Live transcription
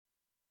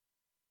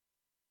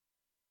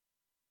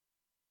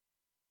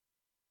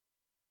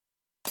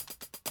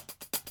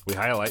We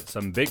highlight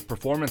some big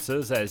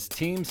performances as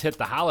teams hit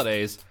the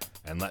holidays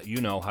and let you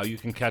know how you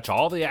can catch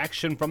all the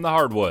action from the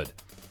hardwood.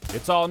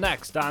 It's all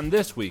next on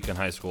This Week in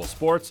High School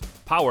Sports,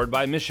 powered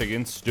by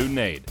Michigan Student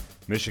Aid,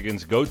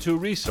 Michigan's go-to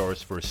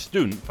resource for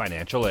student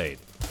financial aid.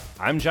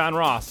 I'm John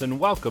Ross, and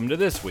welcome to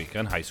This Week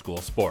in High School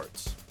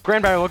Sports.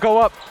 Granberry will go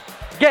up,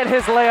 get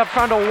his layup,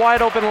 found a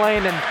wide open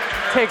lane, and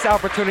takes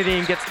opportunity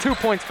and gets 2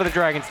 points for the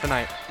Dragons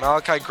tonight.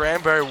 Malachi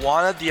Granberry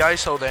wanted the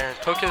ISO there and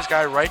took his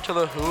guy right to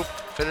the hoop,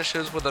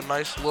 finishes with a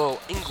nice little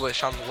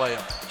English on the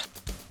layup.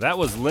 That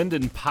was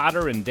Lyndon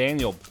Potter and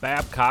Daniel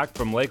Babcock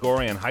from Lake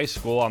Orion High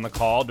School on the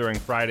call during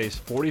Friday's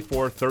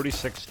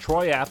 44-36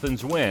 Troy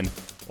Athens win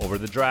over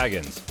the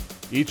Dragons.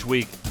 Each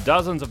week,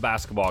 dozens of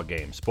basketball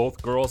games,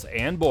 both girls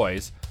and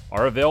boys,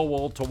 are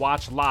available to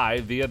watch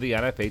live via the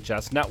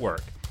NFHS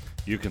network.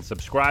 You can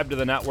subscribe to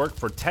the network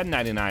for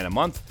 $10.99 a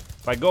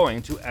month by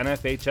going to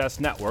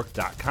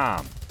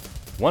nfhsnetwork.com.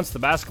 Once the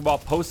basketball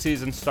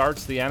postseason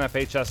starts, the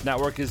NFHS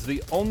network is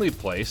the only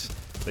place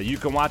that you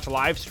can watch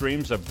live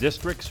streams of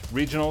districts,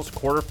 regionals,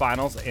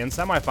 quarterfinals, and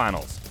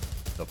semifinals.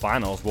 The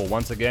finals will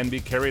once again be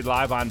carried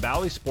live on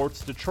Valley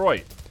Sports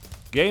Detroit.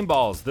 Game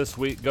balls this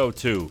week go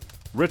to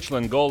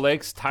Richland Gull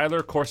Lake's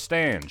Tyler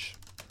Corstange.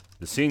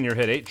 The senior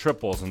hit 8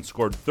 triples and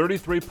scored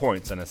 33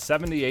 points in a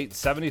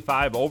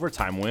 78-75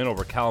 overtime win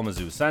over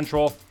Kalamazoo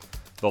Central.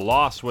 The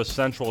loss was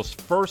Central's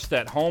first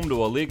at home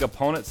to a league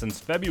opponent since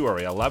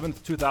February 11,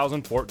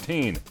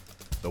 2014.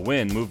 The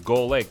win moved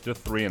Gull Lake to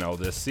 3-0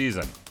 this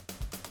season.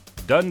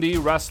 Dundee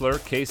wrestler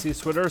Casey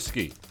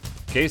Swiderski.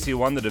 Casey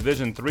won the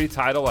Division III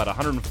title at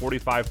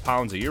 145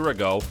 pounds a year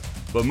ago,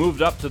 but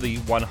moved up to the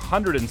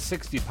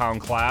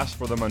 160-pound class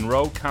for the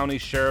Monroe County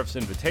Sheriff's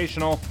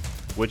Invitational,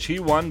 which he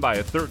won by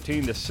a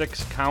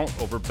 13-6 count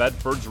over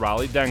Bedford's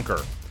Raleigh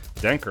Denker.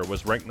 Denker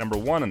was ranked number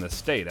 1 in the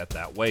state at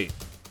that weight.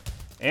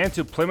 And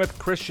to Plymouth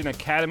Christian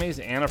Academy's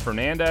Anna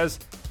Fernandez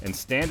and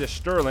Standish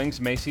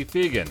Sterling's Macy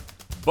Fegan.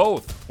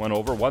 Both went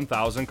over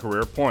 1,000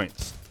 career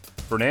points.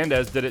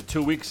 Fernandez did it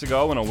 2 weeks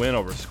ago in a win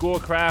over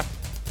Schoolcraft.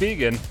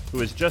 Fegan,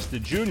 who is just a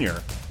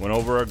junior, went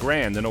over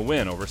 $1,000 in a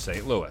win over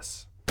St.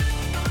 Louis.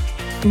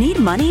 Need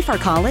money for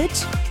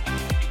college?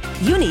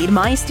 You need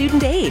My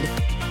Student Aid.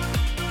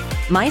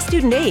 My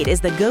Student Aid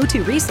is the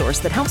go-to resource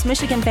that helps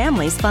Michigan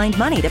families find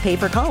money to pay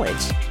for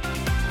college.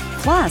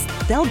 Plus,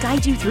 they'll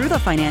guide you through the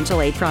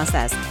financial aid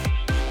process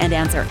and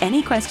answer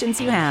any questions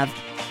you have.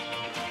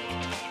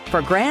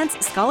 For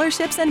grants,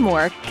 scholarships, and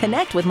more,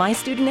 connect with My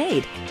Student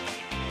Aid,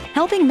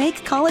 helping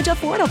make college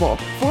affordable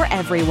for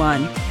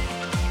everyone.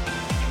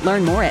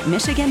 Learn more at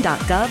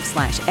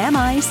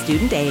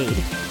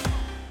michigan.gov/MIStudentAid.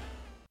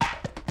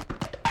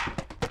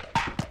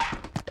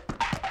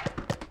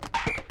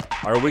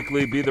 Our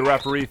weekly Be the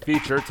Referee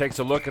feature takes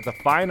a look at the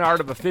fine art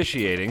of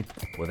officiating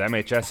with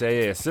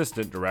MHSAA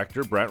Assistant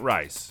Director Brent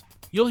Rice.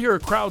 You'll hear a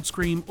crowd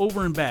scream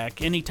over and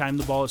back anytime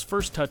the ball is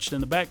first touched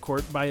in the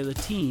backcourt by the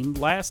team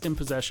last in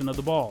possession of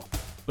the ball.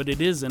 But it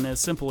isn't as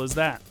simple as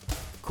that.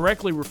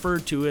 Correctly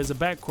referred to as a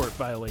backcourt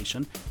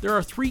violation, there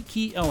are 3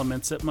 key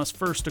elements that must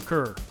first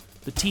occur.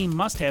 The team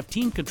must have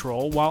team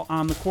control while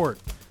on the court.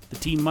 The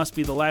team must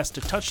be the last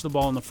to touch the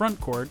ball in the front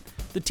court.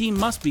 The team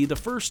must be the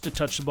first to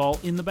touch the ball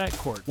in the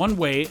backcourt. One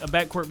way a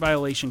backcourt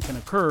violation can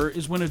occur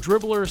is when a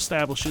dribbler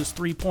establishes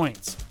 3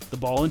 points, the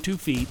ball in 2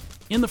 feet,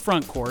 in the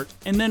front court,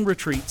 and then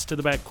retreats to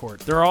the backcourt.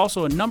 There are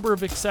also a number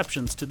of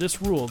exceptions to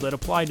this rule that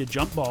apply to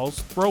jump balls,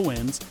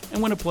 throw-ins,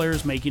 and when a player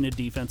is making a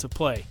defensive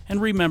play.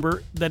 And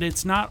remember that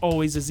it's not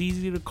always as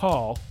easy to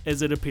call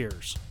as it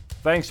appears.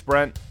 Thanks,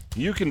 Brent.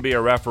 You can be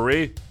a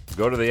referee.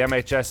 Go to the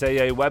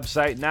MHSAA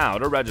website now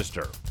to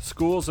register.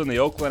 Schools in the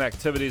Oakland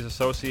Activities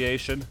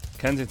Association,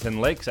 Kensington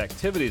Lakes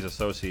Activities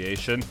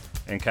Association,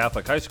 and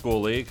Catholic High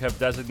School League have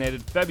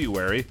designated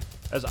February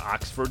as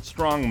Oxford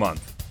Strong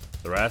Month.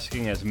 They're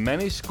asking as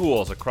many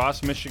schools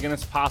across Michigan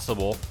as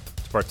possible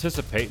to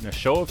participate in a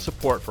show of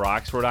support for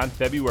Oxford on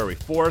February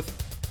 4th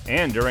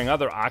and during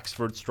other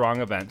Oxford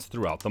Strong events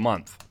throughout the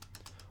month.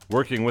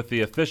 Working with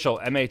the official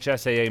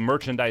MHSAA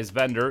merchandise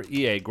vendor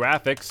EA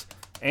Graphics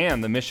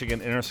and the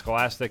Michigan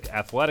Interscholastic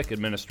Athletic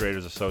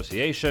Administrators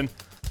Association,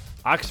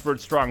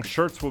 Oxford Strong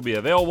shirts will be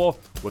available,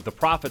 with the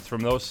profits from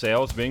those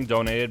sales being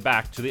donated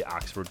back to the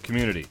Oxford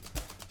community.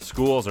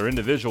 Schools or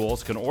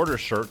individuals can order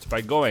shirts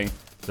by going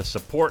to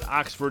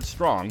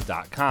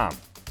supportoxfordstrong.com.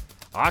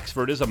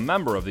 Oxford is a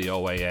member of the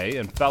OAA,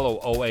 and fellow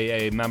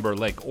OAA member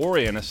Lake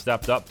Orion has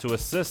stepped up to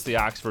assist the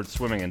Oxford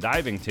swimming and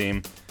diving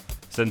team.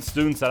 Since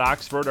students at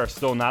Oxford are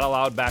still not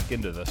allowed back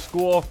into the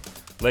school,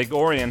 Lake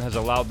Orion has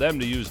allowed them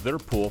to use their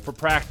pool for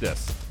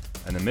practice,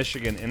 and the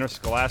Michigan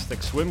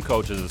Interscholastic Swim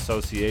Coaches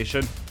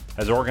Association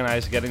has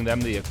organized getting them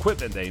the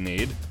equipment they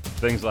need,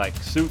 things like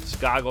suits,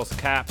 goggles,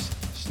 caps,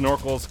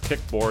 snorkels,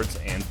 kickboards,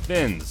 and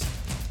fins.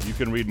 You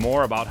can read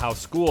more about how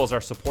schools are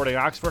supporting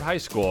Oxford High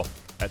School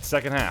at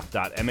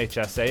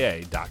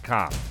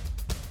secondhalf.mhsaa.com.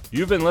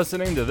 You've been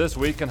listening to This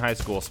Week in High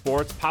School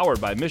Sports,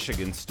 powered by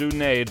Michigan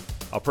Student Aid,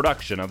 a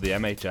production of the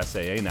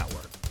MHSAA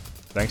Network.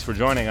 Thanks for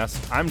joining us.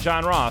 I'm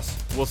John Ross.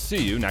 We'll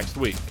see you next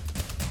week.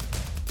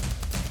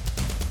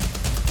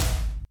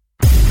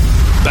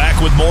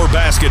 Back with more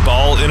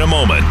basketball in a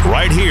moment,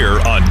 right here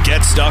on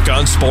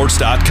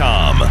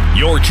GetStuckOnSports.com.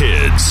 Your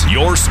kids,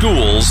 your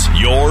schools,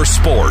 your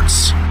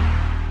sports.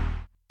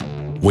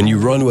 When you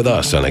run with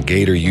us on a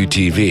Gator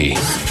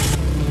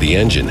UTV, the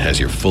engine has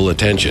your full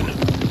attention.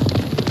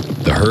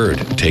 The herd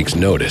takes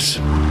notice.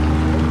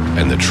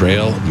 And the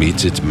trail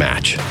meets its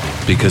match.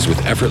 Because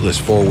with effortless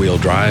four-wheel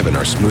drive and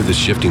our smoothest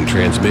shifting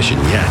transmission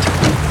yet,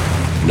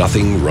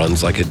 nothing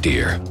runs like a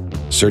deer.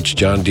 Search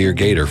John Deere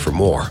Gator for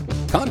more.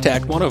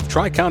 Contact one of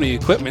Tri-County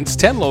Equipment's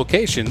 10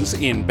 locations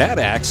in Bad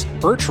Axe,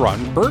 Birch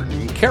Run,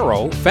 Burton,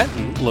 Caro,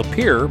 Fenton,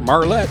 Lapeer,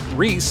 Marlette,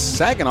 Reese,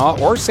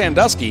 Saginaw, or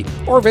Sandusky,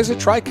 or visit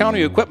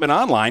Tri-County Equipment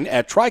online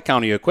at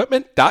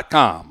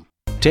tricountyequipment.com.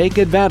 Take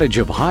advantage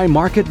of high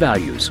market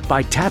values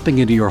by tapping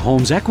into your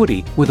home's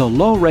equity with a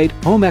low-rate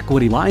home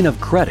equity line of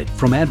credit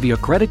from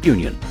Advia Credit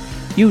Union.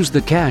 Use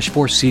the cash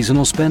for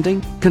seasonal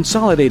spending,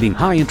 consolidating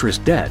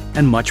high-interest debt,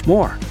 and much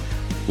more.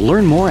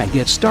 Learn more and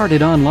get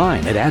started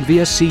online at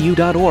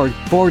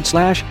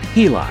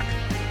adviacu.org/HELOC.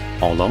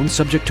 All loans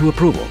subject to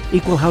approval.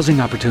 Equal housing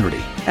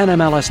opportunity.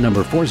 NMLS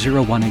number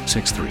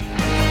 401863.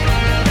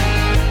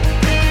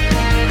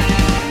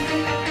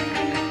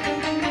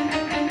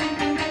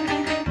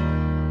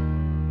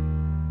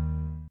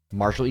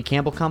 Marshall E.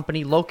 Campbell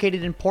Company,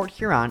 located in Port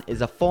Huron,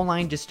 is a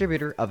full-line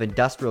distributor of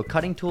industrial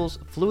cutting tools,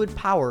 fluid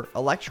power,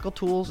 electrical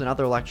tools, and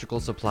other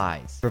electrical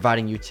supplies,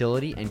 providing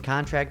utility and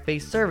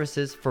contract-based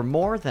services for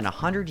more than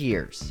 100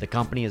 years. The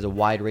company has a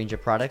wide range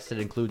of products that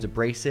includes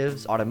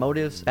abrasives,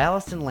 automotives,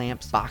 ballast and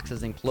lamps,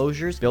 boxes and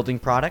closures, building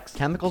products,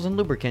 chemicals and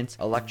lubricants,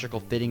 electrical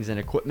fittings and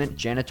equipment,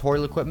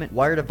 janitorial equipment,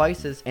 wire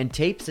devices, and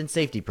tapes and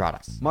safety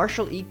products.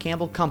 Marshall E.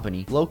 Campbell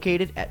Company,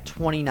 located at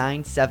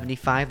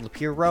 2975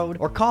 Lapeer Road,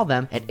 or call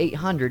them at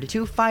 800-250-7520.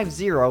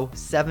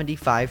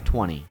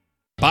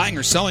 Buying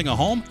or selling a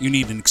home? You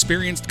need an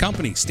experienced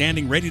company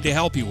standing ready to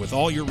help you with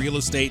all your real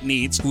estate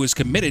needs, who is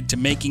committed to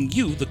making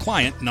you the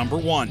client number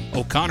one.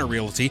 O'Connor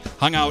Realty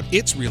hung out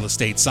its real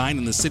estate sign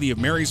in the city of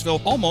Marysville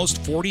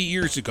almost 40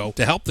 years ago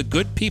to help the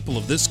good people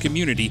of this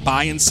community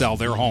buy and sell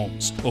their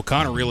homes.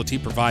 O'Connor Realty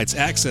provides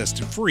access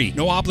to free,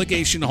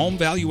 no-obligation home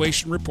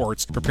valuation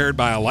reports prepared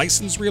by a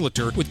licensed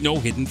realtor with no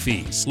hidden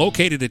fees.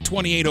 Located at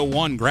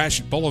 2801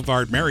 Gratiot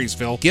Boulevard,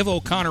 Marysville, give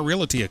O'Connor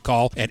Realty a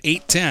call at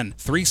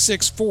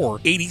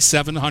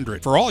 810-364-8700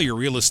 for all your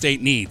real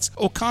estate needs.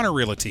 O'Connor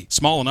Realty,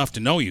 small enough to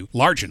know you,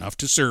 large enough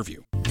to serve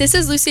you. This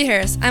is Lucy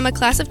Harris. I'm a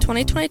class of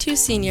 2022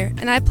 senior,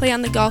 and I play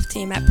on the golf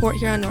team at Port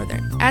Huron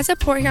Northern. As a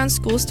Port Huron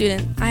school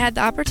student, I had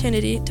the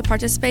opportunity to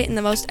participate in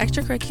the most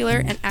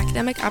extracurricular and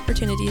academic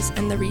opportunities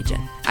in the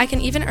region. I can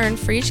even earn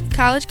free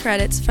college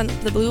credits from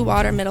the Blue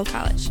Water Middle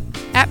College.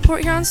 At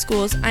Port Huron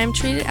schools, I am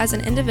treated as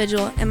an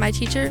individual, and my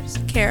teachers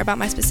care about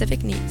my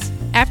specific needs.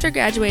 After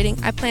graduating,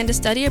 I plan to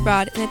study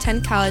abroad and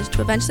attend college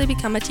to eventually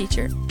become a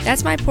teacher.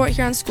 That's my Port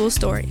Huron school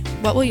story.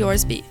 What will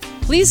yours be?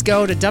 Please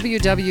go to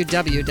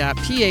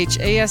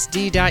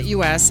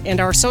www.phasd.us and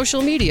our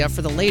social media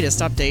for the latest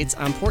updates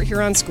on Port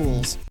Huron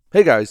schools.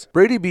 Hey guys,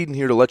 Brady Beaton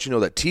here to let you know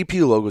that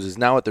TP Logos is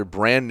now at their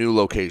brand new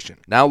location.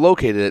 Now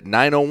located at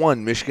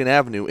 901 Michigan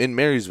Avenue in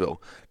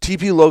Marysville,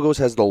 TP Logos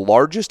has the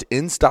largest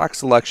in-stock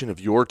selection of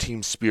your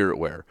team's spirit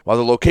wear. While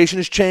the location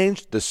has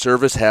changed, the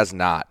service has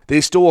not. They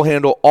still will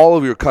handle all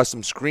of your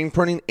custom screen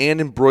printing and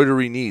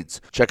embroidery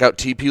needs. Check out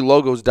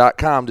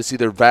tplogos.com to see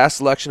their vast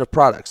selection of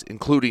products,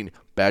 including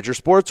Badger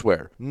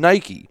Sportswear,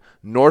 Nike,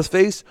 North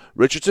Face,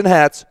 Richardson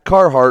hats,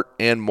 Carhartt,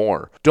 and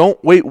more.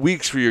 Don't wait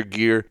weeks for your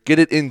gear. Get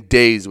it in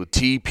days with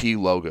TP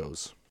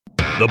Logos.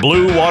 The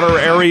Blue Water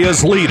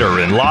area's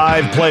leader in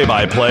live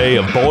play-by-play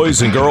of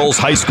boys and girls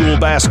high school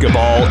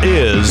basketball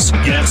is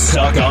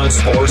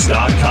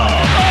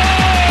GetStuckOnSports.com.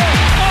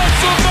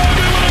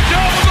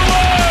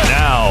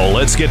 Now,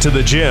 let's get to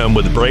the gym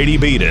with Brady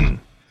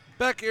Beaton.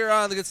 Back here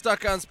on the Get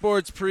Stuck on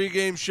Sports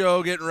pregame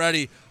show, getting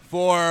ready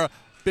for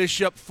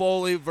Bishop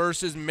Foley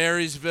versus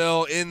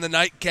Marysville in the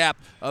nightcap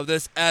of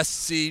this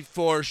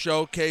SC4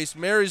 showcase.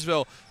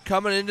 Marysville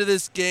coming into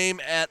this game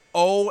at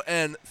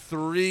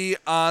 0-3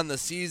 on the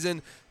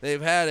season.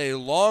 They've had a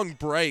long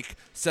break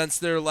since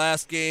their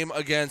last game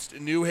against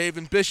New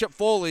Haven. Bishop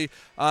Foley,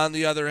 on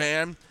the other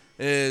hand,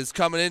 is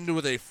coming in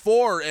with a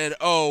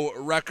 4-0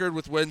 record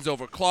with wins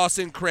over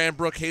Clawson,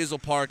 Cranbrook, Hazel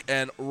Park,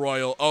 and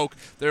Royal Oak.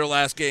 Their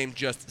last game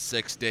just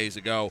 6 days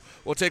ago.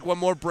 We'll take one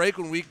more break.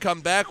 When we come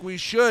back, we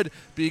should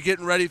be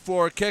getting ready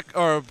for a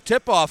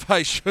tip-off,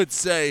 I should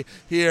say,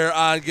 here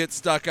on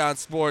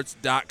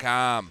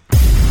GetStuckOnSports.com.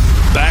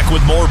 Back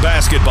with more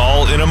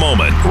basketball in a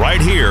moment,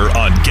 right here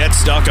on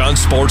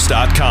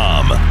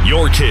GetStuckOnSports.com.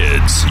 Your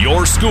kids,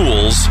 your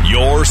schools,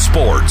 your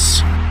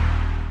sports.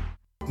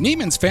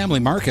 Neiman's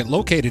Family Market,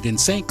 located in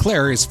St.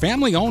 Clair, is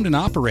family-owned and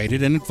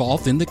operated and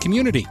involved in the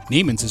community.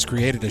 Neiman's has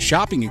created a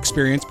shopping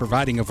experience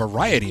providing a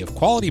variety of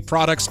quality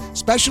products,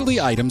 specialty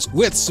items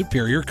with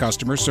superior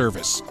customer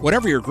service.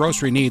 Whatever your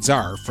grocery needs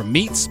are, from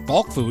meats,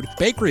 bulk food,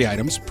 bakery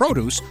items,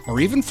 produce, or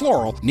even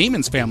floral,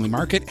 Neiman's Family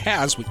Market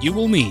has what you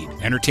will need.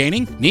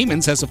 Entertaining?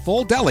 Neiman's has a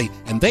full deli,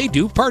 and they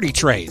do party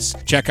trays.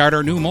 Check out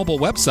our new mobile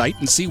website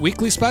and see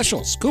weekly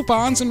specials,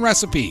 coupons, and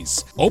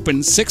recipes.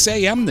 Open 6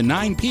 a.m. to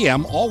 9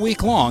 p.m. all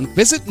week long.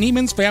 Visit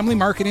Neiman's Family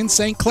Market in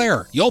St.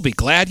 Clair. You'll be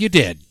glad you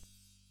did.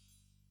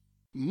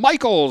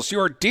 Michael's,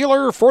 your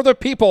dealer for the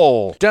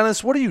people.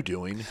 Dennis, what are you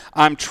doing?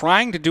 I'm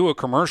trying to do a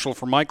commercial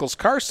for Michael's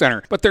Car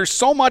Center, but there's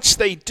so much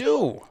they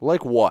do.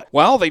 Like what?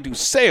 Well, they do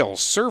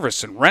sales,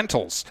 service, and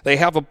rentals. They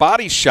have a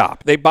body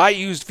shop. They buy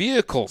used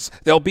vehicles.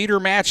 They'll beat or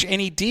match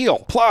any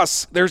deal.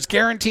 Plus, there's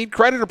guaranteed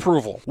credit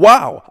approval.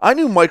 Wow, I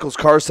knew Michael's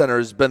Car Center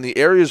has been the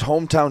area's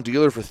hometown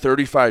dealer for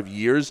 35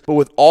 years, but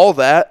with all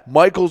that,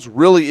 Michael's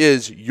really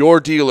is your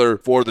dealer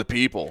for the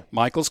people.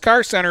 Michael's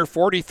Car Center,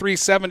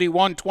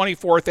 4371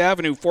 24th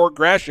Avenue, Fort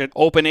Gratiot,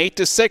 open 8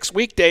 to 6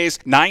 weekdays,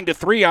 9 to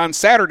 3 on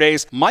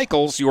Saturdays.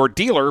 Michael's, your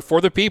dealer for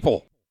the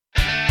people.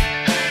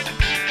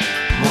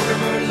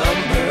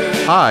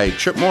 Hi,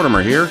 Chip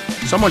Mortimer here.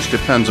 So much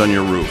depends on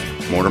your roof.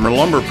 Mortimer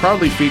Lumber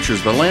proudly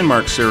features the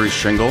Landmark Series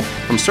shingle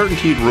from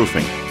Certainteed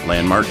Roofing.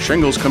 Landmark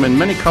shingles come in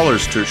many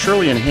colors to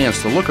surely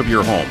enhance the look of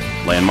your home.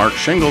 Landmark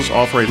shingles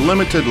offer a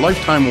limited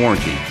lifetime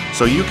warranty,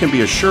 so you can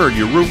be assured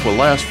your roof will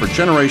last for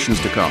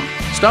generations to come.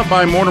 Stop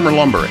by Mortimer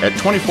Lumber at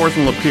 24th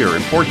and Lapeer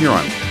in Port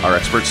Huron. Our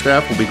expert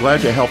staff will be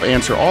glad to help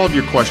answer all of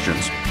your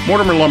questions.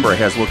 Mortimer Lumber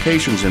has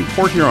locations in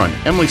Port Huron,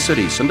 Emily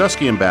City,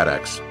 Sandusky, and Bad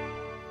Axe.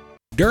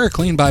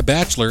 DuraClean by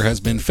Bachelor has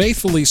been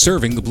faithfully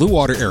serving the Blue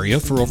Water area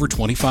for over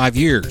 25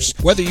 years.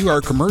 Whether you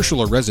are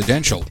commercial or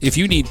residential, if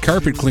you need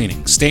carpet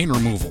cleaning, stain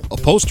removal,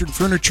 upholstered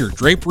furniture,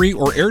 drapery,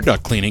 or air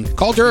duct cleaning,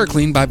 call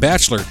DuraClean by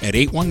Bachelor at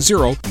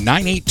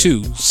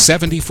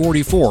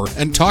 810-982-7044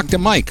 and talk to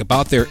Mike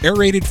about their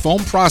aerated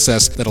foam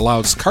process that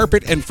allows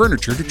carpet and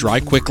furniture to dry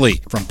quickly.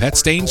 From pet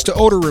stains to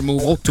odor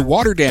removal to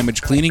water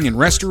damage cleaning and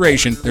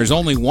restoration, there's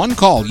only one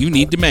call you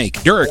need to make.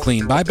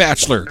 DuraClean by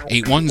Bachelor,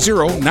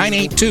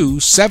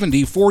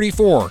 810-982-7044.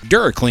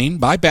 DuraClean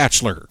by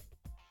Bachelor.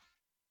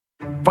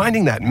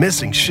 Finding that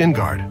missing shin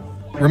guard.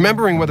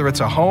 Remembering whether it's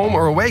a home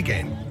or away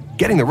game.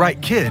 Getting the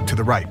right kid to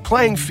the right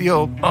playing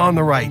field on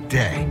the right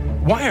day.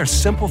 Why are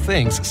simple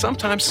things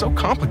sometimes so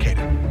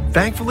complicated?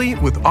 Thankfully,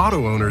 with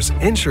auto owners,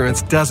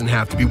 insurance doesn't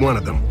have to be one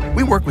of them.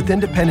 We work with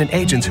independent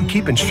agents who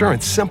keep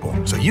insurance simple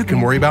so you can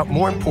worry about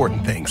more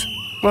important things.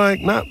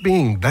 Like not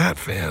being that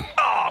fan.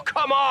 Oh,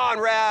 come on,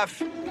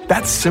 ref!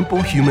 That's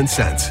simple human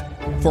sense.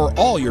 For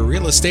all your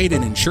real estate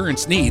and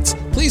insurance needs,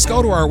 please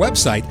go to our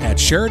website at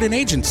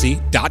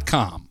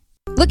SheridanAgency.com.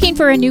 Looking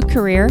for a new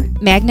career?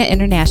 Magna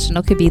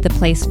International could be the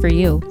place for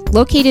you.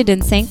 Located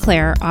in St.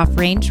 Clair off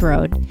Range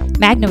Road,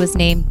 Magna was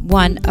named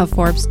one of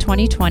Forbes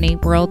 2020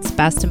 World's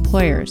Best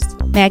Employers.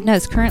 Magna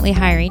is currently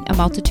hiring a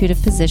multitude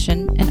of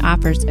positions and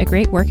offers a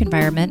great work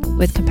environment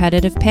with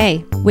competitive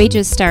pay.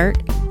 Wages start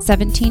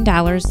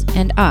 $17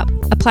 and up.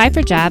 Apply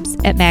for jobs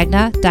at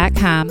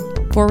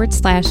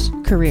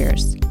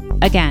magna.com/careers.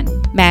 Again,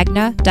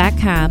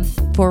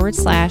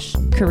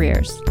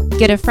 magna.com/careers.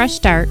 Get a fresh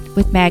start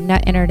with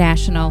Magna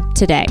International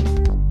today.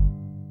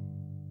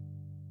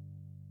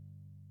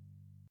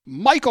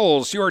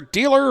 Michael's, your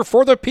dealer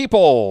for the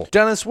people.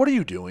 Dennis, what are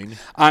you doing?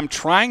 I'm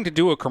trying to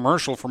do a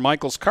commercial for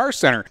Michael's Car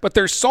Center, but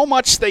there's so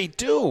much they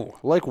do.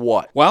 Like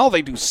what? Well,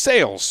 they do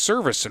sales,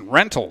 service, and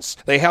rentals.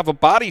 They have a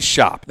body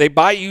shop. They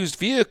buy used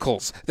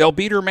vehicles. They'll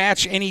beat or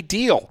match any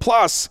deal.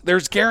 Plus,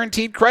 there's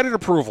guaranteed credit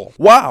approval.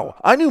 Wow,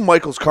 I knew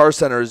Michael's Car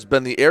Center has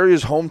been the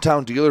area's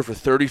hometown dealer for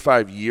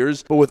 35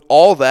 years, but with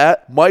all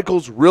that,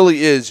 Michael's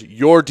really is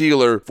your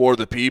dealer for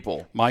the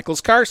people. Michael's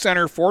Car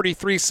Center,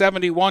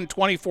 4371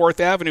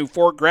 24th Avenue,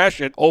 Fort Gratiot,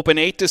 open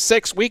 8 to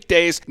 6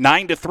 weekdays,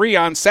 9 to 3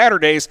 on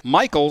Saturdays.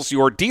 Michael's,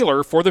 your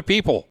dealer for the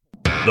people.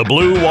 The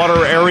Blue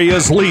Water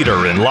area's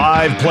leader in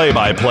live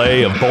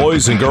play-by-play of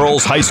boys and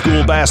girls high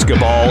school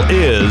basketball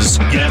is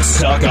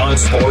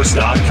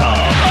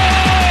GetStuckOnSports.com.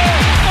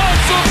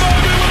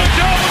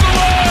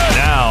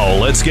 Now,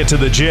 let's get to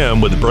the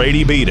gym with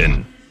Brady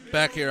Beaton.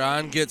 Back here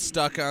on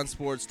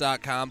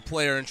GetStuckOnSports.com.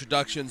 Player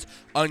introductions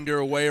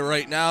underway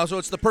right now, so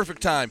it's the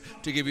perfect time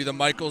to give you the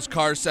Michael's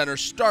Car Center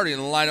starting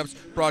lineups,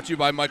 brought to you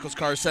by Michael's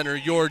Car Center,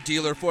 your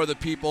dealer for the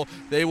people.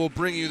 They will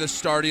bring you the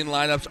starting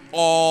lineups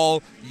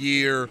all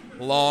year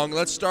long.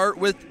 Let's start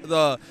with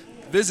the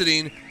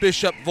visiting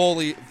Bishop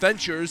Foley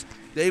Ventures.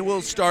 They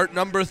will start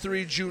number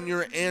 3,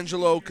 junior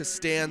Angelo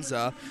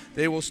Costanza.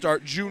 They will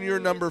start junior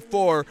number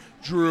 4,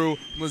 Drew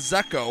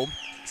Mazecco.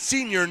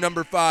 Senior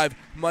number 5,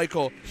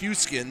 Michael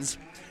Huskins.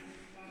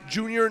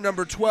 Junior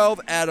number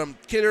 12, Adam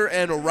Kidder.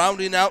 And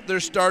rounding out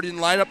their starting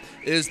lineup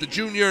is the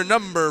junior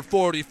number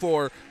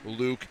 44,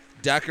 Luke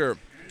Decker.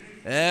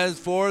 As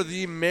for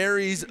the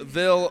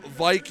Marysville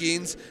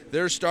Vikings,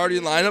 their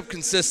starting lineup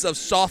consists of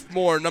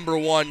sophomore number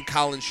 1,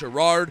 Colin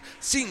Sherrard.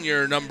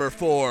 Senior number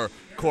 4,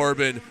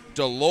 Corbin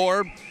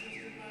Delore.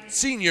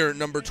 senior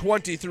number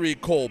 23,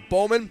 Cole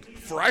Bowman,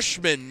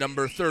 freshman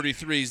number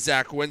 33,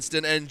 Zach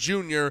Winston, and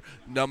junior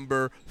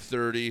number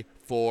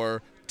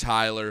 34,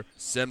 Tyler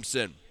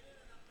Simpson.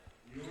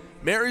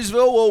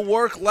 Marysville will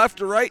work left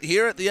to right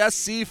here at the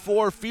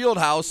SC4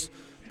 Fieldhouse.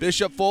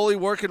 Bishop Foley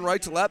working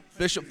right to left.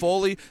 Bishop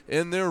Foley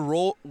in their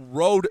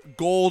road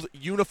gold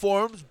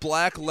uniforms,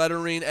 black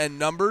lettering and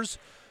numbers.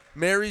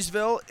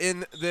 Marysville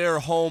in their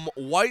home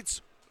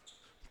whites,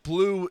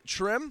 blue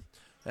trim.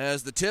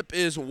 As the tip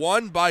is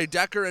won by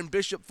Decker and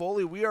Bishop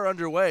Foley, we are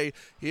underway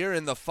here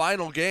in the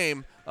final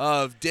game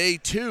of day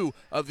 2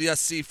 of the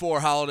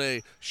SC4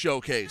 Holiday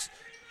Showcase.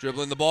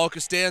 Dribbling the ball,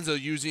 Costanzo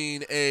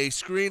using a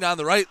screen on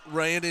the right,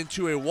 ran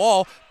into a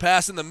wall,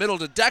 pass in the middle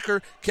to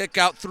Decker, kick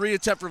out 3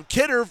 attempt from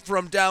Kidder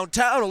from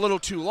downtown, a little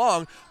too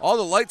long. All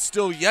the lights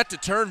still yet to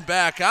turn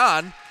back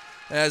on,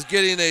 as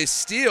getting a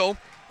steal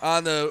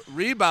on the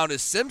rebound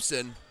is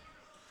Simpson.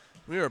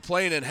 We are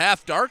playing in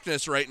half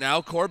darkness right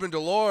now. Corbin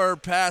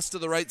Delore passed to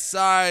the right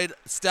side,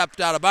 stepped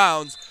out of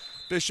bounds.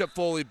 Bishop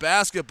Foley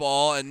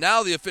basketball, and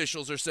now the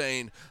officials are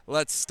saying,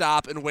 let's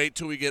stop and wait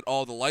till we get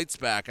all the lights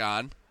back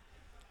on.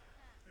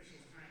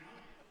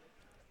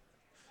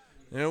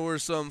 There were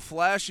some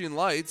flashing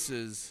lights.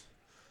 If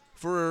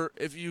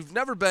you've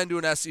never been to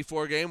an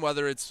SC4 game,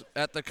 whether it's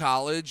at the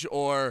college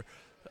or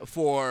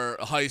for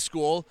high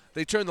school,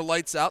 they turn the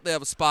lights out. They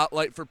have a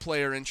spotlight for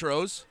player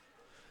intros.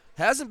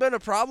 Hasn't been a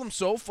problem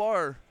so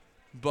far,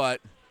 but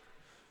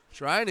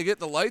trying to get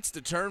the lights to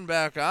turn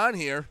back on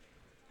here.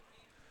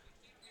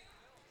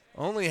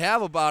 Only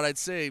have about, I'd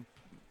say,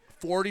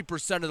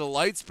 40% of the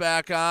lights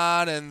back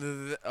on,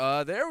 and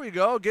there we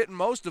go, getting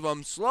most of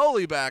them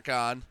slowly back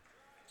on.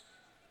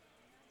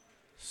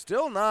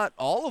 Still not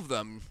all of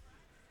them.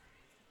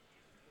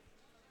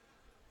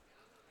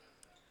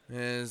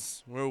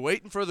 As we're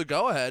waiting for the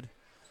go-ahead.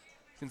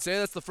 I can say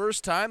that's the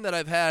first time that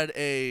I've had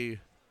a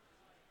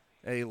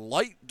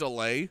light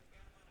delay.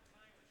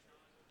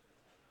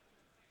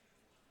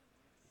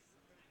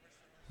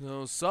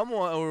 So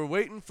we're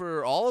waiting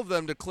for all of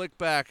them to click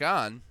back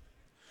on.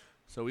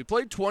 So we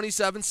played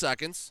 27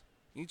 seconds.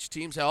 Each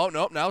team's, oh,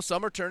 nope, now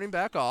some are turning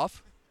back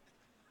off.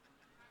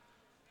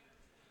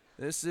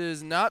 This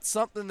is not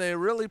something they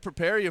really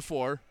prepare you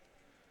for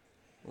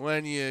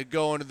when you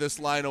go into this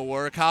line of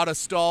work, how to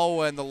stall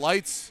when the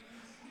lights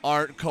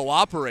aren't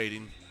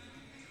cooperating.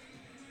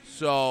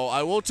 So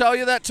I will tell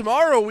you that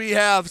tomorrow we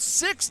have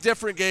 6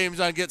 different games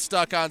on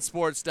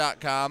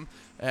GetStuckOnSports.com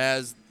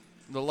as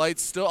the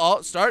lights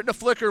still starting to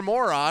flicker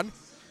more on.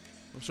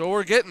 So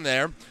we're getting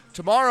there.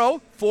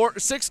 Tomorrow,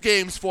 6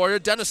 games for you.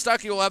 Dennis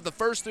Stuckey will have the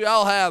first 3.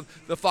 I'll have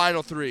the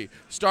final 3.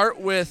 Start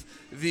with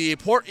the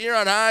Port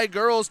Huron High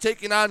girls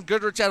taking on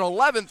Goodrich at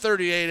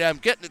 11:30 a.m.,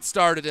 getting it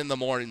started in the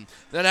morning.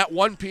 Then at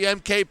 1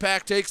 p.m.,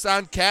 K-Pac takes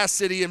on Cass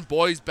City in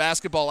boys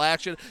basketball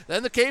action.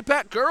 Then the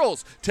K-Pac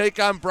girls take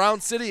on Brown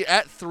City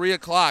at 3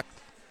 o'clock.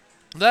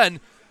 Then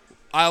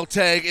I'll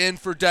tag in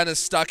for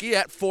Dennis Stuckey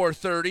at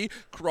 4:30.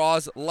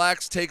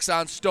 Croslex takes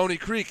on Stony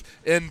Creek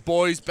in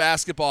boys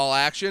basketball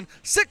action.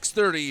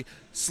 6:30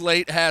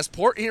 slate has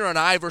Port Huron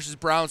High versus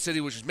Brown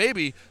City, which is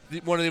maybe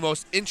one of the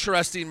most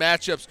interesting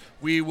matchups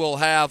we will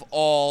have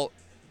all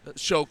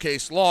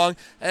showcase long.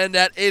 And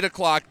at 8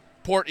 o'clock,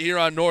 Port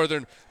Huron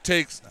Northern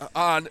takes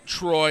on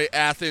Troy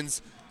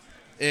Athens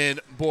in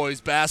boys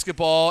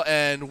basketball.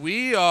 And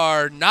we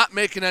are not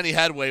making any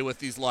headway with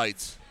these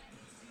lights.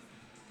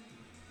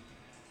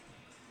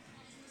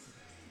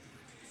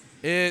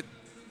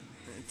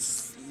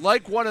 It's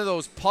like one of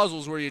those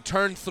puzzles where you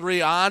turn 3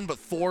 on but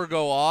 4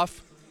 go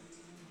off,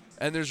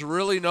 and there's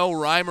really no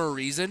rhyme or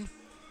reason.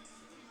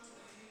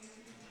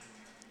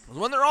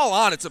 When they're all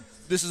on,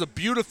 this is a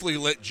beautifully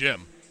lit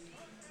gym.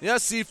 The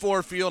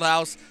SC4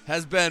 Fieldhouse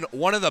has been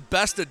one of the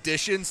best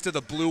additions to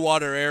the Blue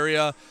Water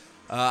area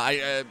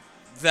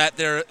that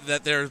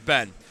there's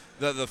been.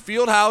 The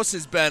Fieldhouse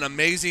has been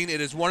amazing. It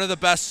is one of the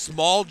best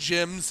small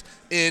gyms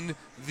in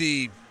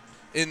the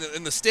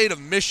state of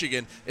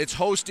Michigan. It's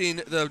hosting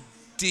the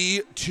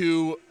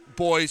D2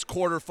 boys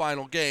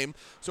quarterfinal game.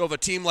 So if a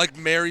team like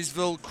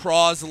Marysville,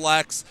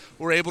 Croslex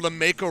were able to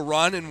make a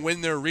run and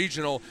win their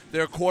regional,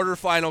 their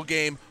quarterfinal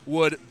game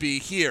would be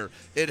here.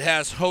 It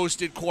has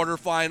hosted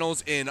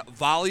quarterfinals in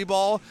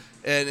volleyball,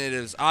 and it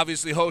has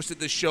obviously hosted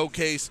the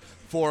showcase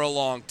for a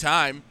long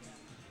time.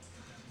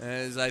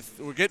 As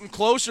we're getting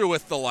closer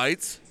with the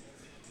lights.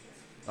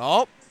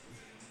 Oh,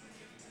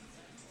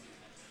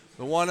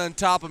 the one on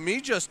top of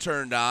me just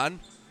turned on.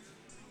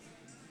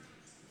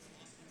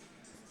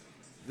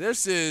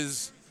 This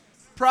is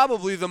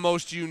probably the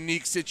most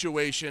unique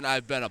situation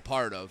I've been a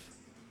part of.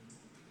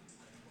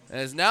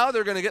 As now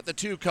they're going to get the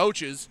 2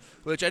 coaches,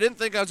 which I didn't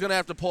think I was going to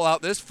have to pull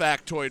out this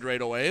factoid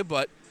right away,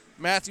 but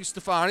Matthew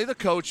Stefani, the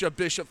coach of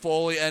Bishop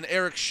Foley, and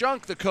Eric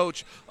Shunk, the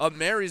coach of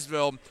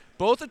Marysville,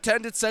 both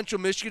attended Central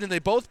Michigan, and they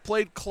both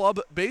played club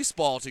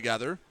baseball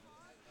together.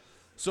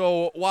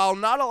 So while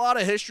not a lot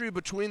of history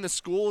between the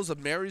schools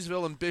of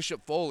Marysville and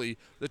Bishop Foley,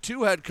 the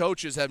 2 head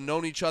coaches have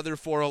known each other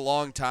for a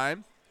long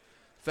time.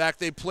 In fact,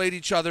 they played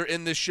each other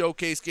in this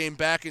showcase game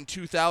back in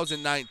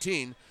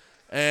 2019.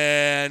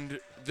 and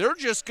they're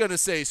just going to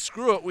say,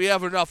 screw it, we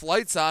have enough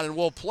lights on and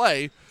we'll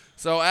play.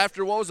 So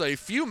after what was a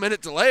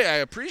few-minute delay, I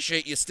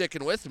appreciate you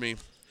sticking with me.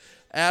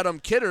 Adam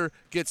Kidder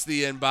gets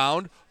the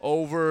inbound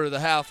over the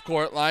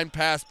half-court line,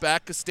 pass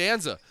back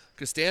Costanza.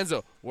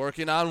 Costanza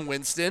working on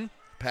Winston,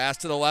 pass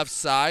to the left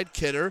side.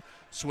 Kidder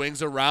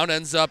swings around,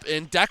 ends up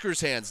in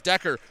Decker's hands.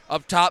 Decker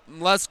up top,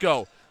 let's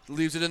go.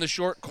 Leaves it in the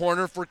short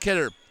corner for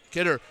Kidder.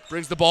 Kidder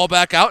brings the ball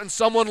back out, and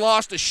someone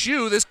lost a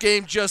shoe. This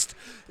game just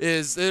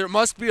is, there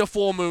must be a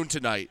full moon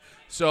tonight.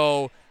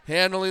 So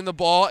handling the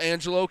ball,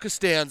 Angelo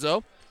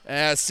Costanzo.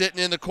 Sitting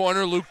in the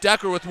corner, Luke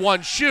Decker with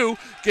one shoe.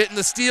 Getting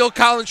the steal,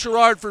 Colin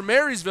Sherrard for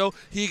Marysville.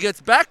 He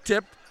gets back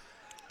tipped.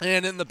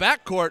 And in the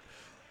backcourt,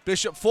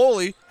 Bishop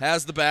Foley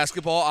has the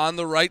basketball on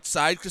the right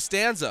side,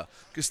 Costanza.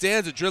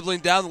 Costanza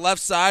dribbling down the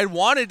left side,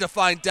 wanted to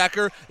find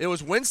Decker. It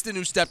was Winston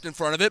who stepped in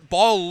front of it.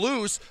 Ball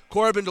loose.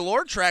 Corbin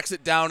Delore tracks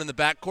it down in the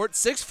backcourt.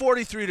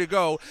 6:43 to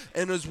go,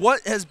 and is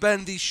what has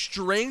been the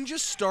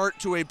strangest start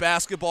to a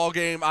basketball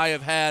game I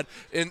have had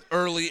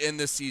early in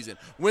this season.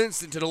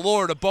 Winston to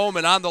Delore to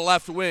Bowman on the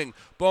left wing.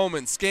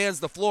 Bowman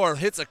scans the floor,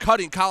 hits a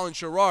cutting Colin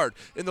Sherrard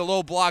in the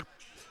low block.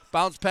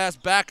 Bounce pass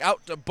back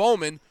out to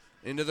Bowman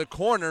into the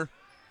corner.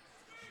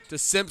 To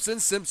Simpson.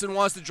 Simpson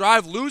wants to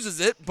drive, loses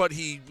it, but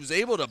he was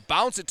able to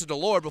bounce it to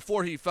Delore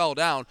before he fell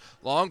down.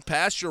 Long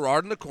pass,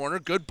 Sherrard in the corner.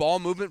 Good ball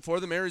movement for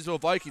the Marysville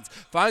Vikings.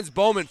 Finds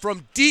Bowman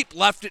from deep,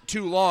 left it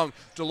too long.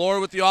 Delore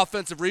with the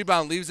offensive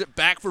rebound, leaves it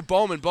back for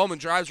Bowman. Bowman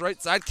drives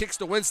right side, kicks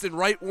to Winston,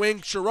 right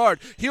wing,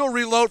 Sherrard. He'll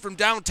reload from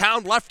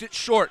downtown, left it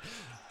short.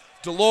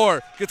 Delore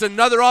gets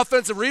another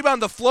offensive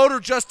rebound, the floater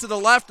just to the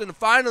left, and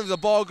finally the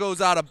ball goes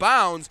out of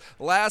bounds.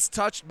 Last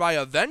touched by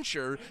a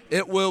venture.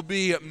 It will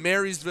be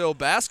Marysville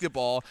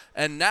basketball,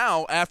 and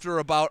now after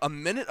about a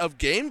minute of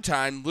game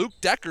time, Luke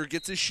Decker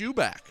gets his shoe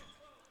back.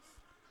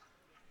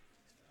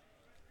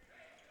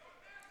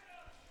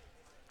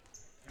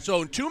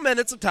 So in 2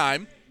 minutes of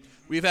time,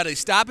 we've had a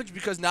stoppage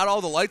because not all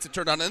the lights had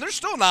turned on, and they're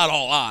still not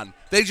all on.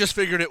 They just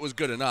figured it was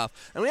good enough.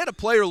 And we had a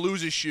player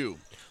lose his shoe.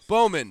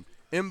 Bowman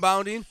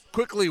inbounding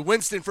quickly.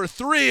 Winston for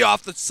three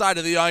off the side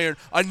of the iron.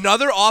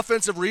 Another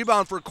offensive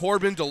rebound for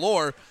Corbin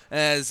Delore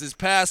as his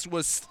pass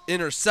was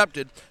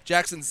intercepted.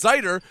 Jackson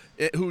Zeiter,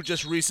 who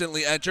just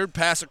recently entered,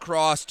 pass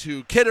across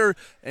to Kidder,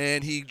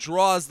 and he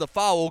draws the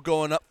foul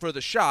going up for the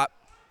shot.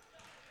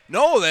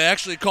 No, they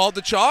actually called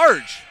the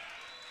charge.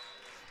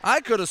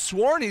 I could have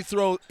sworn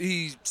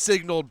he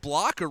signaled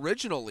block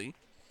originally.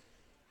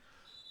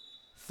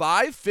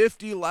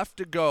 5:50 left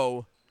to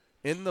go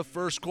in the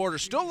first quarter.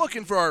 Still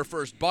looking for our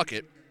first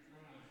bucket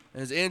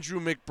as Andrew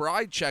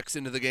McBride checks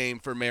into the game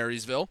for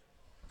Marysville.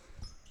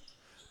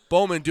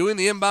 Bowman doing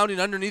the inbounding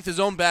underneath his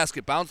own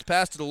basket. Bounce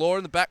pass to Delore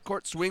in the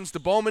backcourt, swings to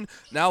Bowman.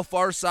 Now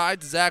far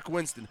side to Zach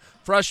Winston.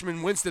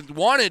 Freshman Winston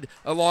wanted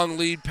a long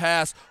lead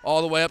pass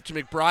all the way up to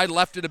McBride.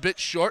 Left it a bit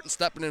short, and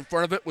stepping in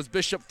front of it was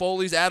Bishop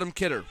Foley's Adam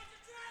Kidder.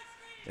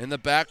 In the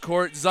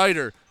backcourt,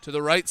 Zeiter to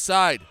the right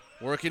side,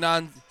 working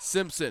on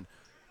Simpson.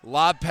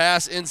 Lob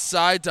pass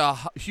inside to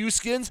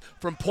Huskins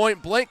from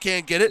point blank,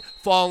 can't get it.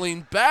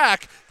 Falling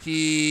back,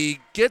 he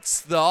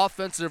gets the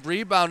offensive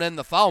rebound, and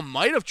the foul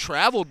might have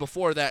traveled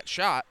before that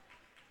shot.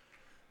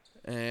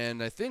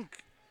 And I think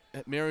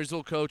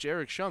Marysville coach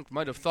Eric Shunk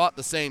might have thought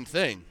the same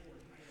thing.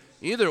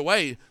 Either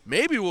way,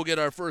 maybe we'll get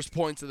our first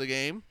points of the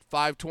game.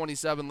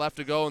 5:27 left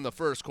to go in the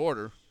first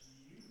quarter.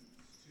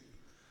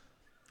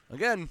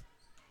 Again,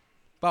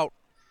 about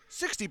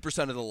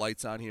 60% of the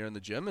lights on here in the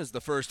gym is the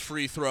first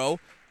free throw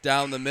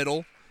down the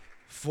middle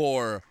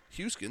for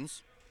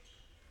Huskins.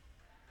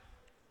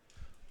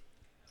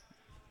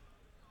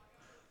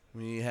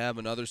 We have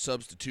another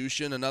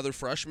substitution, another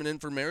freshman in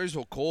for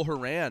Marysville. Cole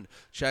Horan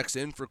checks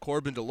in for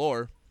Corbin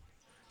Delore.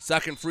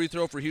 Second free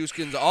throw for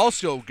Huskins,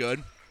 also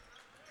good.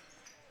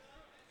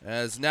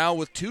 As now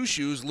with two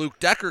shoes, Luke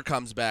Decker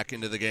comes back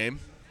into the game.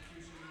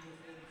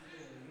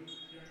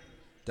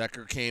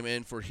 Decker came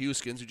in for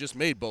Huskins, who just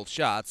made both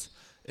shots.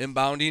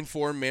 Inbounding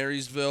for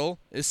Marysville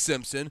is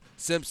Simpson.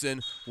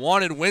 Simpson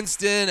wanted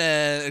Winston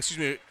and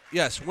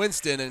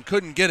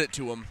couldn't get it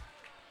to him.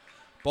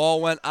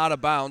 Ball went out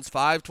of bounds.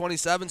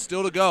 5:27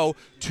 still to go.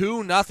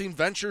 2-0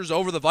 Ventures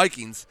over the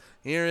Vikings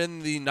here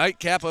in the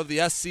nightcap of the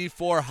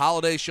SC4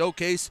 Holiday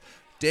Showcase,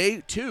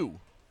 Day 2.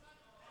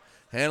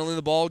 Handling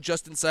the ball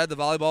just inside the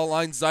volleyball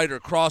line, Zeiter,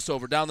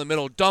 crossover down the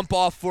middle, dump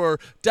off for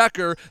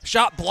Decker.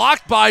 Shot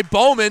blocked by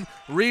Bowman.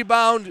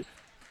 Rebound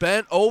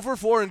bent over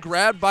for and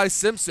grabbed by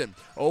Simpson.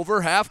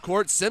 Over half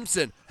court,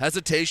 Simpson.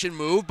 Hesitation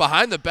move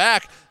behind the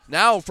back.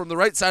 Now from the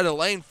right side of the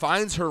lane,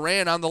 finds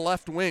Horan on the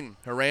left wing.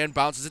 Horan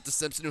bounces it to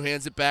Simpson, who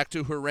hands it back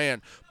to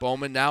Horan.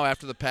 Bowman now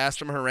after the pass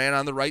from Horan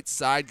on the right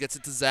side, gets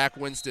it to Zach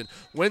Winston.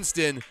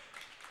 Winston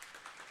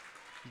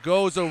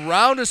goes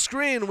around a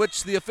screen,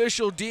 which the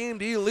official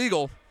deemed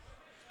illegal.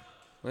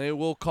 They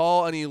will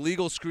call an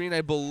illegal screen.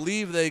 I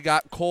believe they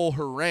got Cole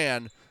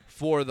Horan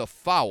for the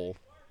foul.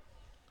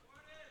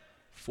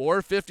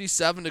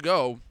 4:57 to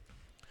go.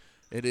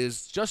 It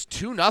is just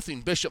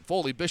 2-0 Bishop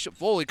Foley. Bishop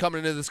Foley coming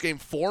into this game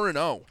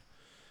 4-0.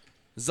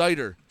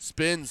 Zeiter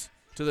spins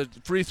to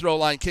the free throw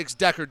line, kicks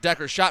Decker.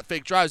 Decker shot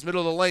fake, drives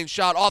middle of the lane,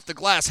 shot off the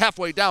glass,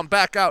 halfway down,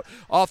 back out.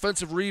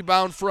 Offensive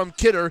rebound from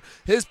Kidder.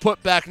 His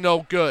putback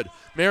no good.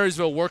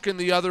 Marysville working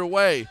the other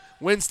way.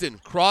 Winston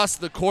crossed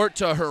the court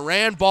to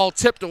Haran. Ball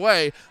tipped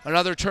away.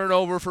 Another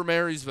turnover for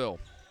Marysville.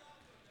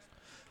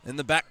 In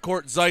the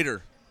backcourt,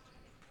 Zeiter.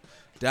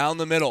 Down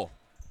the middle.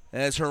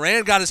 As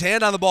Haran got his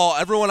hand on the ball,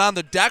 everyone on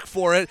the deck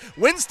for it.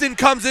 Winston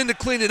comes in to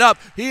clean it up.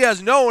 He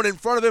has no one in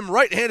front of him.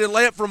 Right-handed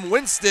layup from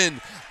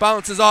Winston.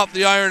 Bounces off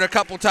the iron a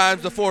couple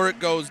times before it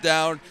goes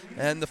down.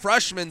 And the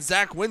freshman,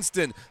 Zach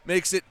Winston,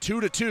 makes it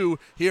 2-2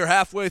 here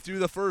halfway through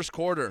the first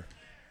quarter.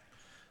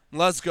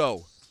 Let's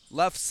go.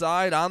 Left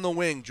side on the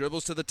wing,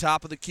 dribbles to the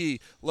top of the key,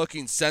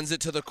 looking, sends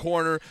it to the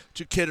corner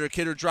to Kidder.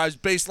 Kidder drives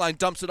baseline,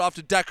 dumps it off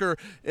to Decker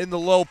in the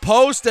low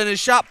post, and his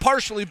shot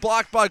partially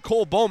blocked by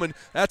Cole Bowman.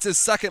 That's his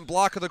second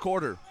block of the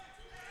quarter.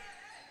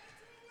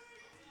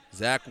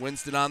 Zach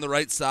Winston on the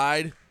right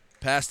side,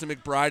 pass to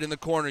McBride in the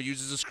corner,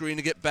 uses a screen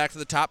to get back to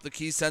the top of the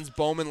key, sends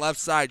Bowman left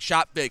side,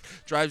 shot fake,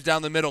 drives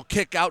down the middle,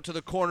 kick out to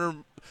the corner.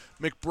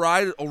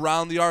 McBride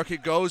around the arc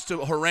it goes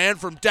to Haran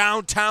from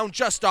downtown,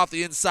 just off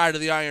the inside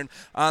of the iron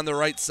on the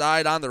right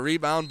side. On the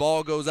rebound,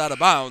 ball goes out of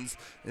bounds.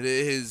 It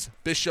is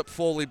Bishop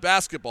Foley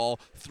basketball.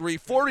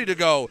 3:40 to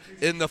go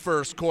in the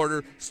first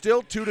quarter.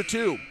 Still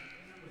 2-2.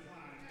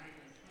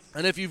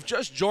 And if you've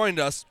just joined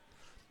us,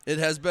 it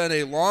has been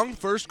a long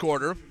first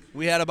quarter.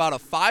 We had about a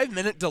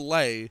 5-minute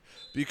delay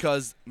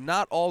because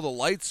not all the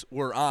lights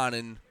were on,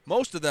 and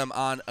most of them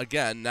on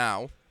again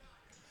now.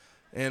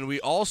 And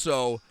we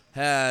also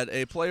had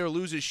a player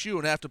lose his shoe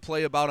and have to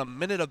play about a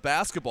minute of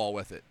basketball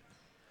with it.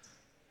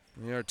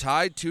 We are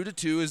tied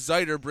 2-2 as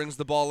Zeiter brings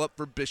the ball up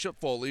for Bishop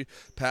Foley.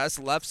 Pass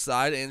left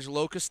side,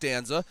 Angelo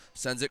Costanza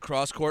sends it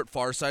cross court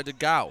far side to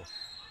Gow.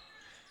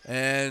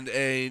 And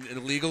an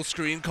illegal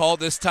screen call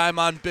this time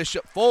on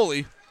Bishop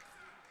Foley.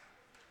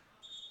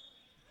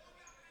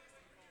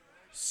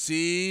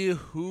 See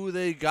who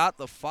they got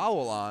the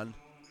foul on.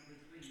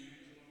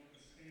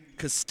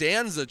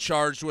 Costanza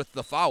charged with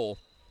the foul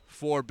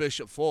for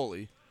Bishop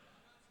Foley.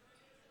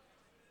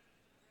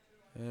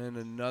 And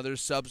another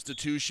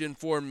substitution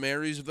for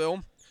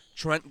Marysville.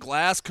 Trent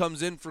Glass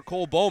comes in for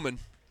Cole Bowman.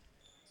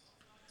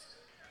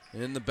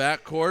 In the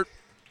backcourt,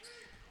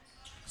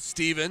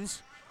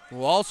 Stevens,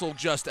 who also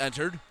just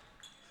entered.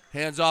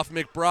 Hands off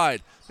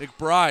McBride.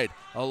 McBride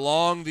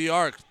along the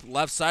arc.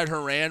 Left side,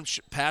 Haran.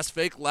 Pass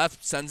fake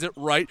left. Sends it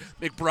right.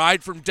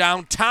 McBride from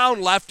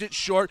downtown left it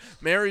short.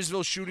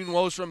 Marysville shooting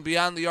woes from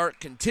beyond the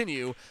arc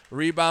continue.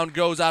 Rebound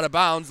goes out of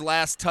bounds.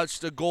 Last touch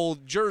to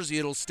gold jersey.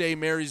 It'll stay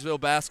Marysville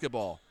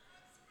basketball.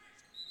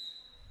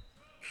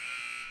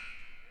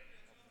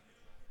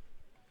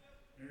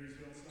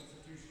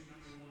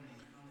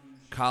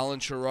 Colin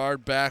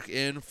Sherrard back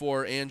in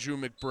for Andrew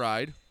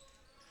McBride.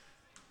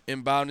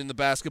 Inbounding the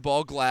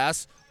basketball,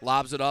 Glass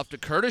lobs it off to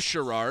Curtis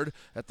Sherrard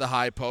at the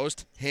high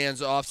post.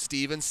 Hands off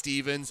Stevens.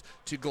 Stevens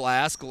to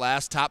Glass.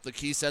 Glass top the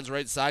key, sends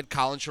right side.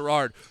 Colin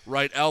Sherrard,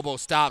 right elbow,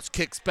 stops,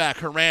 kicks back.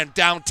 Haran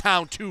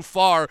downtown too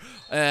far.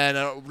 And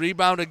a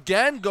rebound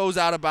again goes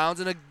out of bounds.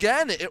 And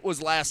again, it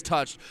was last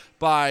touched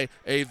by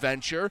a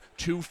Venture.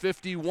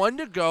 2:51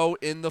 to go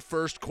in the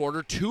first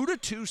quarter.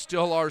 2-2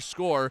 still our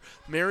score.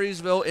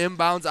 Marysville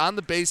inbounds on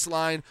the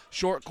baseline.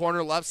 Short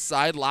corner left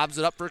side. Lobs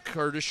it up for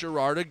Curtis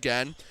Sherrard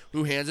again,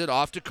 who hands it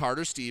off to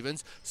Carter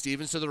Stevens.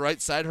 Stevens to the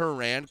right side,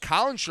 Haran.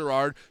 Colin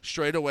Sherrard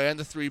straight away on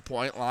the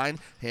three-point line.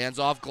 Hands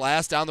off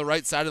Glass down the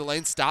right side of the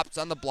lane. Stops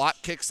on the block,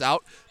 kicks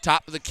out.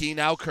 Top of the key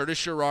now, Curtis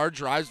Sherrard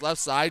drives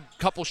left side.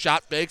 Couple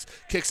shot fakes,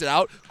 kicks it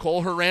out.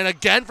 Cole Haran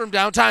again from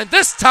downtown.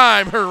 This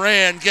time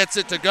Haran gets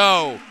it to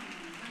go.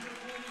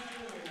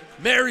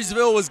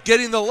 Marysville was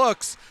getting the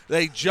looks.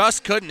 They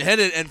just couldn't hit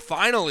it. And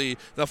finally,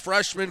 the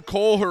freshman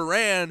Cole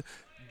Haran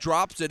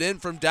drops it in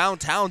from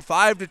downtown.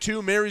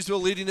 5-2,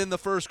 Marysville leading in the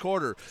first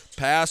quarter.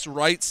 Pass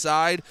right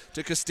side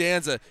to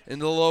Costanza in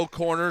the low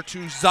corner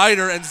to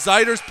Zeiter, and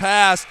Zeiter's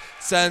pass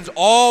sends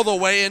all the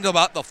way into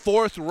about the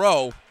fourth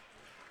row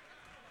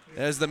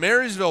as the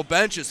Marysville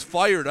bench is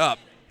fired up.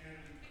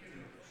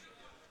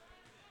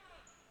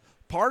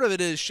 Part of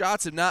it is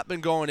shots have not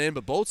been going in,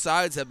 but both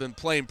sides have been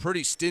playing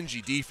pretty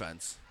stingy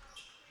defense.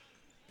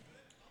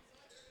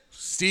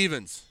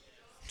 Stevens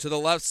to the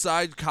left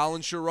side,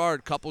 Colin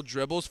Sherrard, couple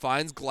dribbles,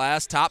 finds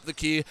Glass, top of the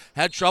key,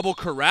 had trouble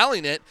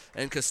corralling it,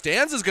 and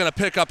Costanza's going to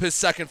pick up his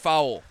second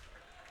foul.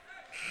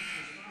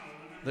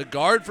 The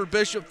guard for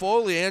Bishop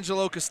Foley,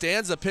 Angelo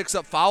Costanza, picks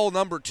up foul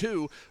number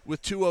 2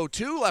 with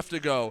 2:02 left to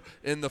go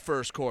in the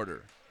first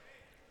quarter.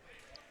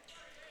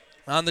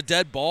 On the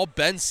dead ball,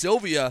 Ben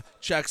Sylvia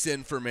checks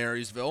in for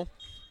Marysville.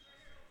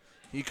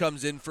 He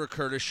comes in for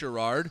Curtis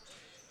Sherrard,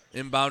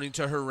 inbounding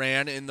to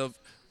Haran in the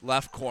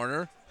left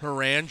corner.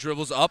 Haran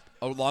dribbles up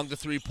along the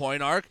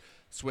three-point arc,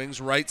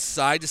 swings right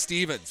side to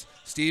Stevens.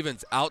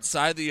 Stevens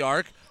outside the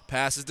arc,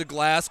 passes to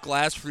Glass.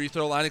 Glass free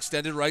throw line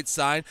extended right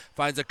side,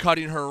 finds a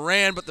cutting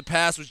Haran, but the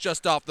pass was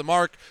just off the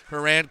mark.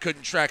 Haran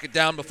couldn't track it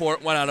down before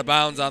it went out of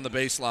bounds on the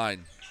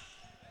baseline.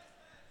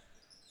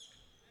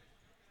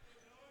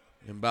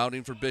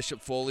 Inbounding for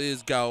Bishop Foley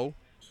is Go.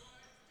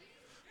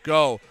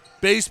 Go.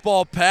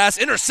 Baseball pass,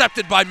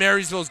 intercepted by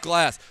Marysville's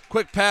glass.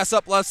 Quick pass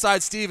up left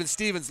side, Stevens.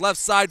 Stevens, left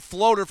side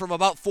floater from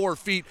about 4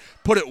 feet.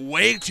 Put it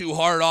way too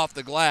hard off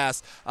the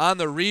glass. On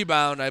the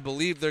rebound, I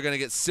believe they're going to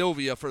get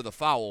Sylvia for the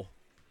foul.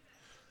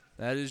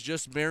 That is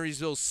just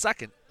Marysville's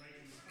second.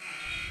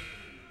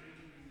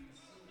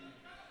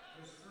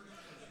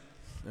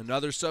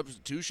 Another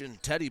substitution,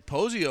 Teddy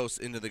Pozios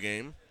into the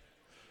game.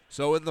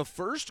 So in the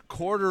first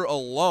quarter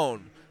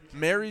alone,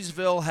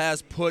 Marysville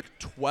has put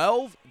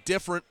 12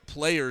 different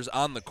players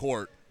on the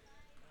court.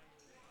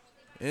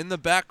 In the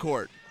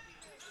backcourt.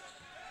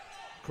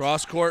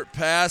 Cross-court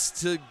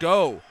pass to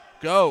Go.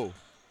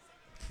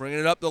 Bringing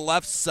it up the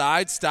left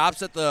side.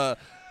 Stops at the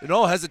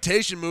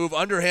hesitation move.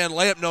 Underhand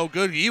layup, no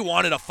good. He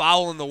wanted a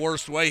foul in the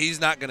worst way. He's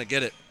not going to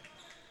get it.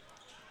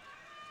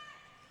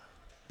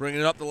 Bringing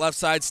it up the left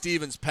side,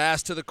 Stevens.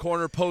 Pass to the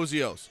corner,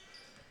 Pozios.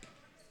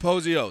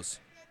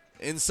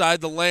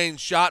 Inside the lane,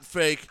 shot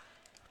fake.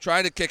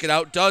 Trying to kick it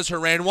out. Does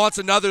Horan. Wants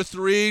another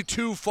three.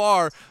 Too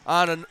far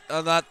on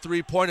that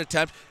three-point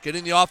attempt.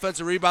 Getting the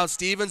offensive rebound,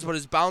 Stevens, but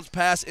his bounce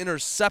pass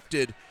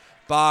intercepted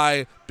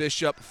by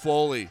Bishop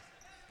Foley.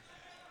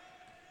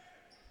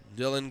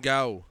 Dylan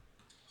Gao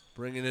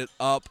bringing it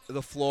up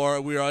the floor.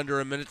 We are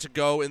under a minute to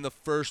go in the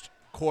first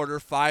quarter.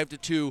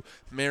 5-2.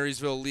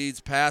 Marysville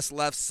leads. Pass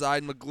left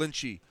side,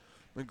 McGlinchey.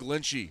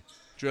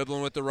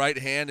 Dribbling with the right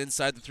hand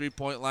inside the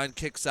three-point line,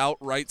 kicks out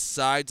right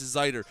side to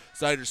Zeiter.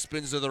 Zeiter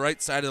spins to the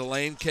right side of the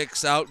lane,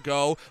 kicks out,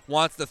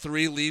 wants the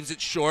three, leaves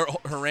it short.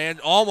 Horan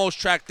almost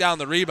tracked down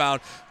the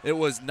rebound. It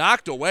was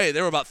knocked away.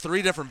 There were about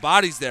 3 different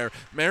bodies there.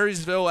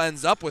 Marysville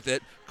ends up with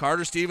it.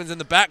 Carter Stevens in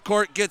the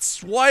backcourt gets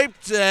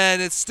swiped,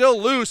 and it's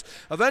still loose.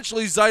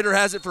 Eventually, Zeiter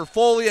has it for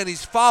Foley, and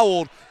he's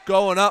fouled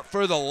going up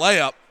for the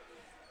layup.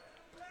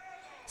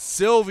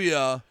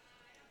 Sylvia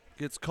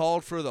gets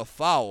called for the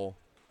foul.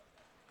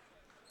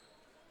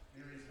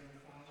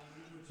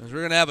 As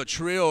we're going to have a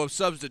trio of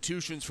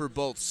substitutions for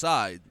both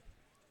sides.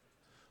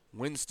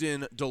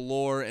 Winston,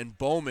 Delore, and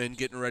Bowman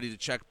getting ready to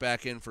check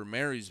back in for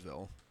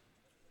Marysville.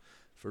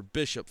 For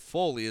Bishop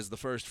Foley as the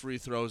first free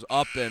throws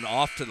up and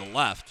off to the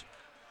left.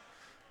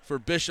 For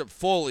Bishop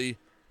Foley,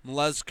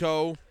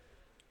 Mlezko, I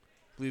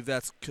believe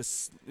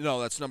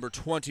that's number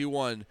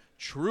 21,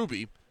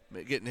 Truby,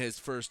 getting his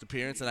first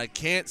appearance. And I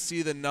can't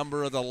see the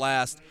number of the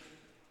last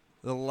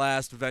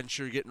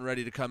venture getting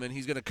ready to come in.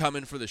 He's going to come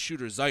in for the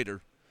shooter,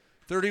 Zeiter.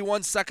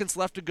 31 seconds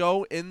left to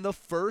go in the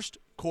first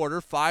quarter.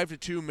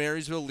 5-2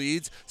 Marysville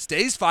leads.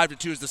 Stays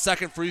 5-2 as the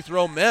second free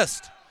throw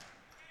missed.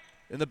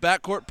 In the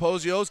backcourt,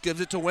 Pozios gives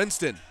it to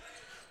Winston.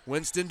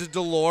 Winston to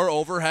Delore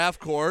over half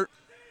court.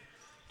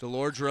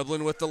 Delore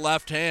dribbling with the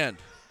left hand.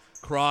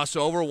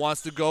 Crossover,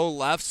 wants to go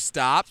left,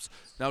 stops.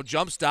 Now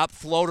jump stop,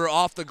 floater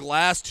off the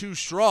glass, too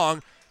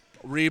strong.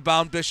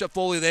 Rebound, Bishop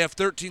Foley. They have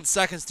 13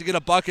 seconds to get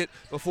a bucket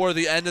before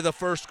the end of the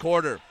first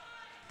quarter.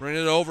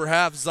 Bringing it over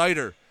half,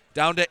 Zeiter.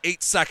 Down to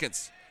 8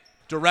 seconds.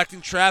 Directing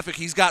traffic.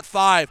 He's got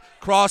 5.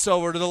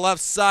 Crossover to the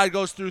left side.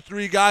 Goes through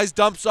 3 guys.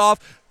 Dumps off.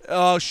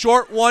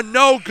 Short one.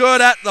 No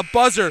good at the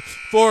buzzer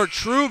for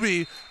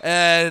Truby.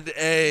 And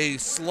a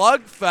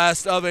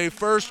slugfest of a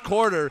first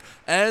quarter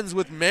ends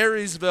with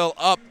Marysville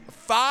up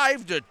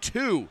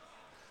 5-2.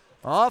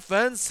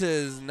 Offense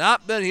has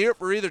not been here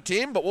for either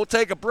team, but we'll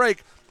take a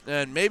break.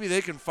 And maybe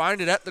they can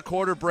find it at the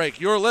quarter break.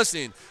 You're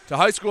listening to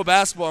high school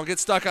basketball on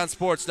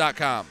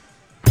GetStuckOnSports.com.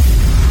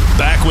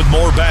 Back with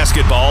more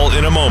basketball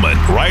in a moment,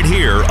 right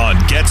here on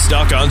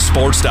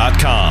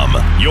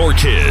GetStuckOnSports.com. Your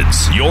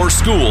kids, your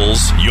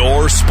schools,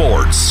 your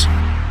sports.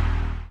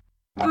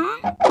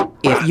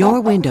 If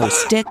your windows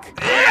stick,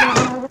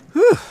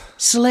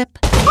 slip,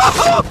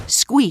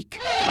 squeak,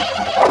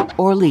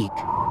 or leak,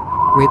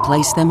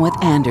 replace them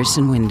with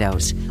Andersen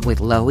windows. With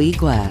low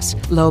E-glass,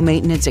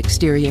 low-maintenance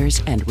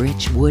exteriors, and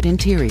rich wood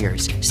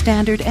interiors,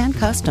 standard and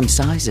custom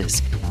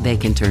sizes, they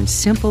can turn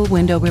simple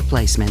window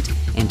replacement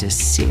into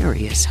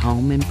serious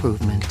home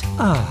improvement.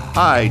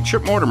 Hi,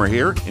 Chip Mortimer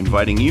here,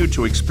 inviting you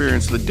to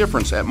experience the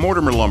difference at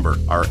Mortimer Lumber.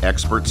 Our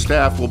expert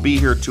staff will be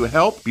here to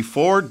help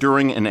before,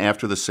 during, and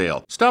after the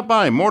sale. Stop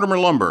by Mortimer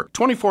Lumber,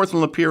 24th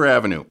and Lapeer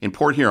Avenue in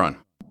Port Huron.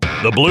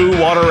 The Blue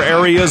Water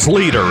Area's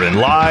leader in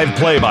live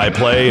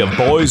play-by-play of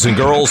boys and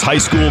girls high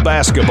school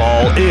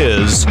basketball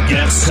is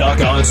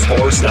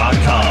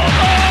GetStuckOnSports.com.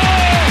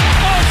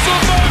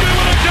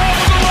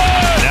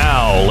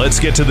 Now, let's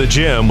get to the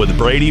gym with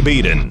Brady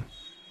Beaton.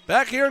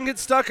 Back here and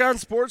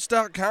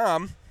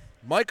GetStuckOnSports.com.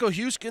 Michael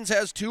Huskins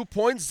has 2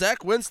 points,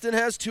 Zach Winston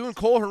has 2, and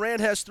Cole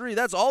Horan has 3.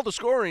 That's all the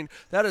scoring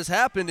that has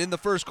happened in the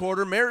first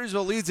quarter.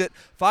 Marysville leads it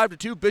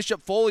 5-2.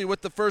 Bishop Foley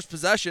with the first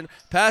possession.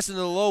 Passing to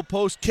the low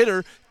post.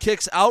 Kidder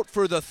kicks out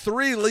for the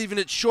 3, leaving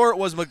it short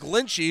was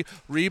McGlinchey.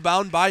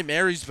 Rebound by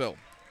Marysville.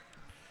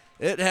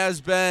 It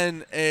has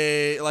been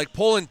like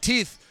pulling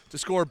teeth to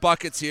score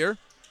buckets here.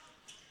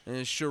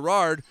 And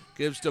Sherrard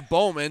gives to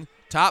Bowman.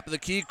 Top of the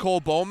key,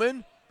 Cole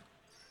Bowman.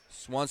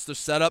 Wants to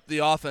set up the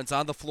offense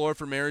on the floor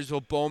for Marysville.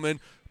 Bowman,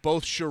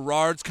 both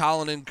Sherrards,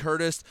 Colin and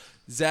Curtis,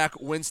 Zach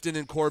Winston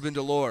and Corbin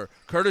Delore.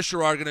 Curtis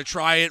Sherrard going to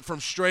try it from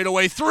straight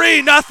away.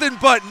 3, nothing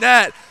but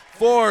net.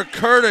 for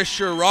Curtis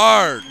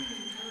Sherrard.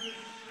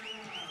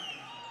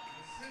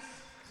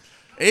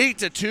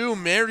 8-2,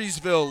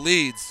 Marysville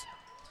leads.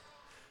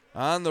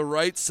 On the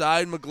right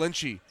side,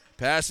 McGlinchey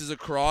passes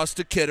across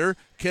to Kidder.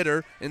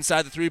 Kidder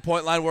inside the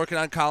three-point line working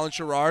on Colin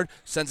Sherrard.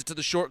 Sends it to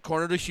the short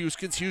corner to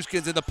Huskins.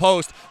 Huskins in the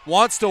post.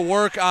 Wants to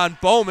work on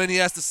Bowman. He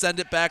has to send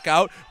it back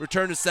out.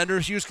 Return to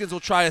sender. Huskins will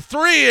try a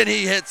three, and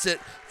he hits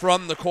it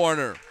from the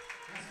corner.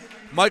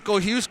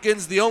 Michael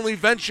Huskins, the only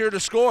venture to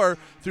score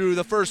through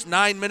the first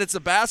 9 minutes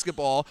of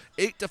basketball.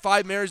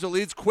 8-5, Marysville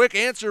leads. Quick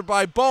answer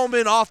by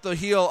Bowman off the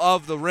heel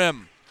of the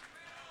rim.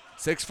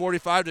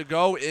 6:45 to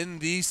go in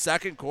the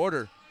second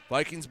quarter.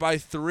 Vikings by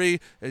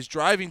 3 is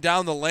driving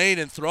down the lane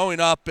and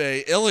throwing up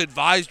a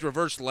ill-advised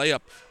reverse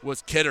layup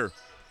was Kidder.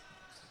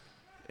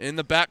 In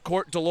the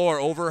backcourt, Delore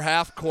over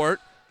half court.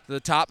 To the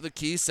top of the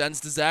key,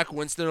 sends to Zach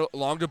Winston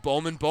along to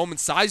Bowman. Bowman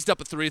sized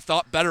up a three,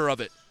 thought better of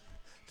it.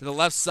 To the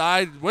left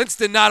side,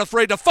 Winston not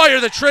afraid to fire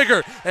the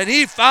trigger, and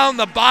he found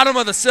the bottom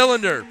of the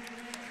cylinder.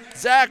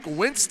 Zach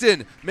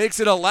Winston makes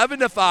it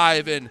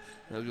 11-5, and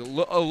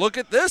look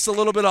at this, a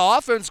little bit of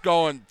offense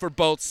going for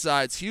both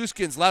sides.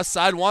 Huskins left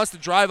side wants to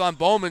drive on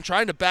Bowman,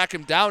 trying to back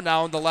him down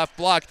now in the left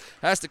block.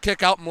 Has to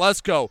kick out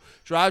Mlesko.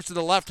 Drives to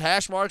the left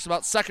hash marks,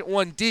 about second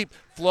one deep.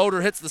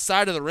 Floater hits the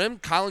side of the rim.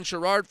 Colin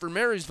Sherrard for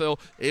Marysville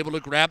able to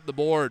grab the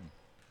board.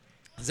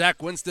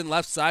 Zach Winston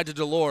left side to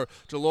Delore.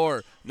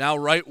 Delore now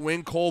right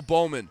wing, Cole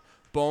Bowman.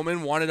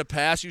 Bowman wanted a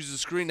pass, uses a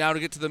screen now to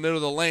get to the middle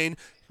of the lane.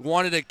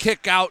 Wanted a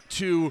kick out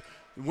to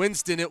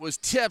Winston. It was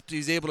tipped.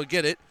 He's able to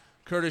get it.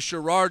 Curtis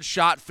Sherrard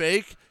shot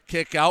fake.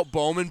 Kick out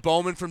Bowman.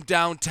 Bowman from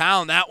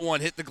downtown. That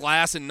one hit the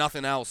glass and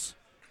nothing else.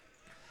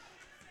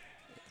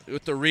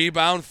 With the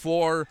rebound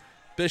for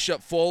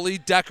Bishop Foley,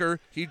 Decker,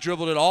 he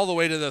dribbled it all the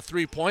way to the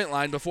three-point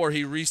line before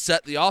he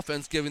reset the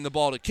offense, giving the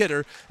ball to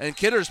Kidder. And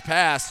Kidder's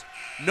pass,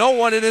 no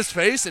one in his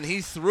face, and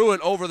he threw it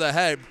over the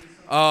head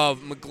of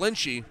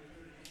McGlinchey.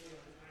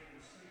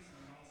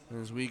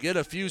 As we get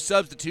a few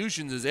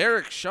substitutions, as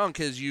Eric Shunk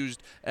has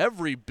used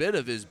every bit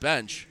of his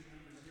bench.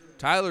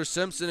 Tyler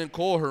Simpson and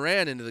Cole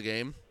Horan into the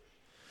game.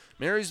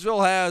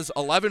 Marysville has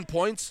 11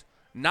 points,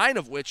 9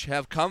 of which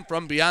have come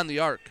from beyond the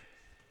arc.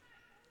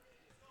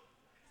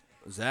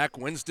 Zach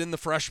Winston, the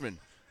freshman,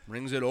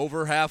 brings it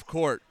over half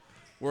court,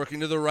 working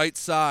to the right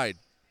side.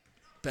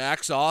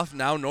 Backs off,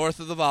 now north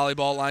of the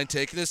volleyball line,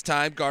 taking his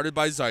time, guarded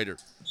by Zeiter.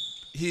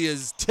 He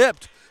is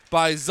tipped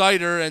by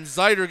Zeiter, and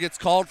Zeiter gets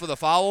called for the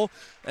foul,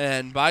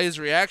 and by his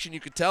reaction,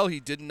 you could tell he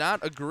did not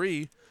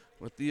agree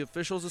with the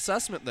official's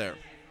assessment there.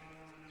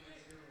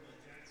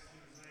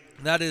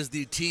 That is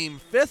the team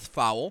 5th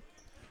foul,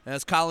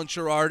 as Colin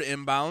Sherrard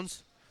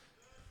inbounds.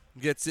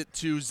 Gets it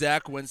to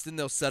Zach Winston.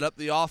 They'll set up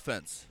the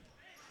offense.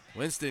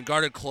 Winston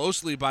guarded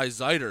closely by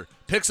Zeiter.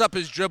 Picks up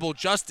his dribble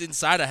just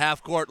inside of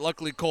half court.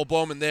 Luckily, Cole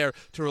Bowman there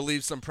to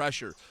relieve some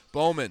pressure.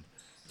 Bowman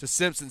to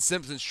Simpson.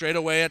 Simpson straight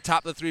away at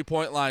top of the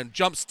three-point line.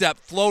 Jump step,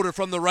 floater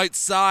from the right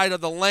side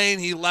of the lane.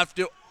 He left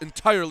it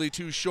entirely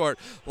too short.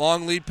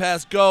 Long lead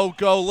pass, go,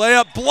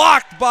 layup.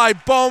 Blocked by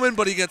Bowman,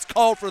 but he gets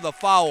called for the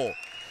foul.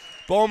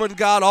 Bowman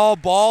got all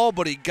ball,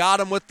 but he got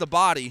him with the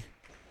body.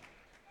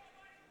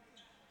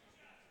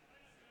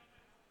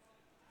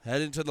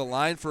 Heading to the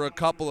line for a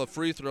couple of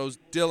free throws,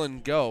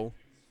 Dylan Go.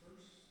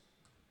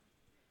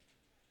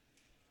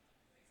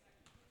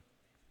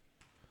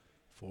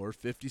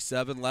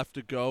 .457 left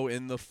to go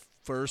in the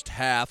first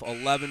half.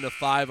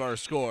 11-5 our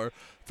score.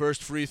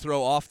 First free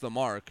throw off the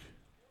mark.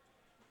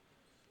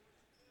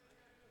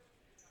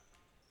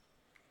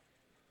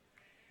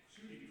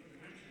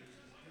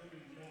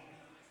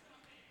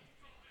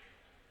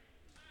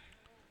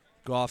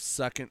 Goff's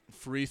second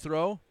free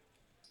throw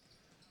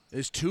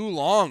is too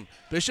long.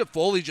 Bishop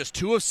Foley just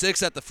 2 of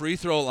 6 at the free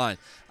throw line.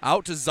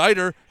 Out to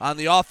Zeiter on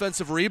the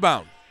offensive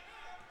rebound.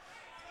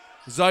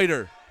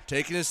 Zeiter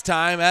taking his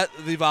time at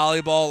the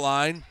volleyball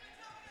line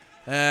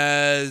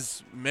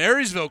as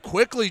Marysville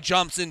quickly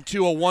jumps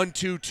into a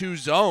 1-2-2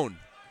 zone.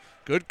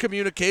 Good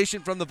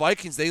communication from the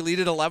Vikings. They lead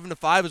it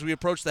 11-5 as we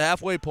approach the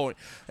halfway point.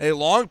 A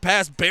long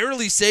pass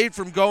barely saved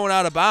from going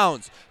out of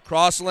bounds.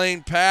 Cross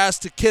lane pass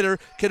to Kidder.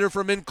 Kidder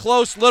from in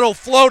close. Little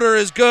floater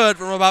is good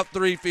from about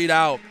 3 feet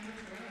out.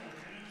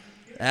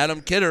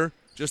 Adam Kidder,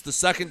 just the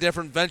second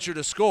different venture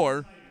to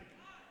score.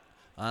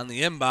 On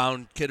the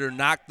inbound, Kidder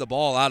knocked the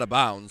ball out of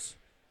bounds.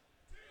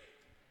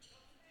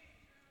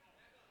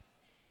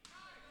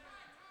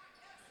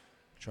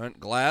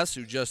 Trent Glass,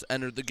 who just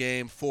entered the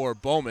game for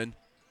Bowman,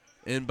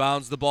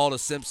 inbounds the ball to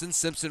Simpson.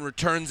 Simpson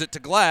returns it to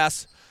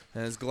Glass.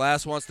 As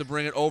Glass wants to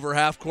bring it over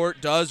half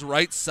court, does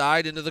right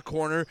side into the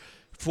corner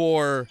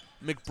for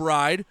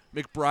McBride.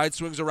 McBride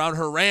swings around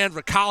Horan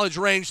for college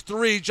range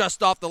 3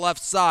 just off the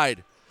left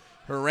side.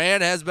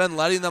 Horan has been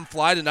letting them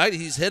fly tonight.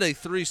 He's hit a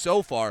 3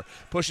 so far.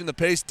 Pushing the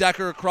pace,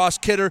 Decker across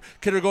Kidder.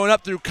 Kidder going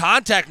up through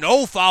contact.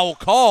 No foul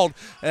called.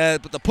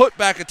 But the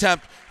putback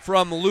attempt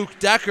from Luke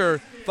Decker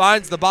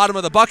finds the bottom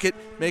of the bucket.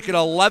 Make it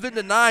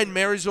 11-9.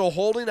 Marysville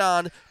holding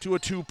on to a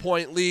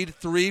 2-point lead.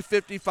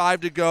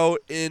 3:55 to go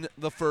in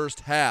the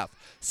first half.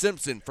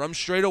 Simpson from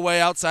straight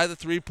away outside the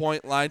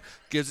three-point line.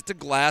 Gives it to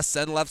Glass.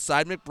 Send left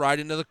side McBride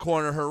into the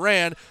corner.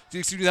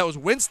 That was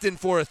Winston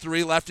for a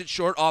three. Left it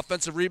short.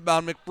 Offensive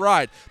rebound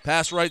McBride.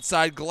 Pass right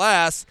side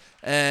Glass.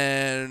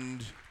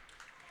 And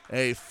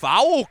a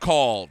foul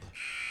called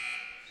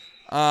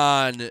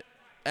on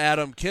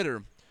Adam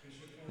Kidder.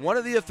 One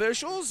of the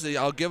officials,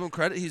 I'll give him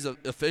credit, he's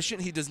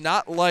efficient. He does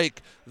not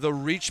like the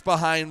reach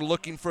behind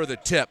looking for the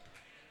tip.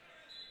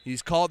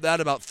 He's called that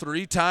about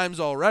 3 times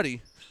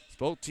already.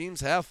 Both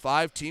teams have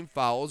 5 team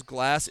fouls.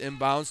 Glass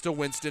inbounds to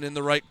Winston in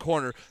the right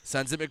corner.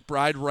 Sends it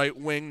McBride right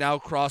wing. Now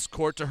cross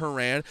court to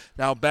Horan.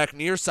 Now back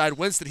near side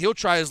Winston. He'll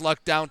try his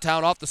luck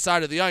downtown off the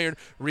side of the iron.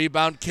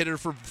 Rebound Kidder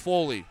for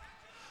Foley.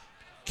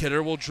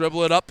 Kidder will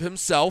dribble it up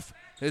himself.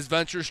 His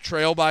Ventures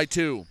trail by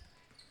 2.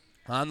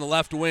 On the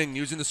left wing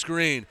using the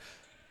screen.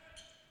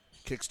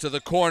 Kicks to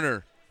the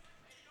corner.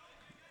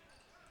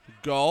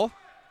 Goal.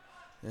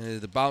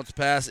 And the bounce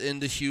pass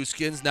into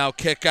Huskins. Now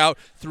kick out,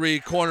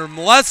 3-corner.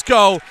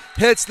 Mlesko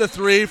hits the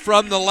 3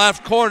 from the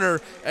left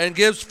corner and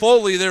gives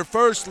Foley their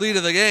first lead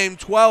of the game,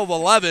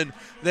 12-11.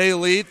 They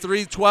lead,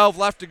 3:12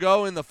 left to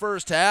go in the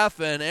first half,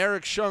 and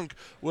Eric Schunk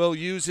will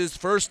use his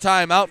first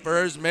timeout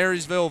for his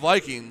Marysville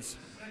Vikings.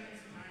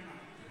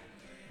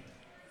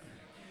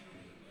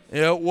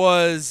 It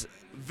was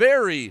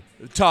very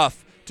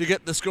tough to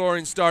get the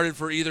scoring started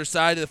for either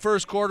side. The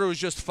first quarter was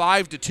just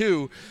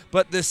 5-2,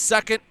 but this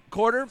second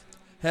quarter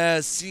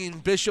has seen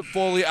Bishop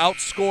Foley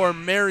outscore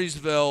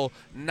Marysville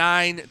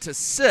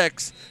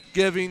 9-6,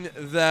 giving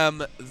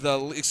them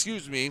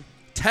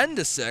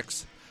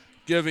 10-6,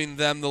 giving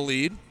them the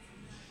lead.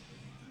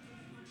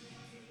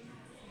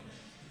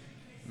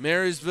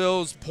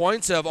 Marysville's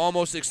points have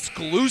almost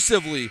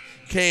exclusively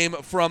came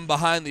from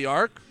behind the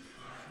arc.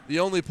 The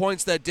only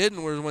points that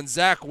didn't were when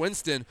Zach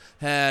Winston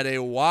had a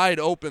wide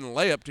open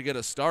layup to get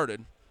us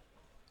started.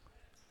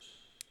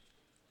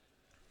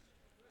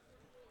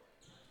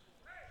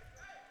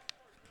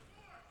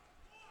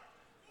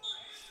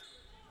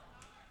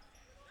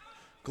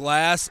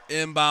 Glass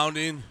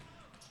inbounding,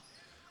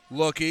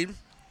 looking,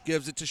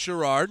 gives it to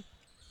Sherrard.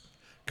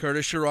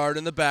 Curtis Sherrard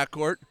in the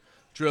backcourt,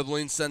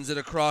 dribbling, sends it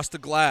across to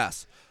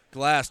Glass.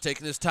 Glass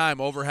taking his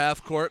time over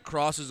half court,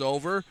 crosses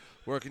over,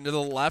 working to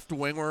the left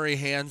wing where he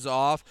hands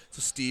off to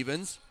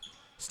Stevens.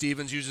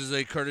 Stevens uses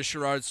a Curtis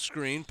Sherrard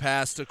screen,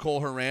 pass to Cole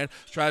Horan,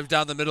 drives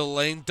down the middle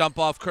lane, dump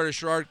off Curtis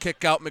Sherrard,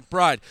 kick out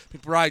McBride.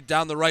 McBride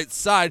down the right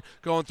side,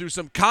 going through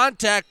some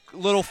contact,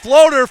 little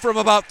floater from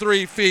about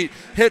 3 feet,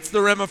 hits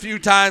the rim a few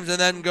times and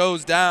then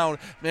goes down.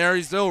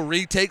 Marysville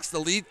retakes the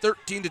lead,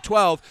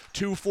 13-12,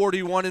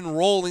 2:41 and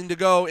rolling to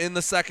go in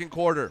the second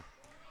quarter.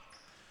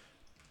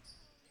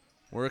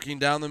 Working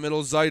down the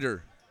middle,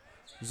 Zeiter.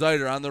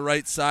 Zeiter on the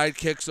right side,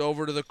 kicks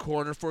over to the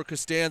corner for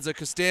Costanza.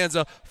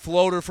 Costanza,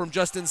 floater from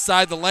just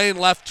inside the lane,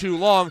 left too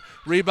long.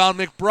 Rebound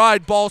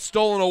McBride, ball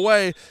stolen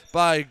away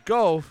by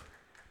Gove.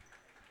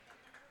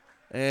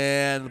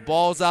 And the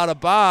ball's out of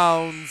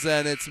bounds,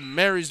 and it's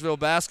Marysville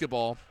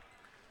basketball.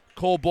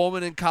 Cole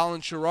Bowman and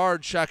Colin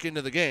Sherrard check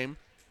into the game.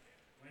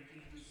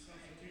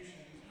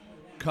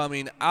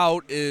 Coming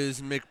out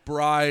is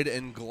McBride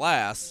and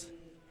Glass.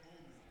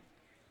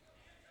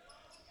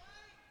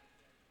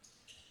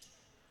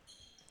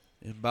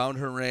 Inbound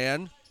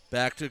Horan,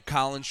 back to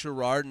Colin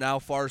Sherrard, now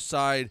far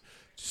side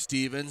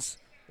Stevens.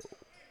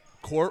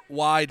 Court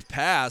wide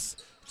pass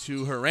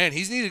to Horan.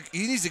 He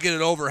needs to get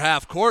it over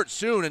half court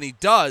soon, and he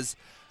does,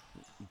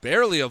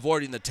 barely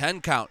avoiding the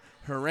 10 count.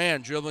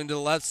 Horan dribbling to the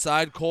left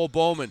side, Cole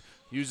Bowman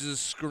uses a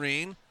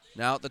screen.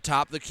 Now at the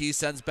top of the key,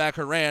 sends back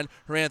Horan.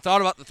 Horan thought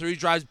about the 3,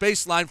 drives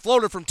baseline,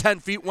 floater from 10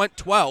 feet, went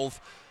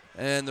 12.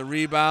 And the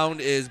rebound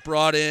is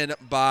brought in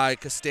by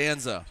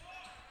Costanza.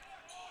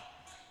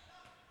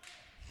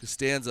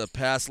 Costanza,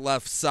 pass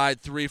left side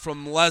 3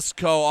 from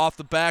Lesko off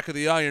the back of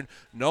the iron.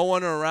 No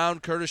one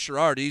around Curtis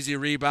Sherrard. Easy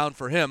rebound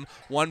for him.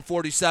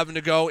 1:47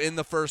 to go in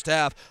the first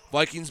half.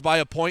 Vikings by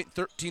a point,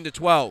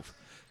 13-12.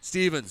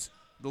 Stevens,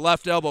 the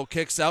left elbow,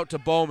 kicks out to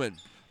Bowman.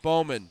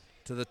 Bowman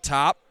to the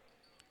top,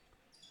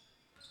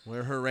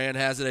 where Horan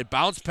has it. A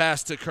bounce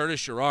pass to Curtis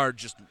Sherrard,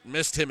 just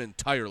missed him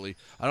entirely.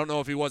 I don't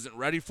know if he wasn't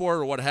ready for it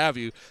or what have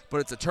you,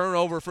 but it's a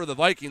turnover for the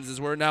Vikings as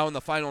we're now in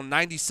the final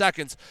 90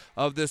 seconds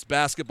of this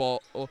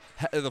basketball,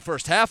 the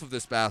first half of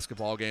this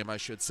basketball game, I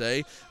should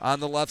say.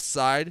 On the left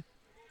side,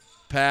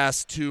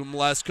 pass to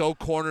Mlesko,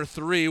 corner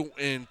 3,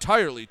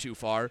 entirely too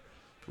far.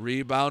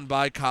 Rebound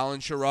by Colin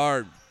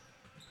Sherrard.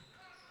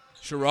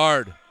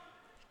 Sherrard.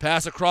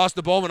 Pass across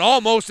to Bowman,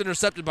 almost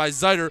intercepted by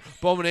Zeiter.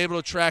 Bowman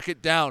able to track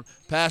it down.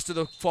 Pass to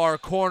the far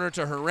corner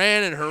to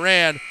Horan, and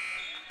Horan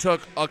took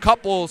a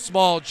couple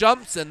small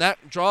jumps, and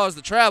that draws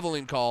the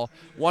traveling call.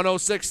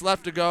 1:06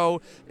 left to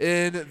go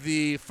in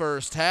the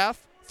first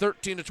half.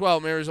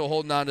 13-12, Marysville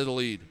holding on to the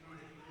lead.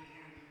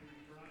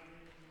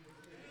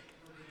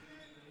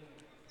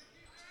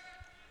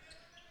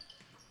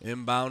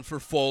 Inbound for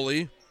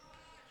Foley.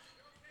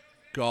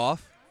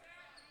 Goff.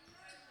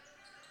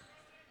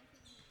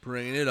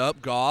 Bringing it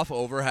up, Goff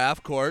over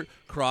half court,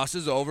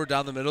 crosses over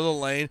down the middle of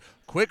the lane.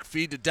 Quick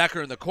feed to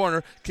Decker in the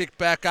corner. Kick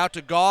back out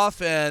to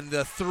Goff, and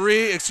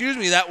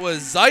that was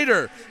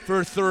Zeiter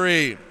for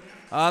three.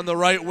 On the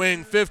right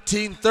wing,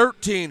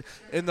 15-13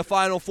 in the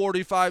final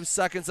 45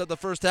 seconds of the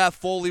first half.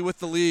 Foley with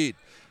the lead.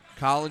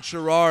 Colin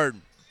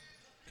Sherrard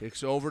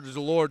kicks over to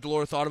Delore.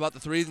 Delore thought about the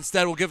three.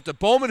 Instead, we'll give it to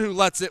Bowman, who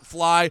lets it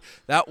fly.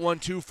 That one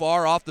too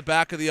far off the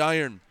back of the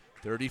iron.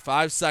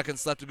 35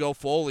 seconds left to go.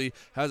 Foley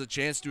has a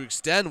chance to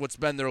extend what's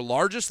been their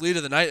largest lead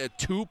of the night at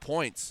 2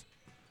 points.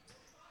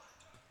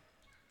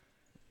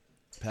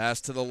 Pass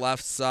to the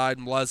left side,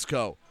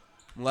 Mlezko.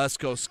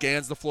 Mlezko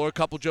scans the floor, a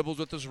couple dribbles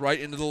with his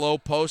right into the low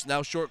post.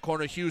 Now short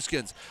corner,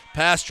 Huskins.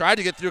 Pass tried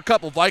to get through a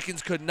couple.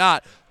 Vikings could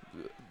not.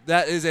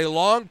 That is a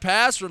long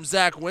pass from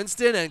Zach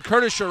Winston, and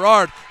Curtis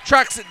Sherrard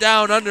tracks it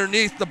down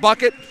underneath the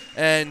bucket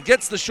and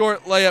gets the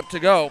short layup to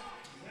go.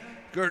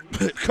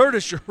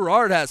 Curtis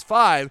Sherrard has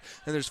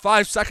 5, and there's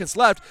 5 seconds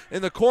left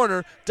in the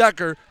corner.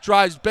 Decker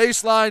drives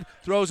baseline,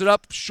 throws it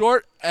up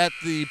short at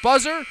the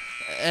buzzer,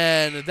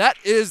 and that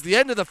is the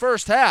end of the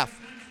first half.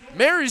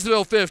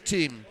 Marysville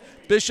 15,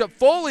 Bishop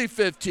Foley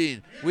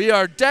 15. We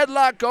are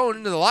deadlocked going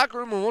into the locker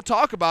room, and we'll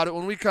talk about it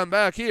when we come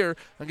back here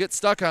on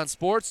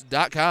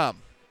GetStuckOnSports.com.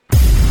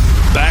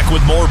 Back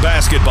with more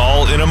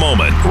basketball in a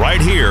moment,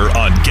 right here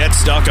on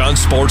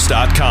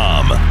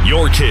GetStuckOnSports.com.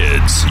 Your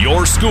kids,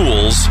 your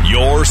schools,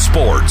 your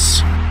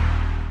sports.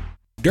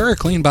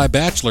 DuraClean by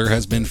Bachelor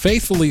has been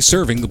faithfully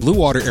serving the Blue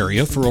Water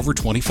area for over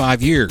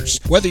 25 years.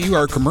 Whether you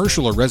are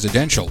commercial or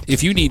residential,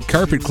 if you need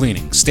carpet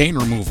cleaning, stain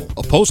removal,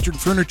 upholstered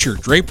furniture,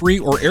 drapery,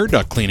 or air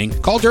duct cleaning,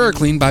 call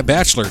DuraClean by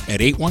Bachelor at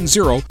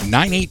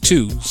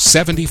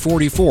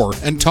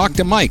 810-982-7044 and talk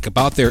to Mike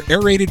about their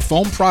aerated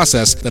foam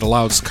process that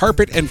allows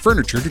carpet and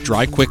furniture to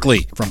dry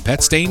quickly. From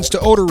pet stains to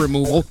odor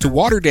removal to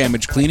water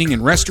damage cleaning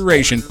and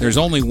restoration, there's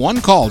only one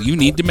call you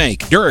need to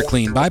make.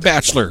 DuraClean by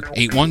Bachelor,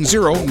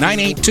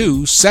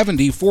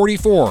 810-982-7044.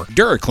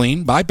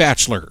 DuraClean by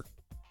Bachelor.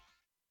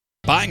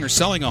 Buying or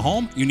selling a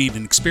home? You need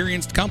an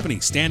experienced company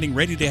standing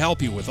ready to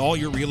help you with all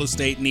your real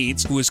estate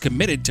needs, who is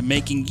committed to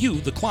making you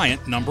the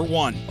client number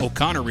one.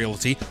 O'Connor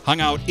Realty hung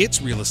out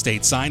its real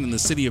estate sign in the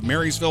city of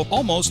Marysville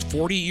almost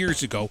 40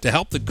 years ago to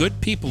help the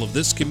good people of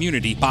this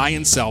community buy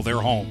and sell their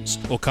homes.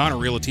 O'Connor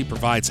Realty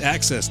provides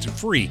access to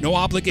free,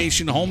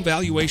 no-obligation home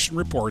valuation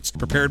reports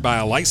prepared by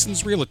a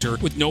licensed realtor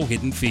with no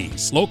hidden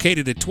fees.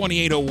 Located at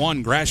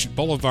 2801 Gratiot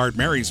Boulevard,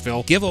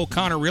 Marysville, give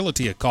O'Connor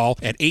Realty a call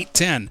at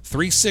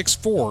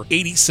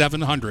 810-364-8700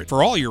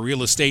 for all your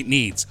real estate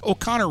needs.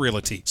 O'Connor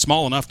Realty,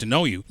 small enough to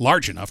know you,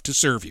 large enough to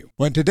serve you.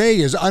 When today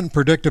is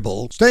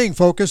unpredictable, staying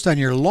focused on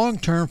your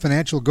long-term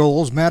financial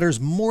goals matters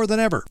more than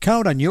ever.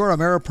 Count on your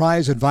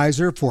Ameriprise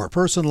advisor for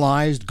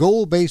personalized,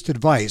 goal-based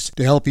advice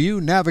to help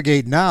you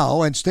navigate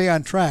now and stay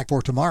on track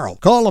for tomorrow.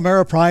 Call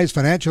Ameriprise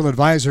financial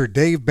advisor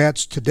Dave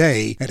Betts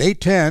today at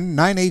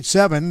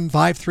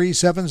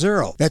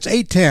 810-987-5370. That's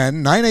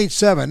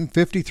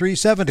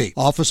 810-987-5370.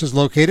 Office is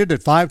located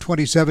at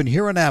 527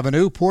 Huron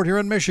Avenue, Port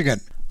Huron, Michigan.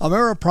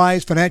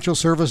 Ameriprise Financial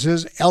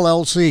Services,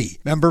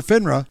 LLC, member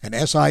FINRA and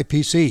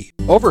SIPC.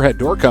 Overhead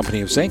Door Company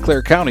of St.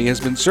 Clair County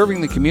has been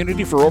serving the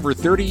community for over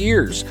 30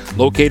 years.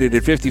 Located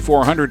at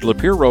 5400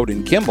 Lapeer Road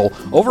in Kimball,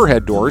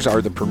 Overhead Doors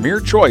are the premier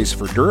choice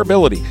for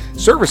durability,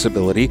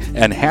 serviceability,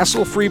 and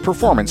hassle-free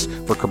performance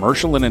for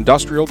commercial and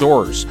industrial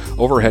doors.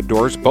 Overhead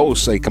Doors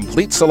boasts a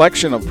complete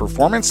selection of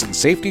performance and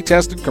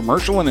safety-tested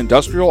commercial and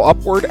industrial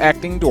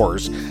upward-acting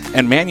doors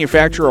and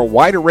manufacture a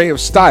wide array of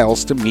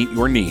styles to meet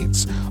your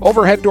needs.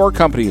 Overhead Door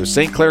Company of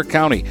St. Clair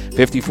County,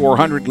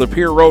 5400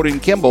 Lapeer Road in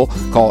Kimball.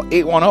 Call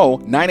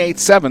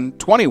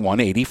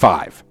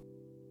 810-987-2185.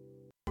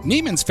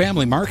 Neiman's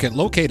Family Market,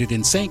 located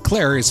in St.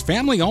 Clair, is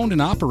family-owned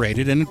and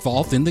operated and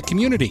involved in the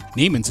community.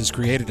 Neiman's has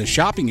created a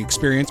shopping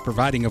experience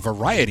providing a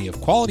variety of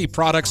quality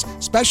products,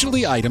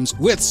 specialty items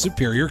with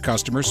superior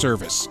customer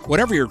service.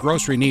 Whatever your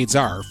grocery needs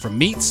are, from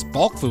meats,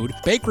 bulk food,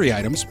 bakery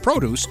items,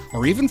 produce,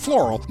 or even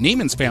floral,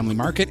 Neiman's Family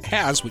Market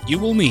has what you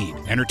will need.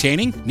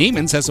 Entertaining?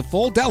 Neiman's has a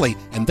full deli,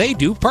 and they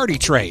do party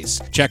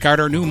trays. Check out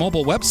our new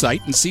mobile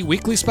website and see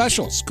weekly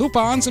specials,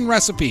 coupons, and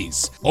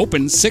recipes.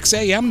 Open 6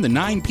 a.m. to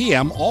 9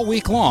 p.m. all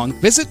week long.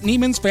 Visit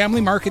Neiman's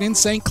Family Market in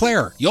St.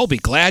 Clair. You'll be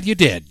glad you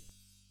did.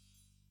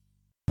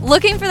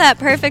 Looking for that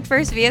perfect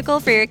first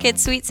vehicle for your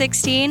kid's Sweet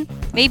 16?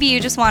 Maybe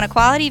you just want a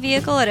quality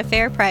vehicle at a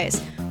fair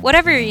price.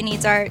 Whatever your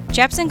needs are,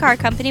 Jepson Car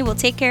Company will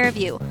take care of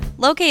you.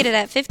 Located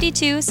at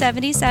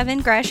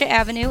 5277 Gratiot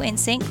Avenue in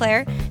St.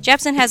 Clair,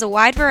 Jepson has a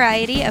wide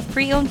variety of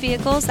pre-owned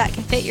vehicles that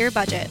can fit your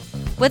budget.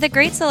 With a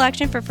great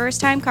selection for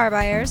first-time car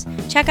buyers,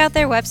 check out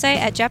their website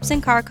at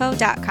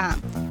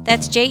jepsoncarco.com.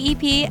 That's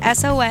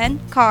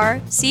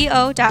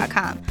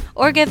JEPSON-CAR-CO.com.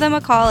 Or give them a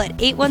call at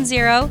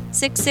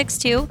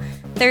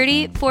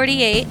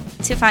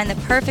 810-662-3048 to find the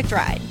perfect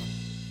ride.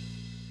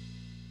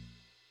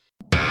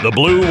 The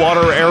Blue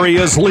Water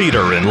Area's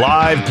leader in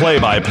live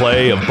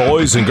play-by-play of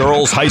boys and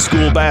girls high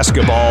school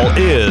basketball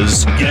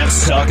is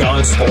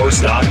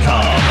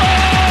GetStuckOnSports.com.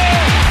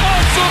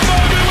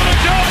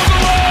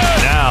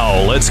 Now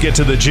let's get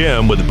to the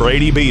gym with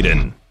Brady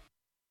Beaton.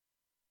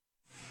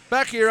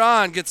 Back here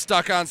on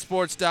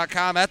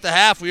GetStuckOnSports.com. At the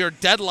half, we are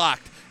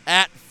deadlocked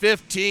at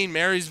 15.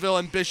 Marysville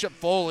and Bishop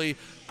Foley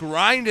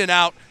grinding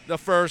out the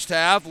first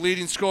half.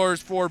 Leading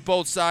scorers for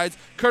both sides.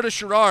 Curtis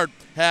Sherrard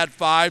had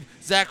 5.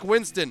 Zach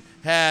Winston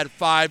had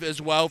 5 as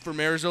well for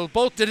Marysville.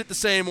 Both did it the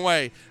same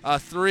way, a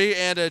 3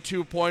 and a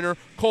 2-pointer.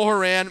 Cole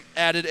Horan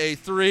added a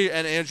 3,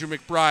 and Andrew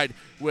McBride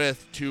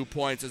with 2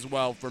 points as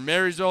well for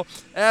Marysville.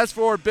 As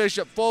for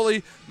Bishop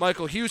Foley,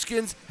 Michael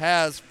Huskins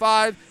has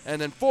 5,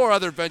 and then 4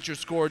 other ventures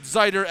scored.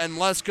 Zeiter and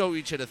Lesko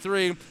each hit a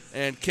 3,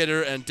 and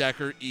Kidder and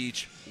Decker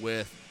each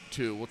with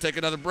 2. We'll take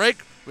another break.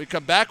 When we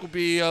come back, we'll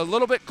be a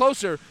little bit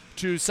closer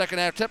to second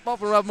half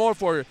tip-off. We'll have more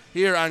for you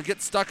here on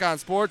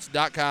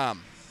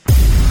GetStuckOnSports.com.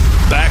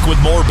 Back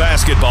with more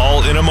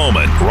basketball in a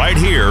moment, right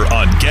here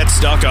on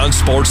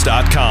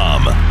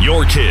GetStuckOnSports.com.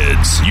 Your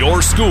kids,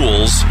 your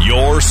schools,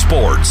 your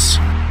sports.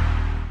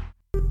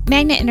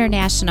 Magna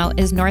International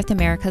is North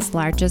America's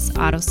largest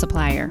auto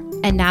supplier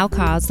and now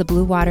calls the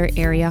Blue Water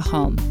area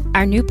home.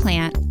 Our new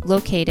plant,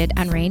 located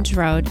on Range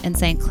Road in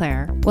St.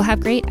 Clair, will have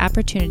great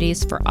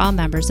opportunities for all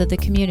members of the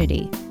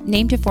community.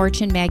 Named to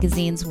Fortune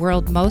magazine's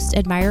World Most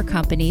Admired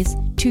Companies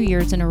 2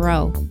 years in a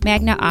row,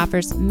 Magna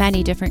offers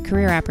many different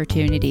career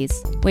opportunities.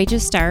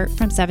 Wages start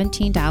from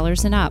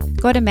 $17 and up.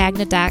 Go to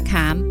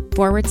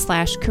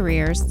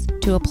magna.com/careers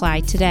to apply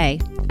today.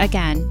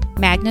 Again,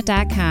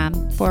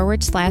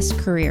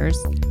 magna.com/careers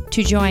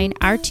to join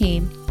our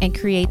team and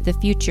create the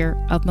future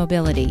of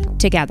mobility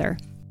together.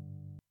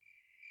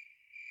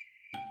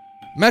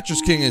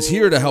 Mattress King is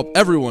here to help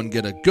everyone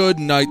get a good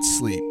night's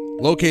sleep.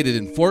 Located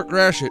in Fort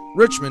Gratiot,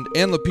 Richmond,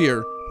 and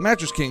Lapeer,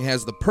 Mattress King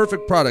has the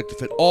perfect product to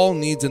fit all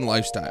needs and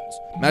lifestyles.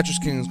 Mattress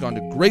King has gone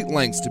to great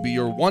lengths to be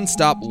your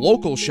one-stop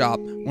local shop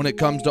when it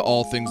comes to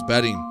all things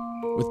bedding.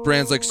 With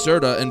brands like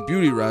Serta and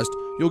Beauty Rest,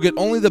 you'll get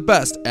only the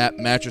best at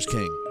Mattress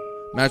King.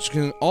 Mattress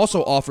King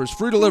also offers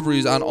free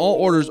deliveries on all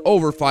orders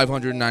over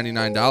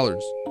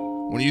 $599.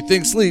 When you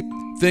think sleep,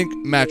 think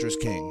Mattress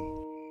King.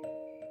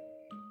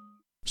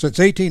 Since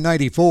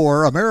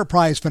 1894,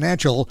 Ameriprise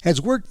Financial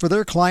has worked for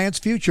their clients'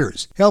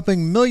 futures,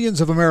 helping millions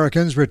of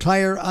Americans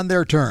retire on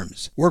their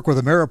terms. Work with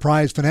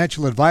Ameriprise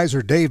Financial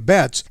Advisor Dave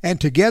Betts,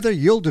 and together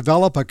you'll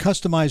develop a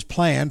customized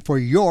plan for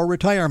your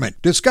retirement.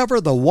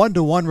 Discover the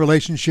one-to-one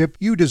relationship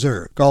you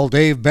deserve. Call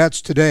Dave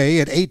Betts today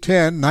at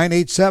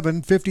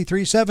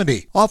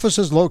 810-987-5370. Office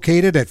is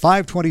located at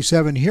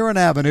 527 Huron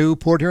Avenue,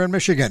 Port Huron,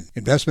 Michigan.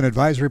 Investment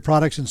advisory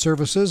products and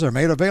services are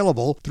made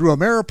available through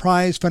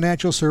Ameriprise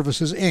Financial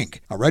Services, Inc.,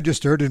 a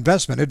registered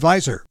investment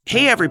advisor.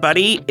 Hey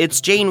everybody,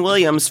 it's Jane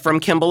Williams from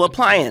Kimball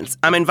Appliance.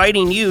 I'm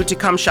inviting you to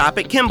come shop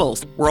at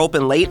Kimball's. We're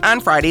open late on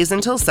Fridays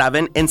until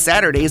 7 and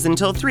Saturdays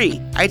until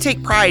 3. I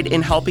take pride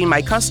in helping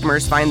my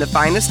customers find the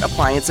finest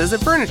appliances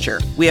and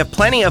furniture. We have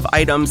plenty of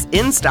items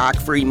in stock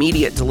for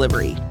immediate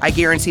delivery. I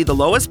guarantee the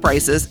lowest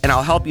prices, and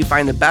I'll help you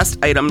find the best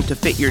item to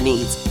fit your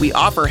needs. We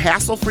offer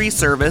hassle-free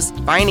service,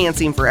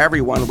 financing for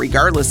everyone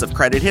regardless of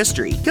credit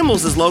history.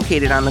 Kimball's is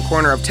located on the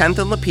corner of 10th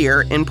and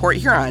Lapeer in Port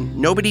Huron.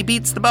 Nobody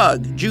beats the bug.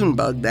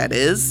 Junebug, that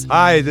is.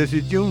 Hi, this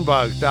is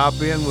Junebug. Stop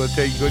in, we'll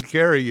take good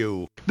care of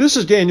you. This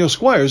is Daniel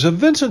Squires of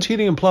Vincent's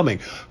Heating and Plumbing.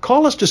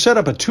 Call us to set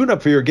up a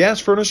tune-up for your gas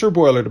furnace or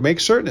boiler to make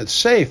certain it's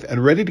safe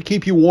and ready to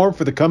keep you warm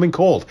for the coming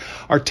cold.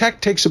 Our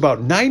tech takes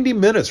about 90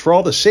 minutes for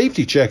all the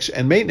safety checks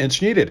and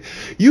maintenance needed.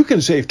 You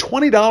can save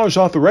 $20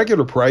 off the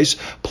regular price,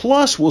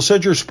 plus we'll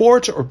send your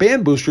sports or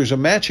band boosters a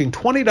matching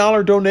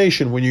 $20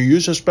 donation when you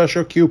use a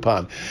special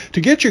coupon.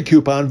 To get your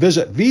coupon,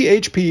 visit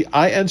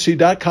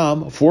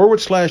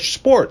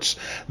vhpinc.com/sports.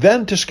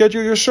 Then, to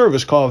schedule your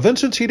service, call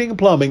Vincent's Heating and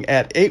Plumbing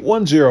at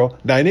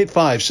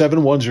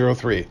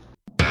 810-985-7103.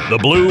 The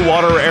Blue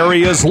Water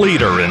Area's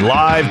leader in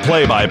live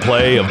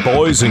play-by-play of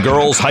boys and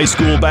girls high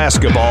school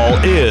basketball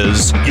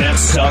is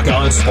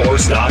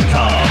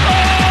GetStuckOnSports.com.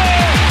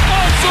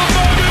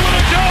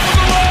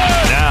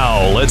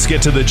 Now, let's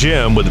get to the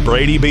gym with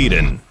Brady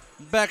Beaton.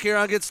 Back here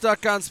on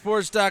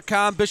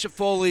GetStuckOnSports.com, Bishop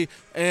Foley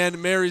and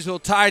Marysville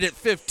tied at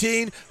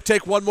 15.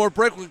 Take one more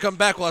break. When we come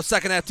back, we'll have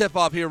second half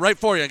tip-off here right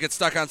for you on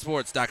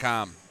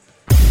GetStuckOnSports.com.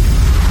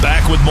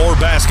 Back with more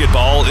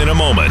basketball in a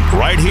moment,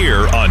 right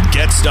here on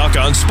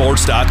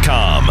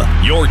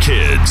GetStuckOnSports.com. Your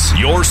kids,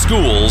 your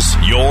schools,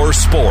 your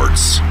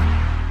sports.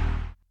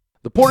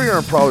 The Port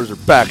Huron Prowlers are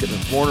back at the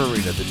Thorn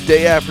Arena the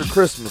day after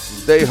Christmas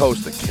as they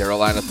host the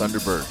Carolina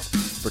Thunderbirds.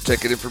 For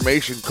ticket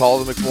information,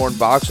 call the McMorran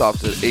box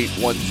office at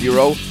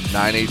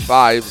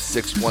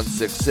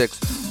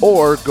 810-985-6166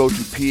 or go to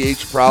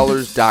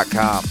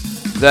phprowlers.com.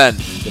 Then,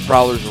 the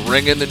Prowlers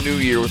ring in the new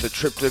year with a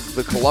trip to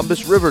the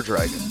Columbus River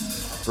Dragons.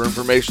 For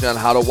information on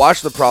how to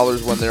watch the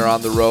Prowlers when they're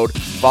on the road,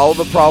 follow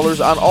the Prowlers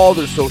on all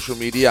their social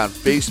media on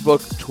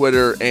Facebook,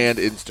 Twitter, and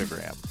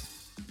Instagram.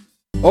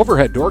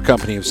 Overhead Door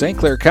Company of St.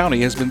 Clair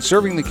County has been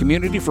serving the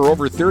community for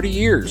over 30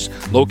 years.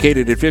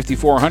 Located at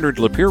 5400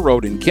 Lapeer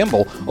Road in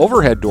Kimball,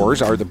 Overhead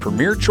Doors are the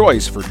premier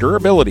choice for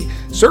durability,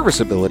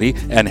 serviceability,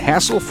 and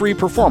hassle-free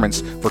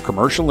performance for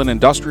commercial and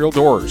industrial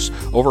doors.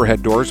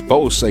 Overhead Doors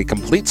boasts a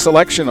complete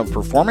selection of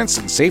performance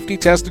and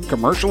safety-tested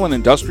commercial and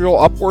industrial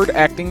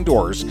upward-acting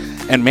doors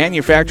and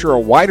manufacture a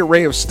wide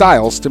array of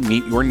styles to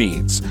meet your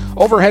needs.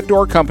 Overhead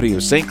Door Company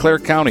of St. Clair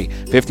County,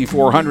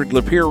 5400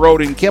 Lapeer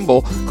Road in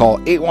Kimball. Call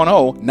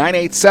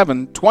 810-987-2185.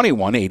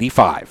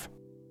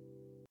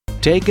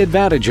 Take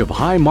advantage of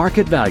high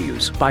market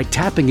values by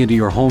tapping into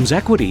your home's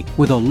equity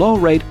with a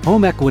low-rate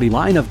home equity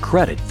line of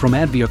credit from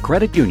Advia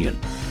Credit Union.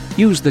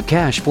 Use the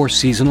cash for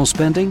seasonal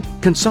spending,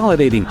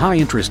 consolidating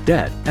high-interest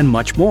debt, and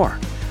much more.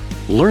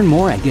 Learn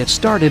more and get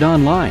started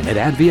online at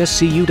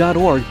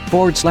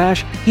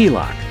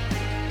adviacu.org/HELOC.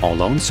 All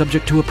loans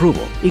subject to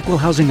approval. Equal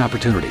housing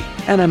opportunity.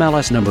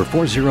 NMLS number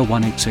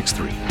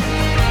 401863.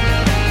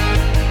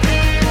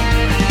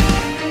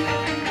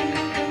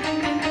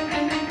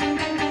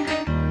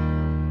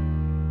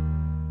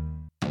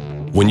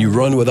 When you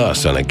run with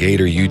us on a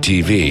Gator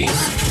UTV,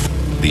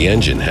 the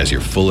engine has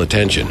your full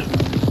attention.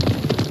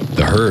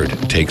 The herd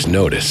takes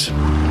notice.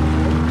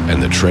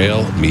 And the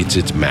trail meets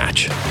its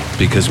match.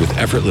 Because with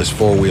effortless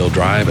four-wheel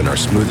drive and our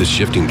smoothest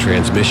shifting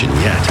transmission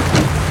yet,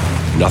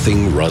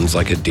 nothing runs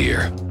like a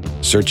deer.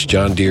 Search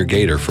John Deere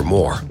Gator for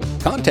more.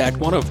 Contact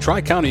one of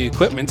Tri-County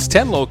Equipment's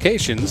 10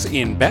 locations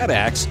in Bad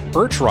Axe,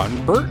 Birch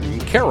Run, Burton,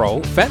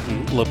 Caro,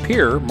 Fenton,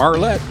 Lapeer,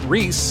 Marlette,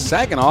 Reese,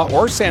 Saginaw,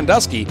 or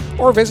Sandusky,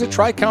 or visit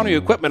Tri-County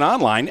Equipment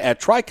online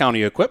at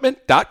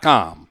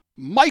tricountyequipment.com.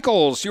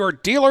 Michaels, your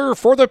dealer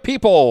for the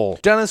people.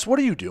 Dennis, what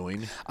are you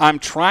doing? I'm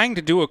trying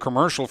to do a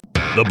commercial.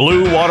 The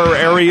Blue Water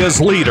Area's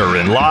leader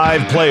in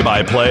live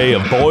play-by-play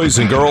of boys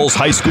and girls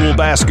high school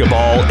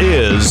basketball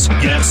is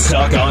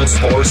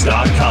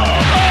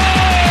GetStuckOnSports.com.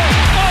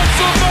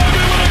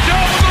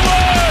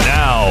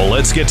 Now,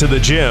 let's get to the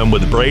gym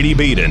with Brady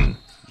Beaton.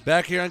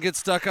 Back here on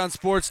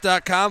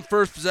GetStuckOnSports.com.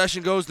 First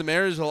possession goes to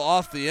Marysville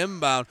off the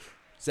inbound.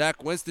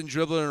 Zach Winston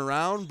dribbling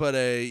around, but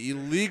a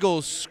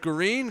illegal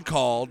screen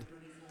called.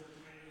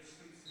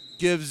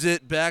 Gives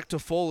it back to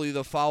Foley,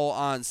 the foul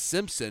on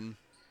Simpson.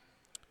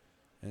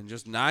 And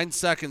just 9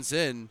 seconds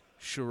in,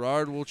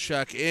 Sherrard will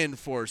check in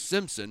for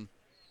Simpson.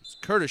 It's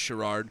Curtis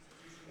Sherrard.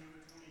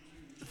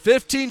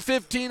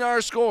 15-15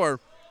 our score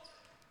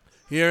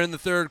here in the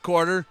third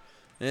quarter.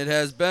 It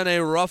has been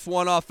a rough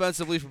one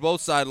offensively for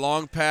both sides.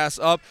 Long pass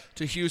up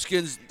to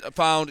Huskins,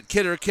 found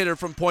Kidder. Kidder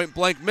from point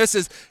blank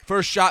misses.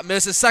 First shot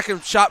misses.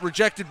 Second shot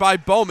rejected by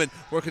Bowman.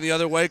 Working the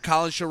other way,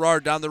 Colin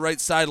Sherrard down the right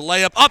side.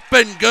 Layup up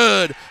and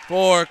good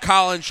for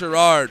Colin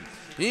Sherrard.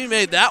 He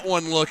made that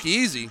one look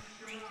easy.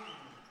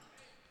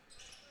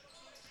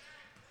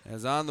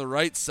 As on the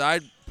right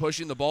side,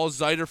 pushing the ball,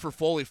 Zeiter for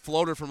Foley.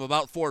 Floater from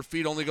about 4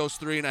 feet, only goes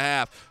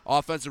 3.5.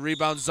 Offensive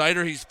rebound,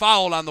 Zeiter. He's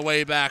fouled on the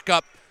way back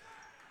up.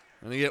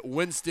 And they get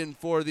Winston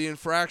for the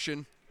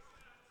infraction.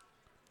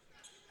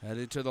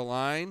 Headed to the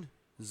line,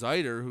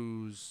 Zeiter,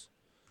 who's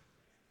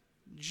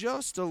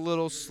just a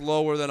little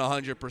slower than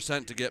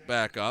 100% to get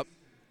back up.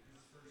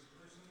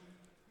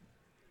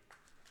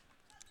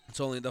 It's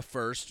only the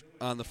first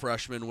on the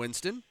freshman,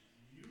 Winston.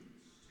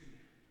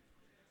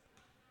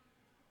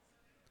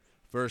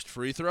 First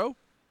free throw,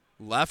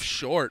 left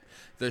short.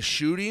 The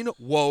shooting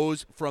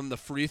woes from the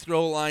free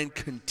throw line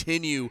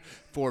continue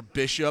for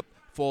Bishop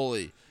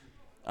Foley.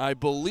 I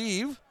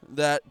believe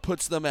that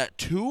puts them at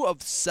 2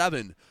 of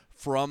 7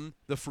 from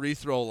the free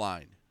throw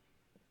line.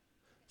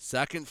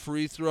 Second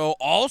free throw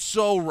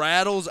also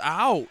rattles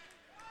out.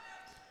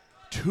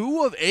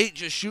 2 of 8,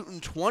 just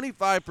shooting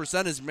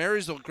 25% as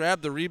Marysville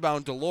grabbed the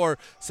rebound. Delore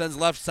sends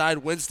left side.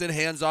 Winston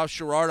hands off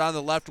Sherrard on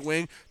the left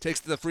wing. Takes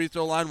to the free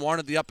throw line.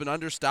 Wanted the up and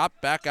under.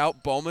 Stop. Back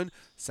out. Bowman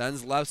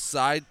sends left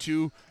side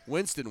to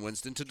Winston.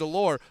 Winston to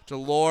Delore.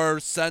 Delore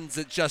sends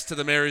it just to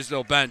the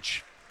Marysville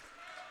bench.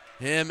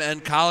 Him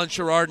and Colin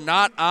Sherrard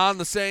not on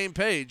the same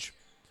page.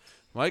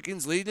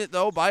 Vikings leading it,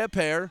 though, by a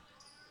pair.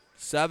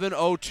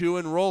 7:02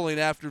 and rolling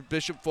after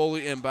Bishop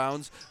Foley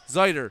inbounds.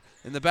 Zeiter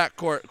in the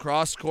backcourt,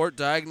 cross court,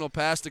 diagonal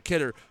pass to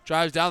Kidder.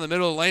 Drives down the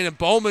middle of the lane, and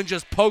Bowman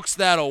just pokes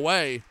that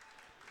away.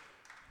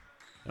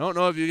 I don't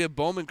know if you give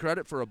Bowman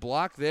credit for a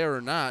block there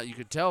or not. You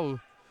could tell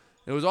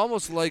it was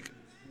almost like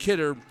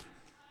Kidder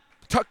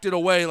tucked it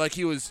away like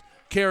he was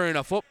carrying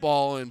a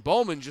football, and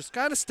Bowman just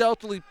kind of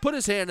stealthily put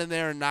his hand in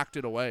there and knocked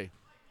it away.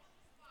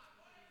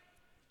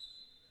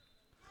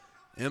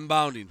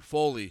 Inbounding,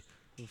 Foley.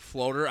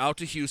 Floater out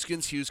to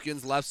Huskins.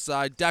 Huskins left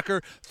side.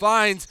 Decker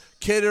finds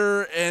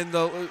Kidder in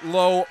the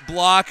low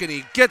block, and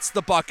he gets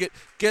the bucket,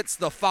 gets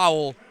the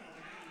foul,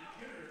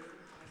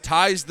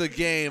 ties the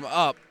game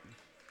up.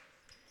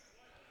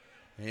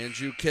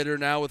 Andrew Kidder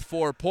now with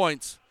 4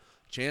 points.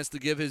 Chance to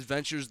give his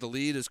Ventures the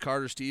lead as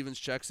Carter Stevens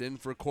checks in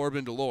for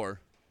Corbin Delore.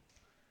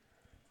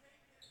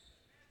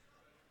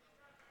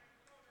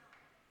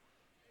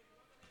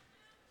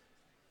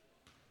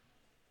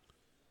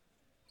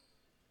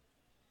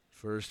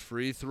 First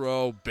free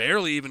throw,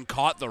 barely even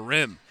caught the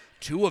rim.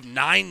 2 of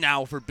 9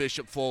 now for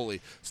Bishop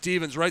Foley.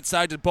 Stevens right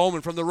side to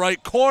Bowman from the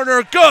right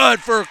corner. Good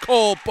for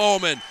Cole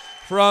Bowman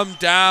from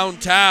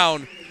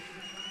downtown.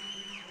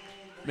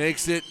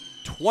 Makes it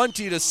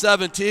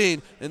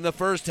 20-17 in the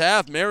first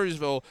half.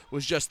 Marysville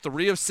was just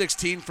 3 of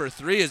 16 for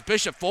 3 as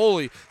Bishop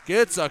Foley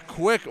gets a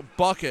quick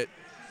bucket.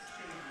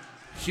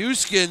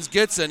 Huskins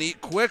gets a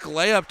quick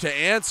layup to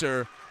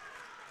answer.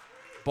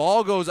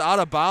 Ball goes out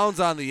of bounds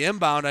on the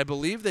inbound. I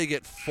believe they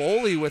get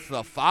Foley with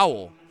the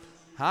foul.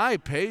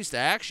 High-paced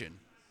action.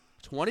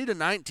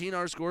 20-19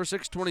 our score,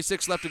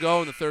 6:26 left to go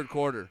in the third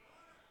quarter.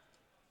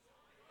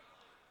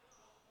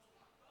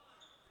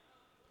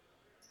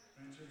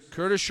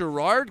 Curtis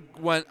Sherrard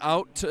went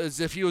out as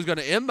if he was going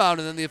to inbound,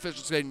 and then the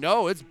officials say,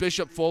 no, it's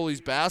Bishop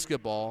Foley's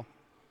basketball.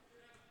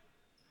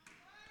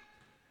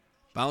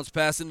 Bounce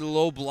pass into the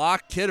low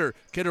block. Kidder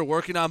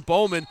working on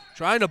Bowman,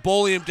 trying to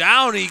bully him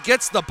down. He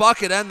gets the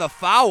bucket and the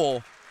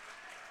foul.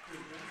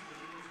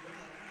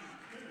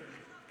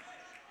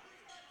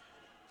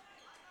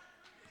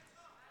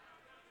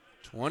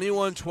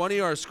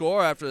 (21-20) our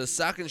score after the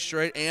second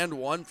straight and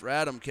one for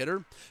Adam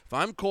Kidder. If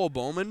I'm Cole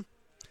Bowman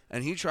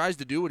and he tries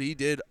to do what he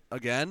did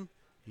again,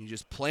 you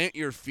just plant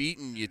your feet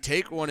and you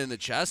take one in the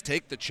chest,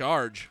 take the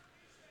charge.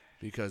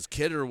 Because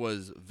Kidder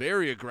was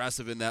very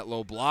aggressive in that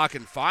low block.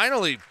 And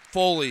finally,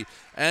 Foley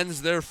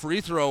ends their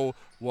free throw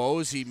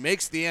woes. He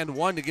makes the and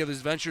one to give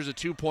his Ventures a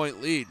 2-point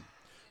lead.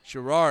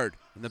 Sherrard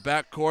in the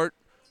backcourt,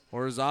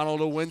 horizontal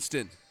to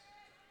Winston.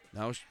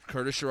 Now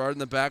Curtis Sherrard in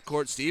the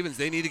backcourt. Stevens,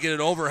 they need to get it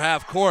over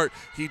half court.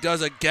 He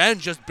does again,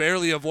 just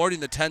barely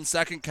avoiding the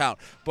 10-second count.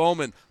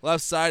 Bowman,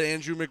 left side,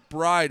 Andrew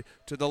McBride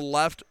to the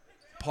left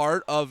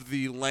part of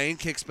the lane.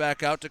 Kicks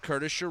back out to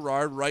Curtis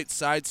Sherrard, right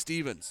side,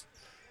 Stevens.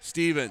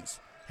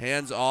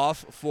 Hands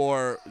off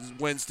for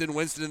Winston.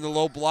 Winston in the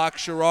low block.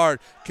 Sherrard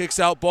kicks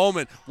out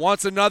Bowman.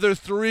 Wants another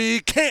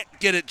three. Can't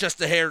get it,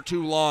 just a hair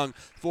too long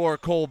for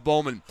Cole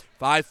Bowman.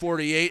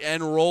 5:48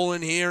 and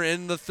rolling here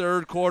in the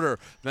third quarter.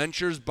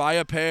 Ventures by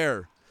a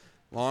pair.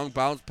 Long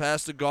bounce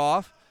pass to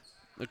Goff.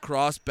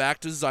 Across back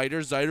to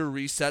Zeiter. Zeiter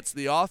resets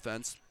the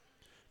offense.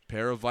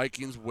 Pair of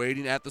Vikings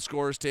waiting at the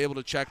scorer's table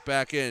to check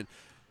back in.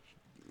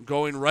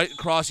 Going right,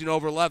 crossing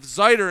over left.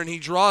 Zeiter, and he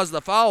draws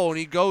the foul, and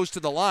he goes to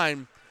the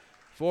line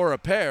for a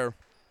pair.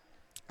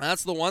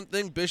 That's the one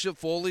thing Bishop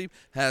Foley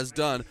has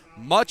done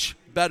much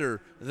better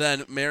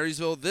than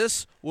Marysville.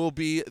 This will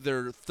be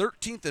their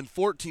 13th and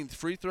 14th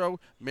free throw.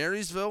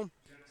 Marysville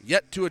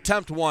yet to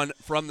attempt one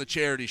from the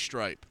charity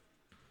stripe.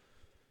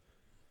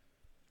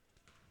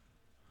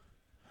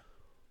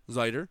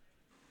 Zeiter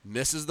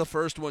misses the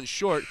first one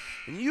short.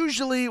 And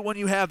usually when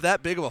you have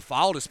that big of a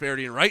foul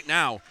disparity, and right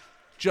now,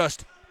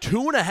 just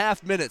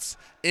 2.5 minutes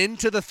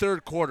into the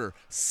third quarter,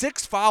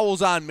 6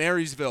 fouls on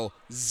Marysville,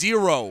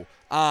 0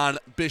 on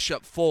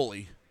Bishop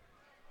Foley.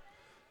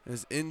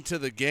 Is into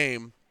the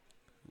game.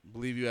 I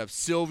believe you have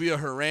Sylvia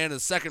Horan,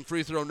 his second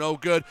free throw, no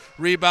good.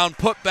 Rebound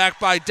put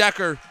back by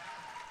Decker.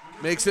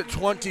 Makes it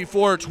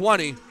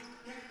 24-20.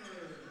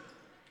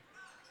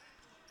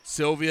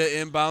 Sylvia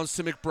inbounds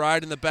to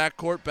McBride in the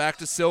backcourt, back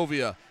to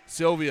Sylvia.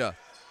 Sylvia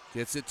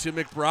gets it to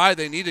McBride.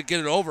 They need to get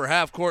it over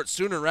half court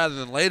sooner rather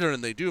than later,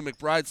 and they do.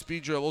 McBride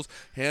speed dribbles,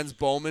 hands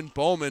Bowman.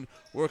 Bowman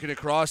working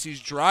across. He's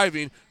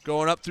driving,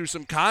 going up through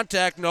some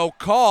contact. No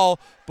call.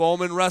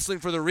 Bowman wrestling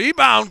for the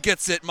rebound.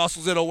 Gets it,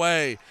 muscles it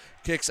away.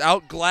 Kicks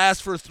out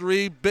Glass for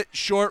 3. Bit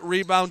short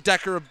rebound.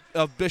 Decker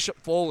of Bishop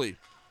Foley.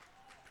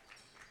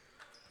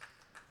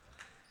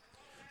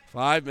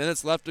 5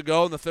 minutes left to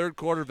go in the third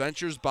quarter.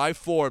 Ventures by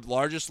 4.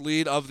 Largest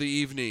lead of the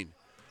evening.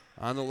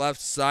 On the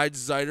left side,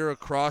 Zeiter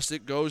across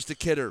it goes to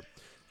Kidder.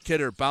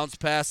 Kidder bounce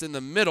pass in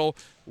the middle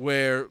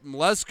where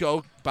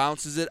Mlesko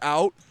bounces it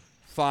out,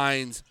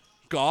 finds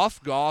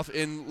Goff. Goff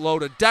in low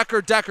to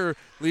Decker. Decker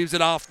leaves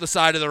it off the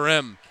side of the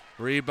rim.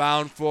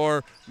 Rebound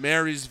for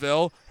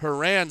Marysville.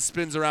 Horan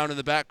spins around in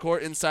the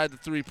backcourt inside the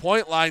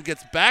three-point line,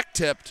 gets back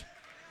tipped.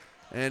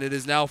 And it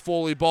is now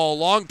Foley ball.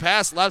 Long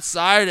pass left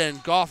side,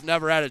 and Goff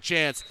never had a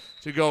chance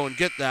to go and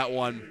get that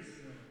one.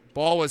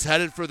 Ball was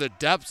headed for the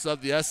depths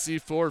of the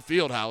SC4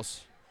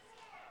 fieldhouse.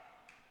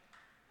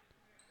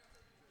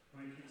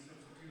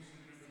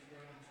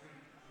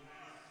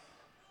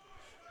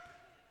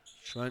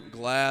 Trent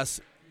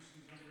Glass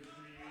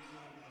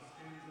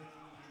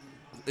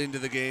into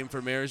the game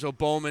for Marysville.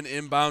 Bowman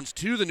inbounds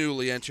to the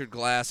newly entered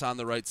Glass on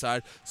the right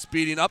side,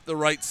 speeding up the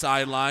right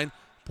sideline.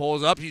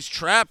 Pulls up, he's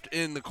trapped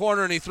in the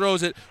corner, and he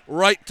throws it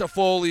right to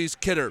Foley's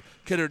Kidder.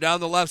 Kidder down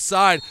the left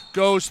side,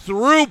 goes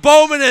through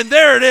Bowman, and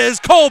there it is.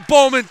 Cole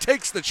Bowman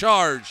takes the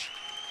charge.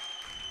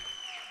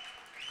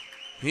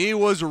 He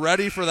was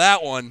ready for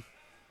that one.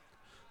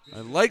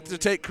 I'd like to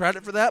take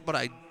credit for that, but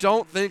I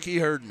don't think he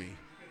heard me.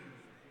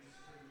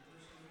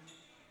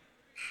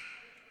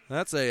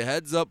 That's a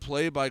heads-up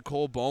play by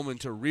Cole Bowman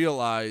to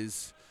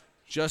realize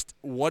just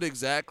what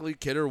exactly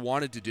Kidder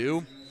wanted to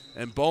do,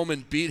 and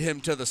Bowman beat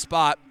him to the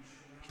spot.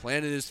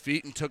 Planted his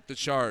feet and took the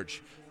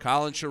charge.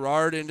 Colin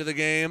Sherrard into the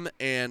game,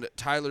 and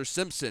Tyler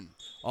Simpson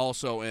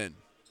also in.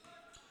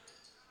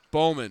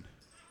 Bowman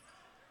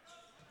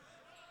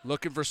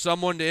Looking for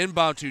someone to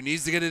inbound to.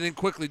 Needs to get it in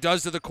quickly.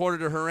 Does to the corner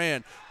to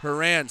Horan.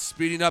 Horan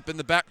speeding up in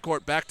the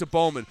backcourt. Back to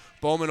Bowman.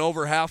 Bowman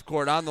over half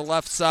court on the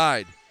left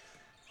side.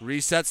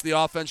 Resets the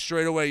offense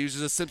straight away.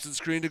 Uses a Simpson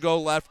screen to go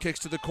left. Kicks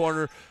to the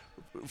corner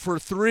for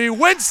three.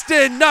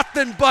 Winston,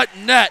 nothing but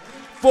net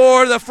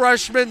for the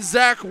freshman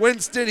Zach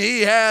Winston.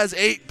 He has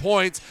 8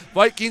 points.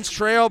 Vikings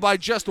trail by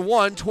just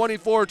one,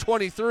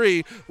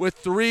 24-23,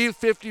 with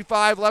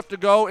 3:55 left to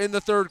go in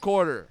the third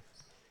quarter.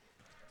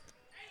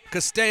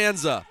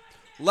 Costanza,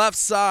 left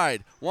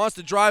side, wants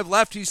to drive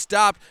left. He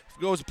stopped.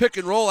 Goes pick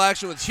and roll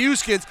action with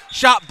Huskins.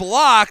 Shot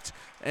blocked.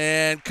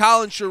 And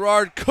Colin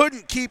Sherrard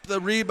couldn't keep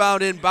the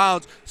rebound in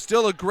bounds.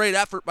 Still a great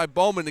effort by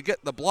Bowman to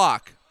get the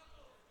block.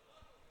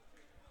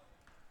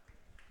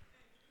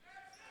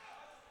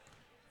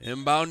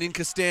 Inbounding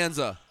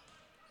Costanza.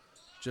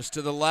 Just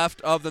to the left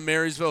of the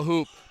Marysville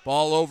hoop.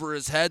 Ball over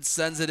his head,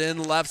 sends it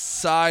in left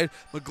side.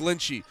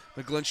 McGlinchey.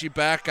 McGlinchey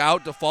back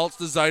out, defaults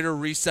to Zeiter,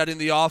 resetting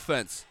the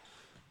offense.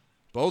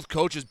 Both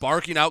coaches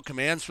barking out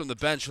commands from the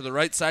bench. To the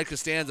right side,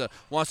 Costanza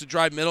wants to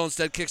drive middle,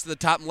 instead kicks to the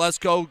top, and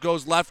Lesko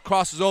goes left,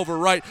 crosses over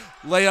right,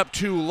 layup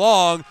too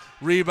long.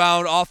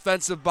 Rebound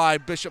offensive by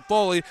Bishop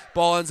Foley.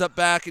 Ball ends up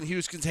back in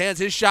Houston's hands.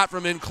 His shot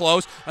from in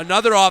close.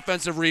 Another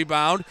offensive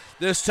rebound,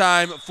 this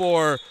time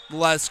for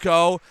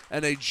Lesko,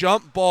 and a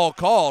jump ball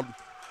called.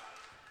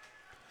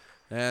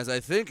 As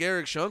I think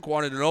Eric Shunk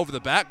wanted an over the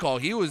back call.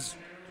 He was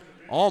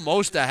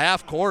almost a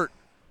half court.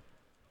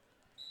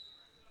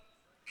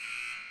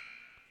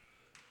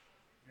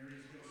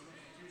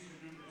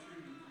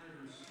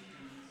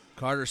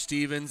 Carter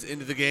Stevens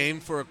into the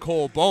game for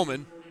Cole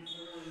Bowman.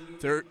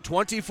 They're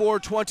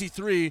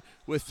 24-23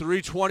 with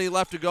 3:20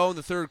 left to go in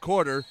the third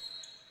quarter.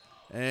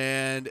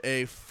 And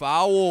a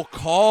foul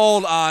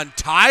called on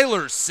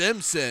Tyler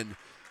Simpson.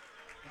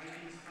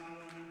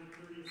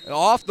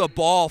 Off the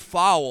ball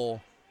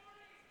foul.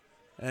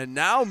 And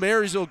now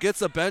Marysville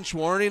gets a bench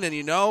warning. And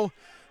you know,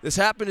 this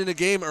happened in a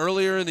game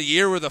earlier in the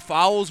year where the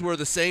fouls were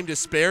the same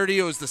disparity.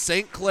 It was the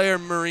St. Clair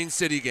Marine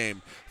City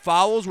game.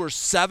 Fouls were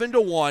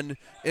 7-1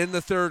 in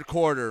the third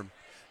quarter.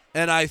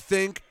 And I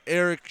think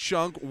Eric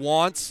Shunk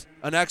wants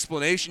an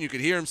explanation. You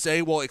could hear him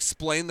say, well,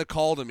 explain the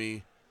call to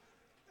me.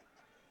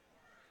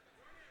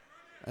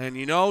 And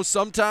you know,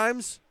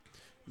 sometimes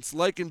it's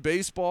like in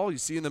baseball. You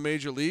see in the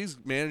major leagues,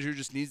 manager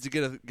just needs to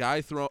get a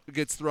guy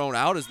gets thrown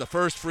out as the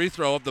first free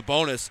throw of the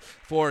bonus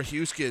for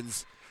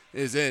Huskins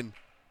is in.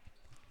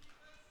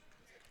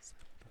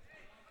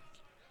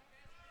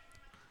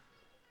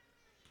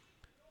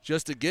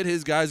 Just to get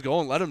his guys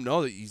going, let him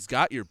know that he's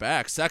got your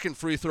back. Second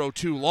free throw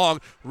too long.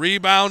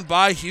 Rebound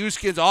by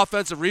Huskins.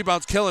 Offensive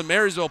rebounds killing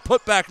Marysville.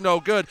 Put back no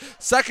good.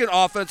 Second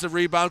offensive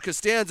rebound.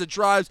 Costanza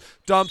drives,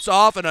 dumps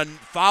off, and a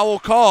foul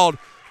called.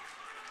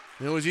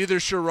 It was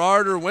either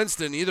Sherrard or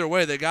Winston. Either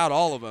way, they got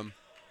all of them.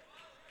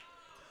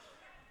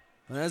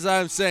 And as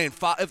I'm saying,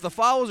 if the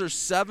fouls are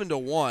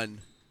 7-1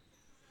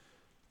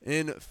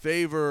 in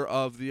favor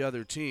of the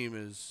other team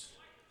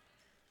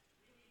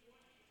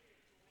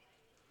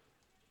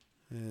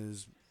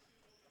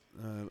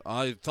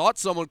I thought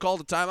someone called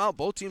a timeout.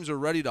 Both teams are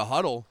ready to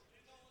huddle.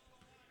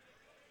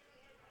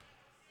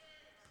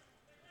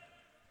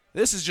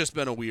 This has just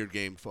been a weird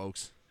game,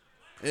 folks.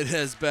 It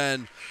has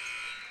been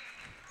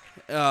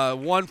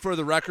one for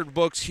the record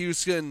books.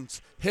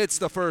 Huskins hits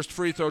the first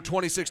free throw,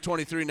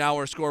 26-23 now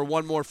our score.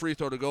 One more free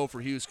throw to go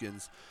for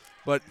Huskins.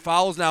 But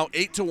fouls now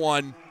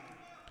 8-1.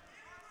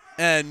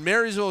 And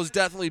Marysville has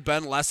definitely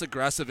been less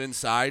aggressive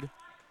inside.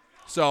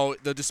 So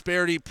the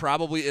disparity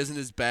probably isn't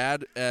as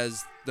bad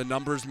as the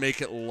numbers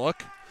make it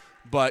look.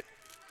 But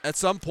at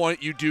some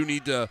point, you do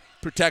need to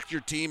protect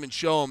your team and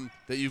show them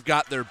that you've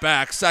got their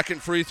back.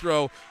 Second free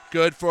throw,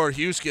 good for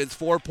Huskins.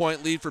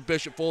 4-point lead for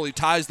Bishop Foley.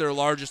 Ties their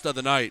largest of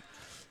the night.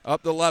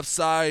 Up the left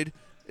side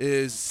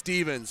is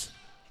Stevens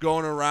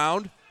going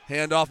around.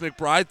 Handoff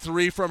McBride.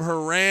 Three from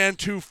Horan.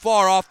 Too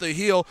far off the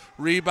heel.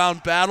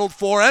 Rebound battled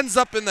for. Ends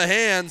up in the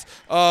hands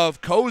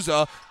of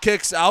Koza.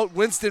 Kicks out.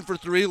 Winston for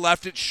three.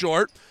 Left it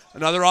short.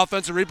 Another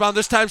offensive rebound.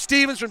 This time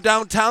Stevens from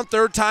downtown.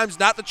 Third time's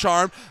not the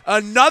charm.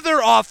 Another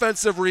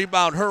offensive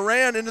rebound.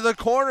 Horan into the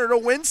corner to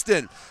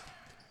Winston.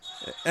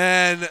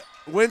 And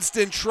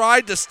Winston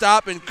tried to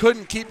stop and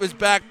couldn't keep his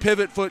back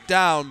pivot foot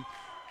down.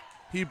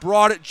 He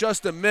brought it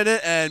just a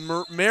minute, and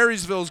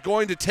Marysville's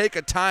going to take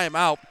a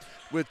timeout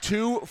with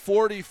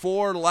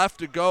 2:44 left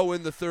to go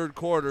in the third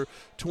quarter.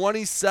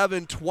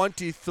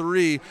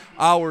 27-23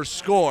 our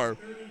score.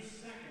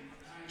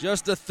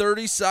 Just a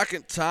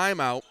 30-second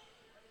timeout.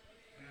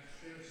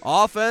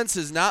 Offense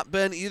has not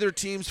been either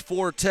team's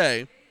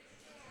forte.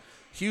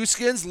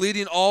 Huskins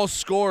leading all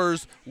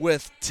scorers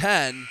with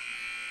 10.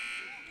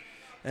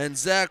 And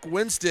Zach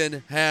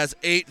Winston has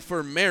 8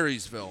 for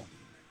Marysville.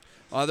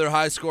 Other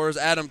high scorers,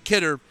 Adam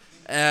Kidder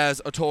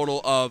has a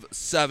total of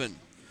 7.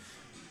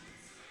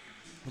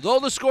 Though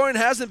the scoring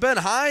hasn't been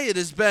high, it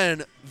has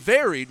been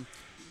varied.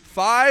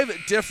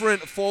 5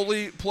 different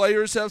Foley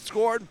players have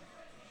scored.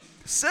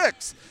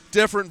 6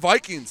 different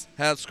Vikings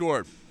have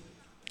scored.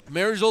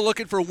 Marysville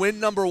looking for win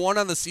number 1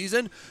 on the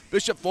season.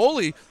 Bishop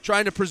Foley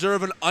trying to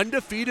preserve an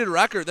undefeated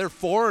record. They're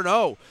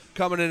 4-0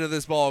 coming into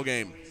this ball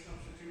game.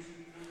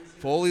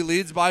 Foley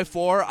leads by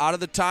 4 out of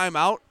the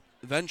timeout.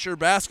 Venture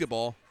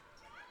basketball.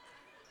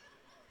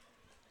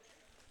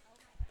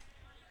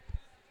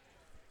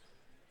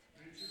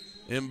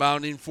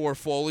 Inbounding for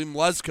Foley,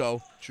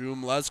 Mlezko. Drew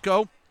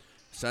Mlezko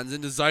sends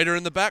into Zeiter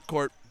in the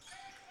backcourt.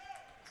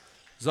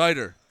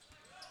 Zeiter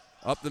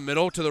up the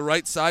middle to the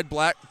right side,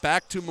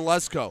 back to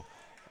Mlezko.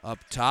 Up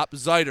top,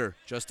 Zeiter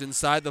just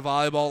inside the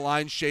volleyball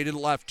line, shaded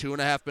left.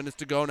 2.5 minutes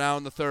to go now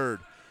in the third.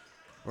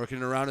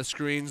 Working around a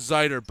screen,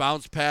 Zeiter.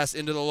 Bounce pass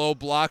into the low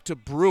block to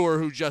Brewer,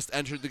 who just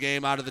entered the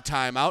game out of the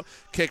timeout.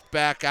 Kicked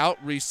back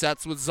out,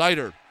 resets with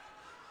Zeiter.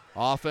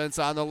 Offense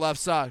on the left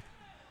side.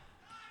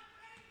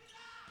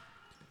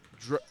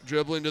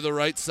 Dribbling to the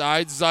right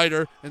side,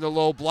 Zeiter in the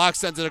low block,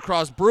 sends it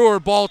across Brewer.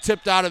 Ball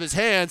tipped out of his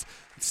hands.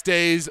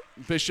 Stays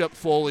Bishop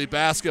Foley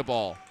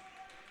basketball.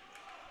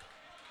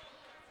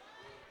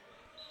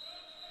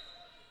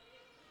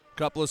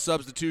 Couple of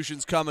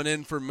substitutions coming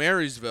in for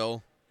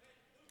Marysville.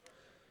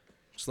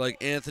 Looks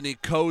like Anthony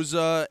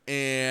Koza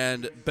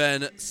and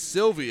Ben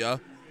Sylvia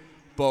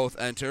both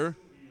enter.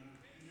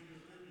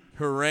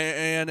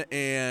 Haran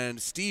and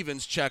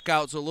Stevens check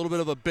out, so a little bit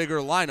of a bigger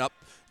lineup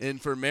in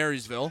for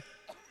Marysville.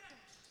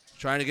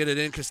 Trying to get it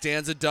in.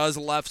 Costanza does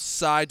left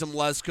side to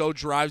Mlezko.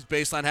 Drives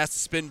baseline. Has to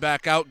spin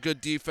back out. Good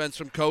defense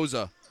from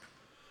Koza.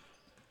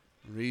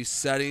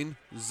 Resetting.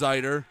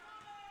 Zeiter.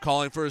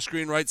 Calling for a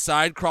screen right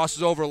side.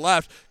 Crosses over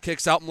left.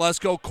 Kicks out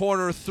Mlezko.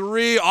 Corner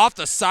 3. Off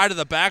the side of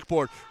the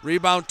backboard.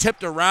 Rebound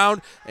tipped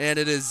around. And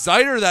it is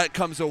Zeiter that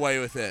comes away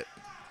with it.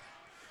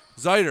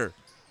 Zeiter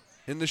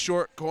in the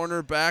short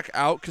corner. Back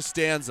out.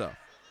 Costanza.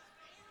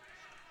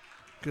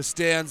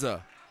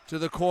 Costanza to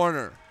the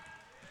corner.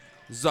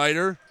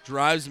 Zeiter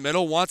drives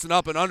middle, wants an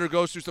up and under,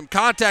 goes through some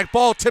contact.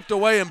 Ball tipped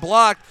away and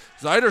blocked.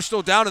 Zeiter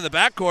still down in the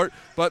backcourt,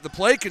 but the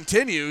play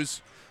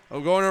continues.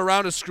 Going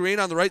around a screen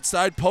on the right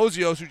side,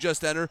 Pozios, who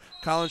just entered.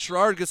 Colin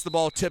Sherrard gets the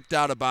ball tipped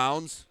out of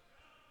bounds.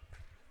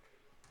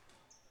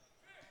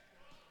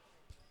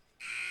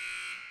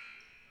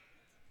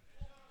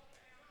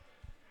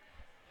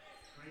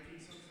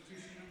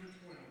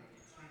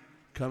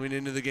 Coming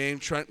into the game,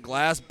 Trent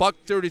Glass.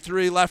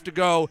 $1:33 left to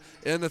go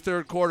in the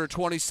third quarter,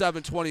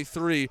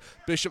 27-23.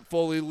 Bishop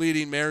Foley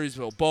leading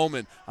Marysville.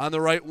 Bowman on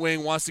the right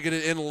wing wants to get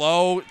it in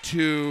low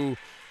to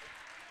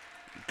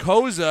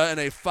Koza, and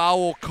a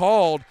foul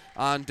called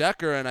on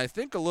Decker, and I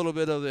think a little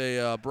bit of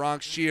a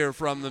Bronx cheer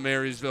from the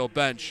Marysville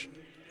bench.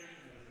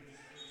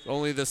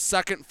 Only the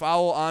second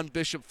foul on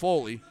Bishop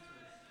Foley.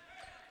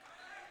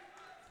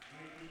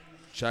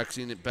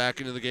 Checking it back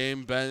into the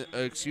game.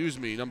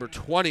 Number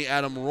 20,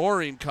 Adam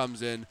Roaring,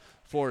 comes in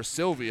for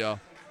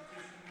Sylvia.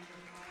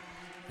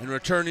 And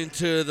returning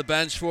to the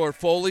bench for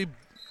Foley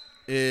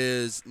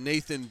is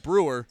Nathan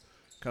Brewer.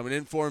 Coming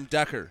in for him,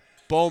 Decker.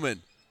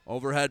 Bowman,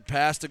 overhead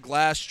pass to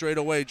Glass straight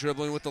away,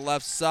 dribbling with the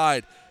left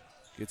side.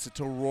 Gets it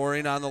to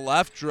Roaring on the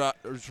left,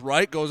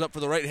 right, goes up for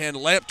the right hand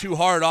layup, too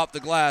hard off the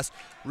glass.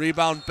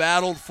 Rebound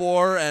battled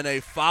for, and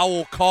a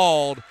foul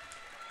called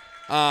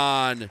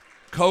on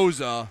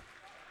Koza.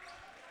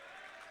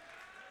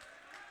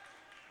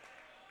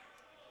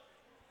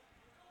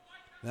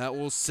 That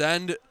will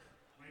send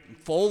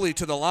Foley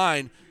to the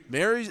line.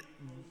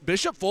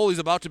 Bishop Foley's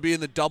about to be in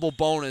the double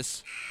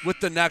bonus with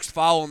the next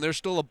foul, and there's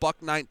still a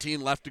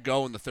 $1:19 left to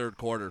go in the third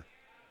quarter.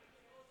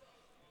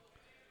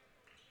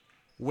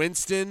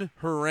 Winston,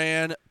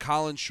 Haran,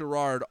 Colin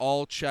Sherrard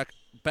all check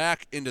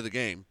back into the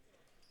game.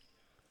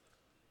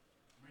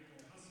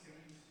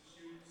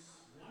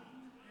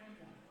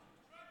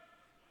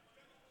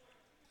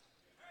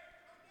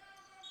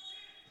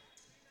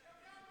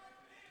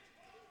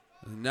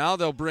 And now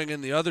they'll bring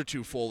in the other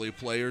two Foley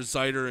players,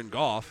 Zeiter and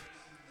Goff.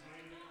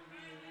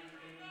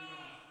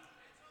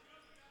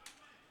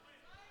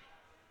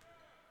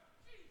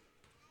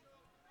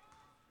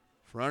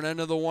 Front end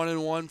of the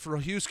 1-and-1 for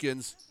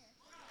Huskins.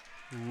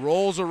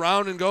 Rolls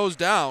around and goes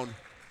down.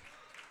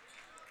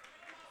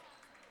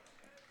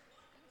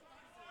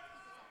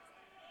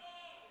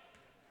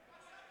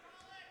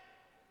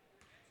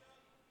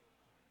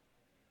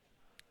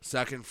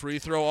 Second free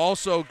throw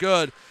also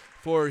good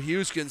for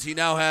Huskins. He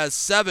now has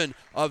 7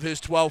 of his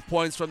 12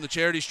 points from the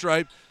charity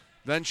stripe.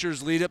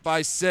 Ventures lead it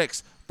by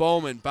 6.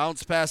 Bowman,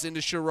 bounce pass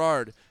into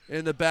Sherrard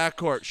in the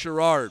backcourt.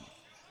 Sherrard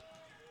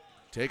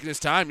taking his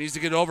time, needs to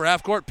get over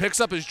half court,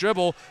 picks up his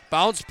dribble,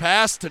 bounce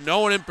pass to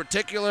no one in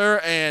particular,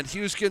 and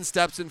Huskins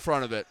steps in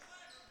front of it.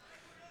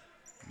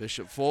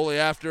 Bishop Foley,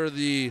 after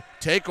the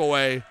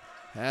takeaway,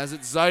 has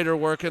it Zeiter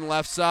working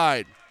left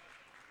side.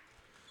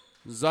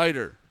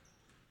 Zeiter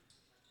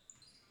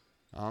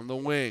on the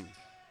wing.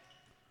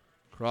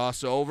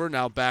 Crossover,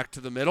 now back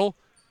to the middle.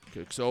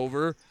 Kicks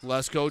over.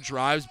 Lesko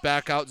drives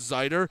back out.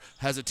 Zeiter.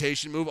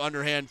 Hesitation move.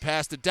 Underhand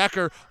pass to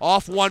Decker.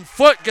 Off 1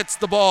 foot. Gets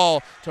the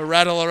ball to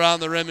rattle around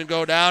the rim and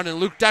go down. And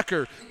Luke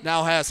Decker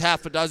now has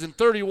half a dozen.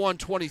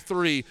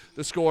 31-23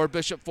 the score.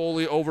 Bishop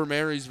Foley over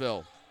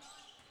Marysville.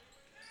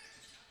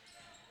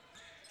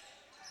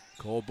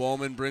 Cole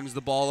Bowman brings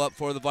the ball up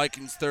for the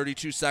Vikings.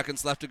 32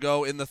 seconds left to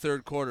go in the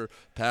third quarter.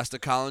 Pass to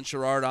Colin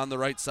Sherrard on the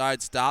right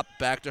side. Stop.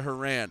 Back to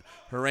Haran.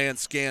 Haran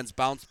scans.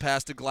 Bounce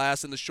pass to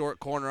Glass in the short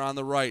corner on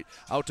the right.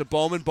 Out to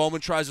Bowman. Bowman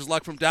tries his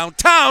luck from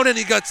downtown, and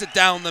he guts it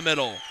down the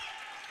middle.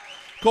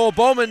 Cole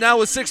Bowman now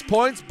with 6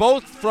 points,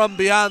 both from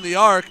beyond the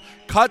arc.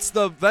 Cuts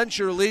the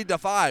Venture lead to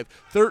 5.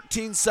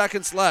 13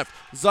 seconds left.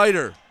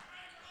 Zeiter.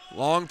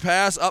 Long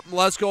pass up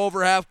Mlesko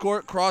over half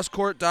court, cross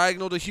court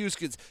diagonal to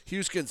Huskins.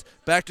 Huskins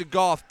back to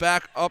Goff,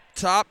 back up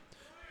top.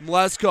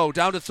 Mlesko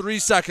down to 3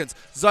 seconds.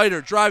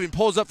 Zeiter driving,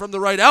 pulls up from the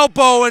right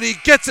elbow, and he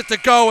gets it to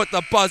go at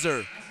the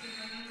buzzer.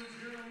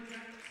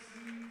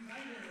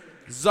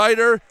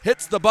 Zeiter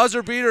hits the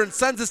buzzer beater and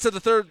sends us to the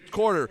third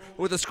quarter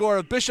with a score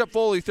of Bishop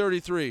Foley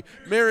 33,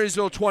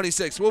 Marysville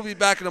 26. We'll be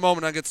back in a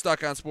moment on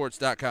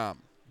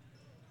GetStuckOnSports.com.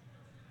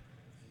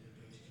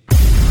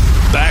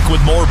 Back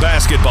with more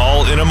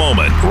basketball in a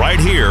moment, right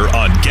here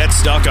on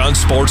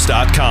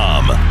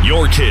GetStuckOnSports.com.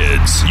 Your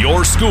kids,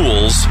 your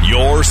schools,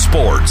 your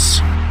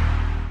sports.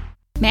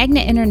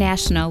 Magna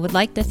International would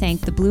like to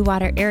thank the Blue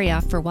Water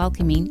area for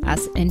welcoming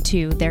us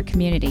into their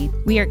community.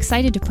 We are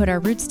excited to put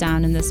our roots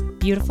down in this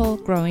beautiful,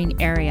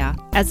 growing area.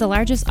 As the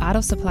largest auto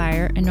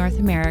supplier in North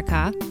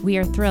America, we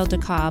are thrilled to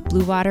call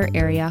Blue Water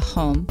area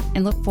home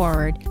and look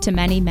forward to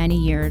many, many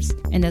years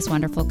in this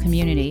wonderful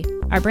community.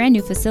 Our brand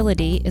new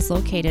facility is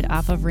located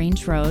off of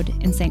Range Road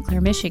in St. Clair,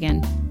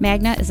 Michigan.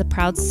 Magna is a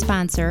proud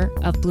sponsor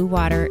of Blue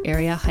Water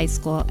Area High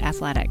School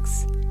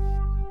athletics.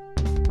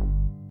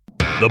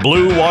 The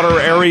Blue Water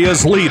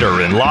area's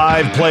leader in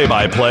live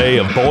play-by-play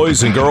of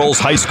boys and girls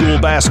high school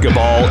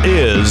basketball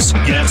is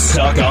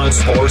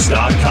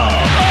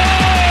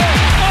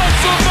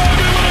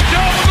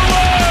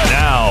GetStuckOnSports.com.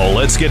 Now,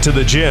 let's get to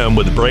the gym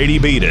with Brady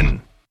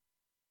Beaton.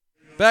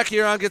 Back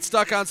here on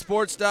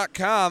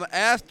GetStuckOnSports.com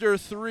after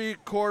 3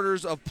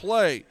 quarters of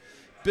play.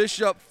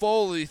 Bishop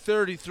Foley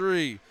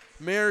 33,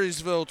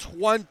 Marysville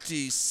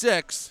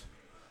 26.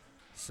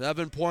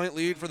 7-point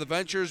lead for the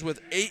Ventures with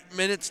 8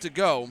 minutes to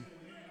go.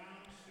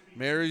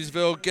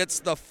 Marysville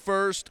gets the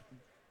first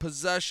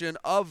possession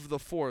of the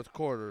fourth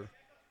quarter.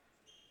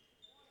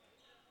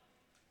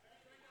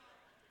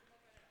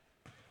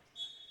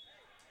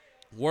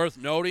 Worth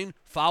noting,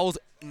 fouls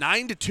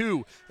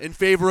 9-2 in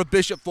favor of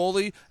Bishop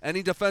Foley.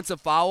 Any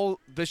defensive foul,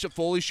 Bishop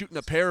Foley shooting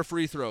a pair of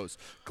free throws.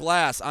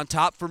 Glass on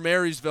top for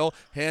Marysville,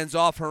 hands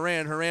off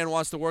Haran. Haran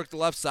wants to work the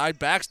left side,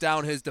 backs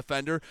down his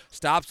defender,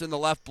 stops in the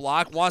left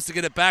block, wants to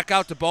get it back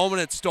out to Bowman.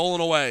 It's stolen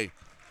away.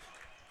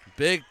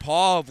 Big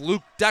paw of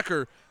Luke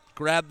Decker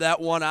grabbed that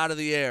one out of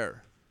the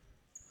air.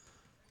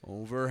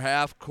 Over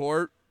half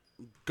court,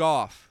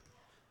 Goff.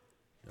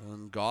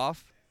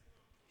 Goff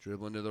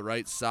dribbling to the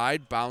right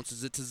side,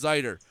 bounces it to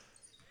Zeiter.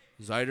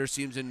 Zeiter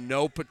seems in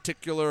no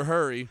particular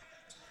hurry.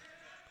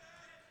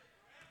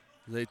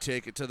 They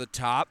take it to the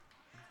top.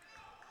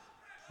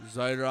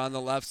 Zeiter on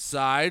the left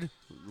side,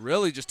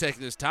 really just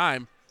taking his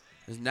time.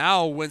 As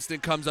now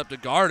Winston comes up to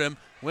guard him.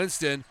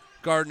 Winston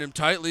guarding him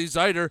tightly.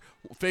 Zeiter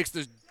fakes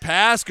the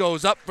pass,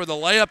 goes up for the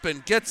layup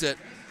and gets it.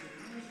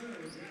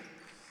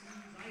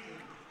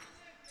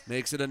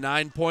 Makes it a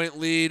 9-point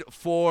lead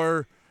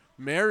for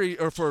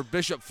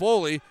Bishop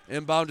Foley.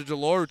 Inbound to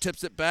Delore, who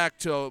tips it back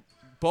to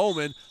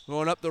Bowman,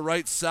 going up the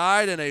right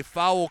side, and a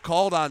foul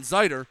called on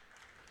Zeiter.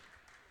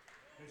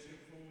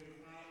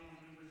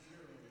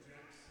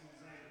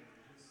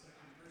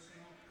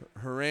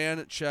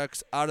 Haran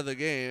checks out of the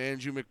game.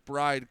 Andrew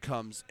McBride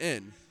comes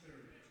in.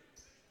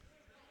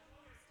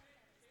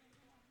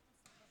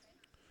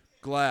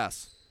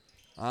 Glass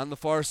on the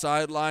far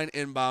sideline,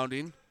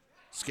 inbounding.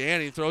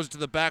 Scanning, throws it to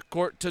the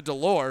backcourt to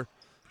Delore.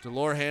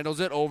 Delore handles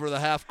it over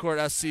the half-court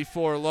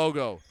SC4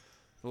 logo.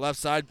 The left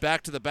side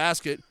back to the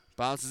basket.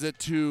 Bounces it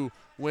to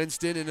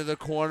Winston into the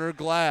corner.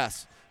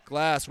 Glass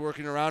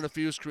working around a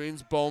few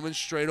screens. Bowman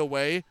straight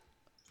away.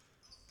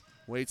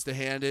 Waits to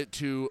hand it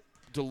to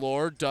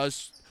Delore.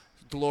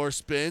 Delore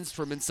spins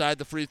from inside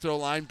the free throw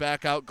line.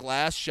 Back out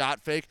Glass.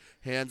 Shot fake.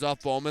 Hands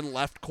off Bowman.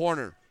 Left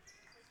corner.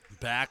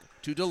 Back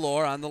to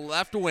Delore on the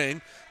left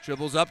wing.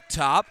 Dribbles up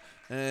top.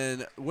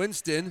 And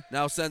Winston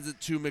now sends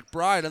it to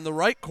McBride on the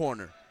right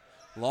corner.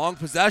 Long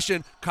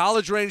possession,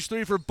 college range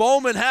three for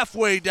Bowman,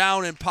 halfway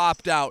down and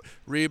popped out.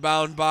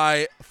 Rebound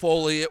by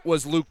Foley. It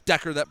was Luke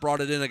Decker that brought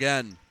it in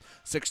again.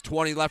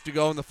 6:20 left to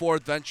go in the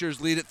fourth.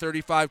 Ventures lead at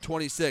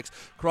 35-26.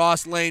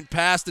 Cross lane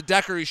pass to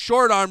Decker. He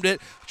short-armed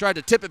it, tried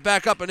to tip it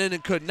back up and in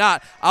and could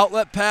not.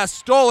 Outlet pass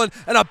stolen,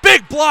 and a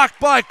big block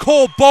by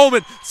Cole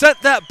Bowman.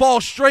 Sent that ball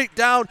straight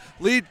down.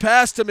 Lead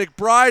pass to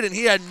McBride, and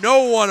he had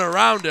no one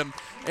around him.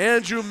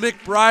 Andrew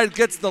McBride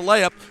gets the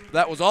layup.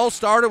 That was all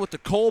started with the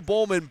Cole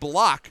Bowman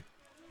block.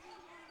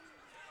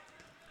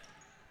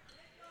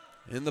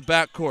 In the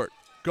backcourt,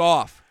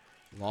 Goff.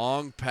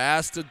 Long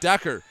pass to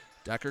Decker.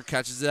 Decker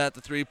catches it at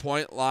the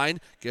three-point line,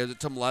 gives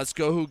it to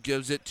Mlesko, who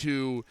gives it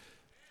to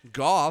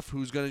Goff,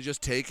 who's going to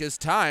just take his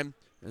time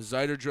as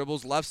Zeiter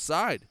dribbles left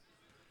side.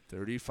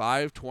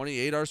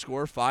 35-28 our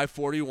score,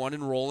 5:41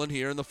 and rolling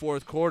here in the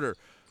fourth quarter.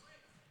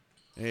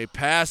 A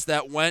pass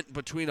that went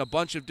between a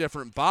bunch of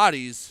different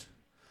bodies,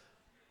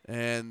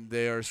 And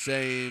they are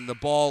saying the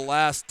ball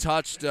last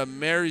touched a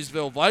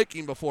Marysville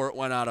Viking before it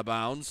went out of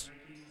bounds.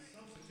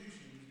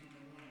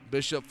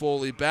 Bishop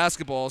Foley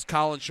basketball as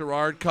Colin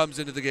Sherrard comes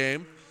into the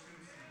game,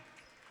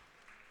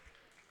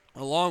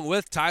 along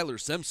with Tyler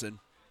Simpson.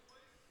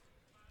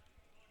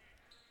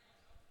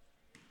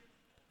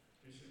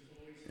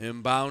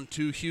 Inbound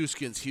to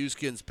Huskins.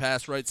 Huskins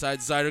pass right side.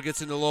 Zeider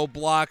gets into low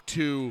block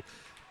to,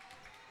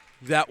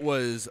 that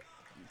was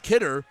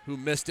Kidder, who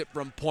missed it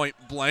from point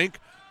blank.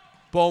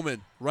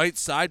 Bowman, right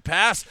side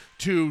pass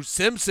to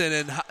Simpson,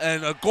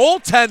 and a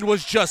goaltend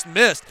was just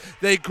missed.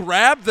 They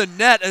grabbed the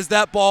net as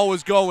that ball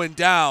was going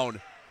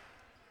down.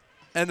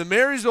 And the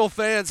Marysville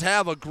fans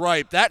have a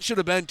gripe. That should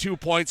have been 2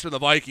 points for the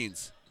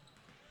Vikings.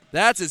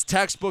 That's as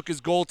textbook as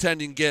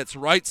goaltending gets.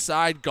 Right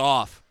side,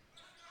 Goff.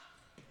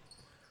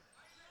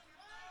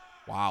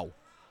 Wow.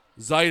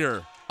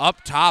 Zeider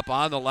up top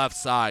on the left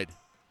side.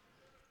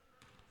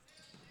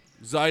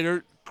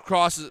 Zeider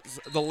crosses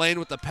the lane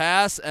with the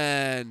pass,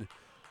 and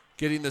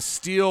getting the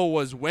steal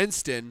was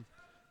Winston,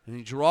 and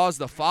he draws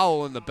the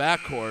foul in the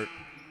backcourt.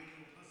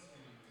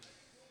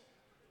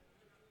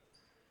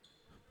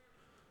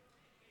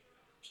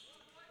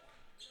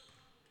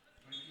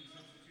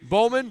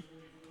 Bowman,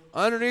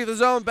 underneath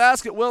his own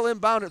basket, will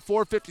inbound at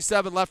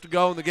 4:57 left to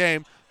go in the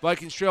game.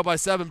 Vikings trail by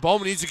 7.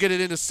 Bowman needs to get it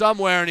into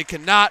somewhere, and he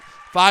cannot.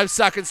 5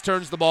 seconds,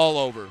 turns the ball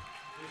over.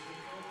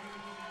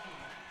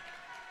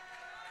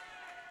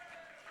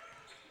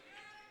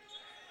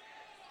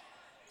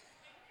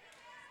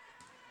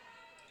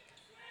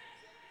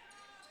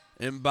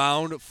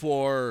 Inbound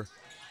for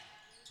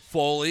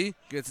Foley.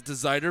 Gets it to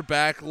Zeider.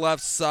 Back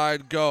left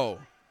side, go.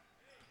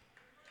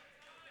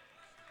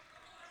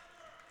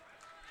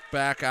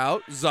 Back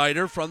out.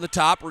 Zeider from the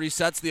top.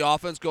 Resets the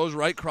offense. Goes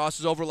right.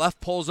 Crosses over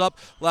left. Pulls up.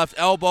 Left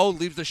elbow.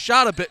 Leaves the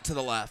shot a bit to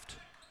the left.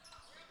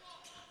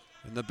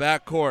 In the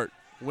backcourt,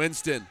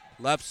 Winston.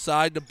 Left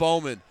side to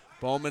Bowman.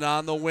 Bowman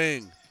on the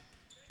wing.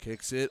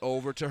 Kicks it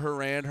over to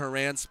Horan.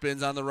 Horan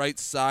spins on the right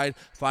side.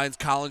 Finds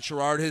Colin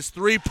Sherrard. His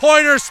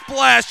three-pointer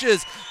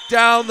splashes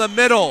down the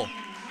middle.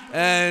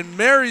 And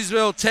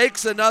Marysville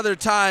takes another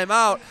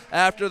timeout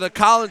after the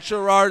Colin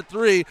Sherrard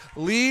three.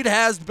 Lead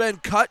has been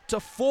cut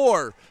to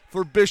 4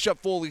 for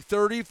Bishop Foley.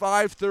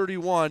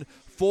 35-31.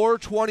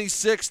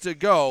 4:26 to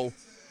go.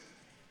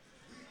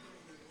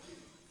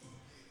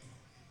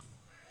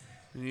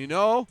 And you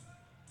know,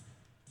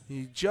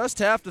 you just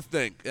have to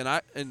think.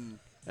 And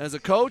as a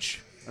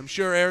coach, I'm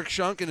sure Eric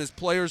Shunk and his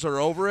players are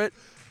over it,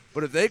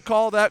 but if they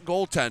call that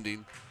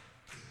goaltending,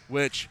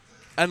 which,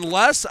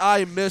 unless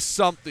I miss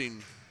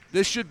something,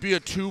 this should be a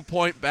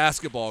 2-point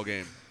basketball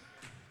game.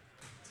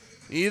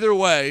 Either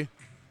way,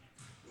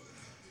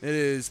 it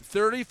is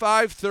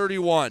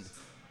 35-31.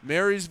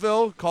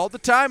 Marysville called the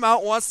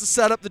timeout, wants to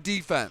set up the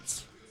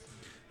defense.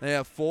 They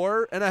have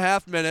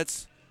 4.5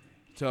 minutes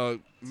to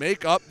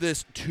make up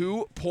this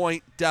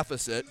 2-point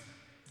deficit,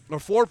 or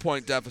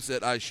 4-point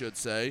deficit, I should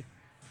say.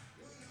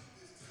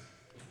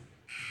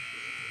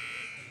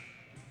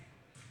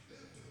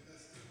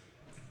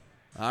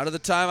 Out of the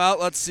timeout,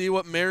 let's see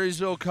what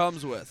Marysville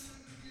comes with.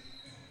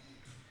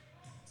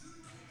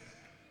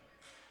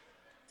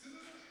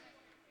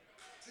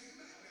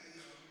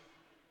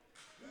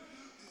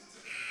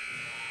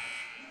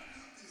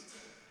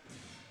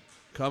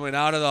 Coming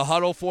out of the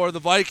huddle for the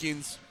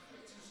Vikings,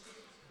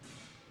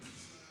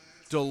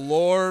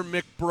 Delore,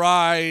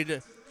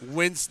 McBride,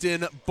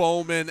 Winston,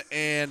 Bowman,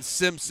 and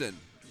Simpson.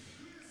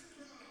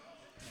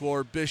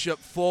 For Bishop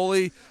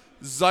Foley,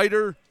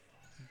 Zeider,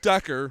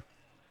 Decker,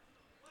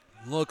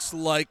 looks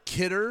like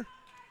Kidder,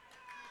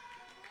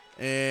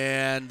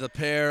 and the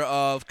pair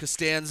of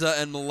Costanza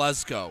and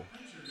Malesko.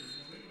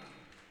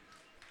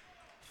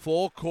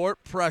 Full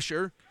court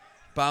pressure,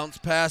 bounce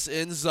pass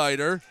in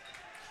Zeider.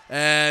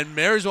 And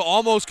Marysville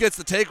almost gets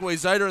the takeaway.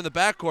 Zeider in the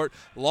backcourt.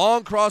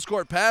 Long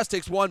cross-court pass,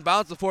 takes one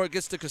bounce before it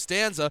gets to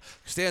Costanza.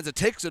 Costanza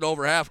takes it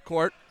over half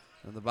court.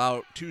 And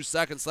about 2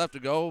 seconds left to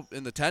go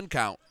in the 10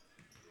 count.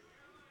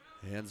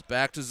 Hands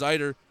back to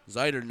Zeider.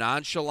 Zeider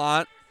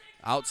nonchalant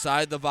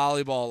outside the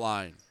volleyball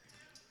line.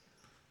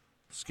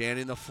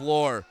 Scanning the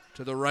floor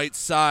to the right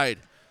side.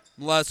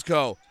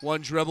 Malesko,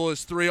 one dribble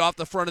is 3 off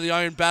the front of the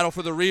iron, battle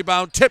for the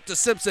rebound, tip to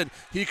Simpson,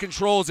 he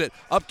controls it,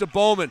 up to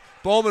Bowman.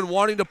 Bowman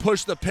wanting to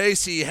push the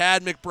pace, he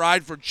had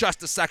McBride for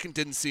just a second,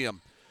 didn't see him.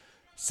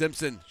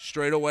 Simpson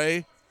straight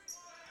away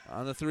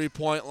on the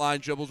 3-point line,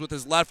 dribbles with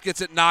his left,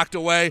 gets it knocked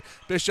away.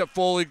 Bishop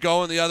Foley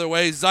going the other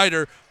way.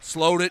 Zeider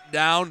slowed it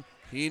down.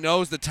 He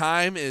knows the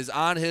time is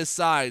on his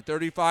side.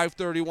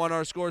 35-31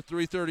 our score,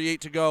 3:38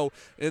 to go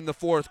in the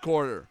fourth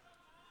quarter.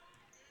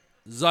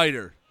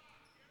 Zeider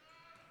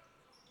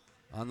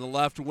on the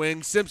left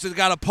wing. Simpson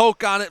got a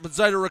poke on it, but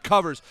Zeider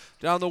recovers.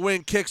 Down the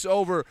wing, kicks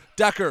over.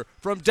 Decker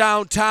from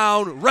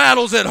downtown,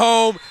 rattles it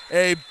home.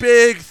 A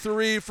big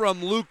 3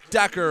 from Luke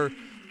Decker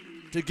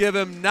to give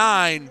him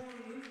 9.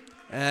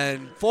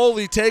 And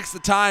Foley takes the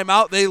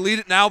timeout. They lead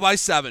it now by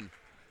 7.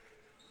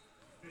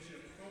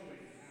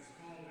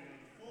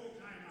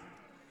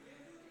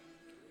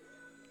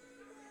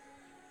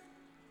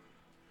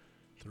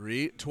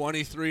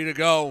 3:23 to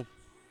go.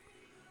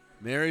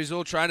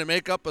 Marysville trying to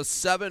make up a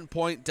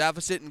 7-point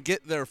deficit and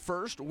get their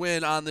first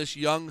win on this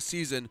young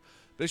season.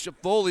 Bishop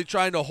Foley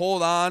trying to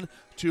hold on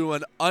to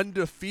an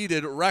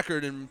undefeated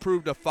record and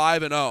improve to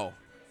 5-0.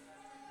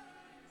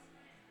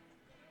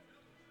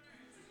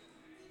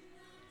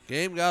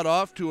 Game got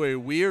off to a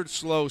weird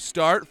slow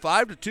start,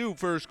 5-2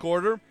 first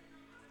quarter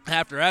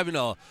after having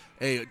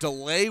a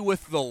delay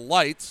with the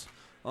lights.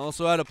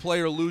 Also had a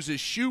player lose his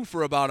shoe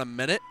for about a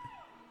minute.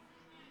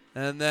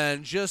 And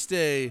then just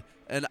an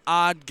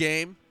odd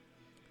game.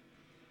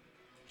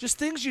 Just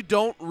things you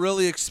don't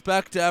really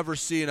expect to ever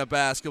see in a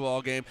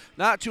basketball game.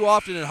 Not too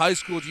often in high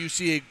school do you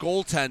see a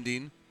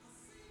goaltending,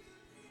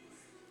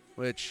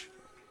 which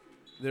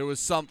there was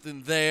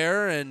something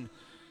there, and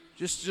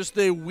just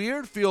a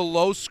weird feel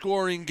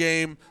low-scoring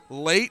game,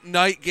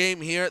 late-night game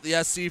here at the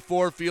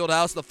SC4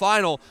 Fieldhouse, the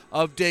final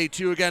of day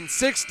 2. Again,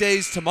 6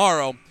 days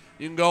tomorrow.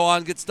 You can go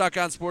on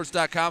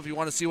GetStuckOnSports.com if you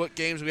want to see what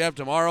games we have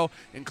tomorrow.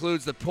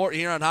 Includes the Port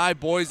Huron High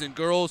boys and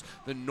girls,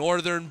 the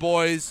Northern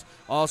boys.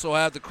 Also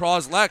have the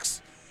Croslex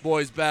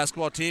boys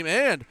basketball team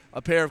and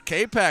a pair of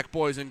K-Pac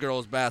boys and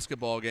girls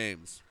basketball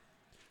games.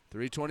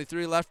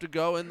 3:23 left to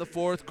go in the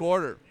fourth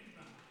quarter.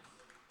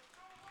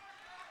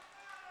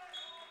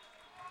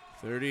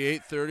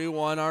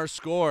 38-31 our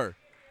score.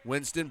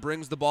 Winston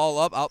brings the ball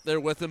up. Out there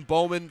with him,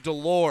 Bowman,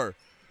 Delore,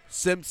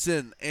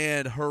 Simpson,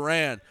 and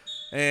Haran.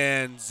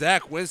 And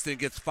Zach Winston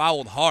gets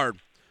fouled hard.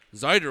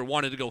 Zeiter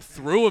wanted to go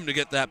through him to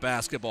get that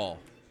basketball.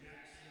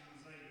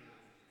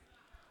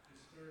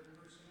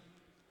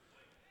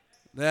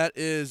 That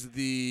is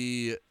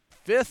the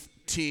 5th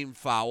team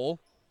foul.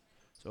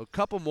 So a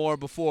couple more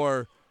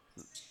before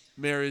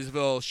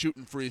Marysville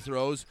shooting free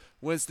throws.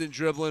 Winston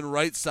dribbling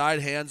right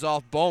side, hands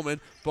off Bowman.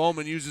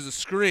 Bowman uses a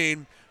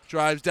screen,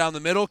 drives down the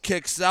middle,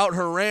 kicks out.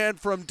 Haran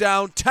from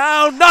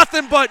downtown.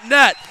 Nothing but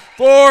net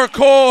for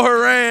Cole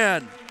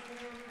Haran.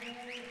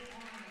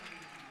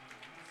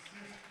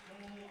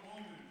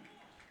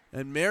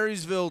 And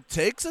Marysville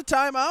takes a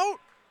timeout.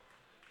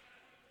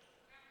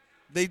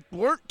 They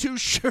weren't too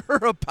sure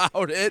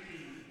about it.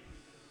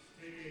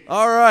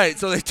 All right,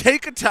 so they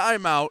take a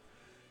timeout.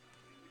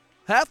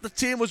 Half the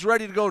team was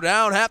ready to go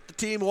down. Half the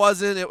team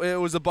wasn't. It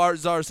was a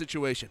bizarre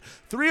situation.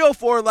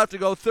 3:04 left to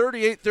go,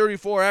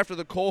 38-34 after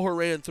the Cole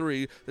Haran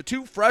 3. The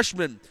two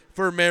freshmen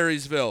for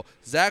Marysville,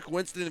 Zach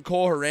Winston and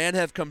Cole Haran,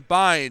 have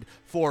combined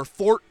for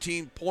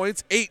 14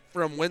 points, 8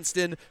 from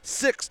Winston,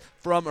 6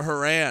 from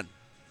Haran.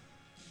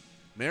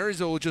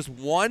 Marysville with just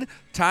one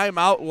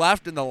timeout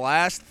left in the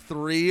last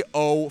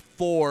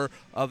 3:04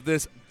 of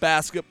this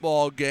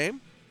basketball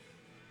game.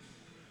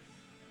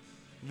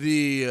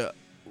 The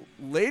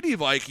Lady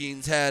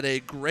Vikings had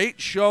a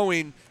great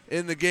showing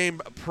in the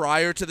game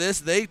prior to this.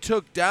 They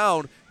took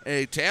down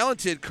a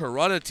talented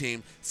Corunna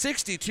team,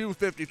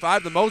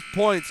 62-55, the most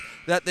points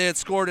that they had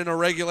scored in a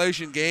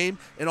regulation game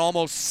in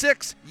almost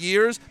 6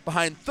 years,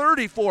 behind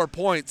 34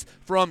 points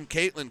from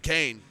Caitlin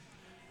Kane.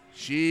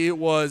 She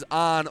was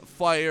on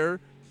fire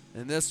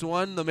in this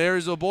one. The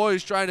Marysville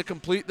boys trying to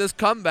complete this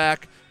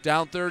comeback,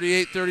 down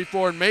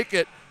 38-34, and make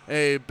it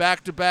a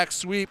back-to-back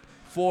sweep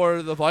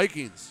for the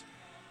Vikings.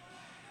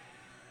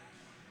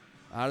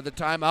 Out of the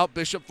timeout,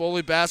 Bishop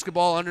Foley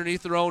basketball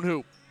underneath their own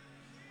hoop.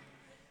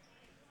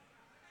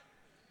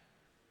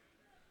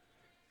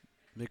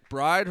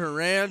 McBride,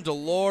 Haran,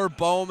 Delore,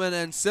 Bowman,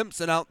 and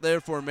Simpson out there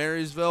for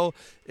Marysville.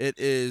 It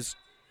is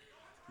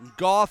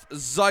Goff,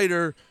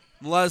 Zeiter,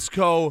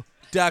 Mlezko,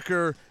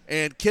 Decker,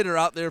 and Kidder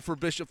out there for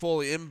Bishop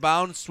Foley.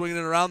 Inbound, swinging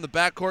it around the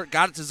backcourt.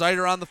 Got it to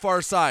Zeiter on the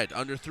far side.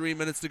 Under 3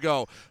 minutes to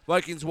go.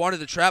 Vikings wanted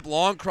to trap.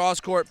 Long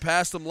cross-court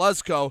pass to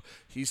Mlezko.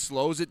 He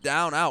slows it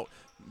down out.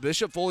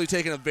 Bishop Foley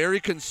taking a very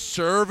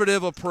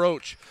conservative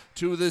approach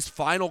to this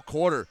final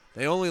quarter.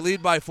 They only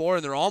lead by 4,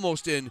 and they're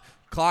almost in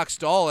clock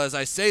stall. As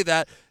I say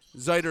that,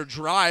 Zeiter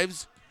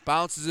drives,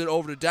 bounces it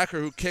over to Decker,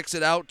 who kicks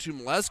it out to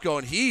Mlezko,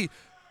 and he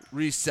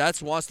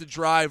resets, wants to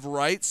drive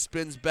right,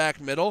 spins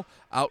back middle,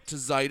 out to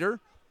Zeiter.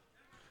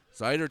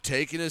 Zeiter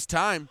taking his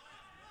time.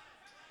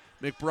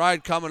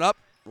 McBride coming up,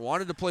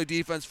 wanted to play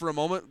defense for a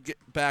moment, get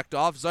backed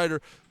off. Zeiter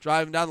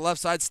driving down the left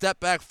side, step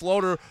back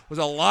floater was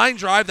a line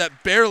drive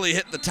that barely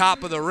hit the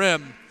top of the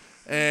rim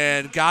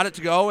and got it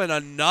to go, and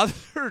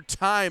another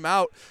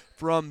timeout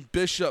from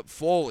Bishop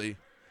Foley.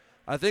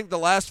 I think the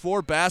last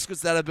 4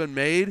 baskets that have been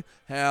made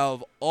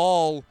have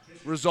all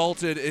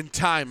resulted in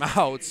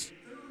timeouts.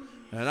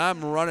 And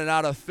I'm running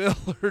out of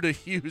filler to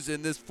use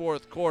in this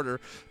fourth quarter.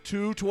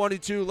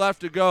 2:22 left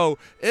to go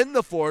in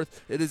the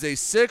fourth. It is a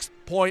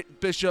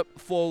 6-point Bishop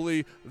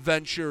Foley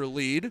venture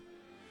lead.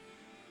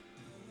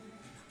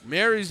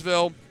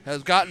 Marysville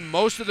has gotten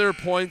most of their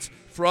points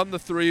from the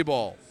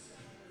 3-ball.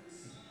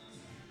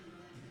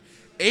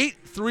 8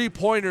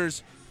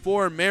 3-pointers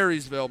for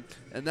Marysville,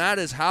 and that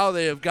is how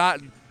they have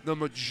gotten the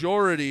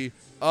majority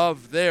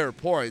of their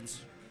points.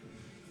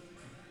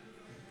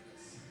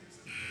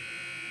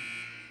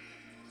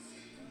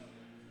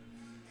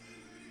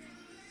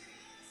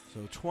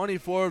 So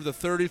 24 of the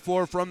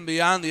 34 from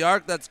beyond the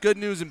arc. That's good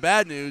news and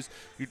bad news.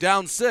 You're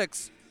down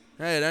 6.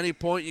 Hey, at any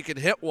point you can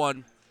hit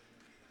one.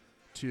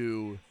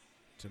 to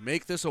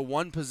make this a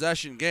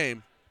one-possession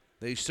game.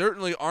 They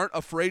certainly aren't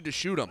afraid to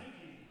shoot them.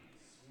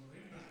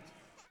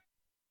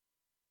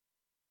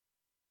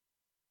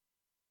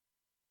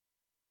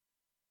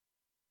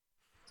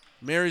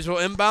 Marysville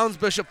inbounds.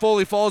 Bishop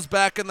Foley falls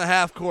back in the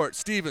half court.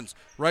 Stevens,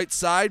 right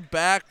side,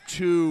 back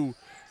to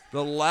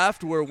the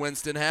left where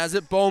Winston has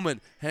it.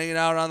 Bowman hanging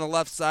out on the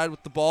left side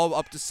with the ball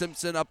up to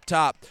Simpson up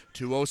top.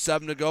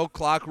 2:07 to go,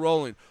 clock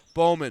rolling.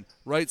 Bowman,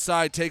 right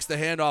side, takes the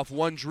handoff.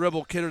 One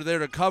dribble, Kidder there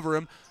to cover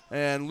him,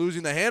 and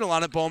losing the handle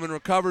on it. Bowman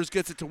recovers,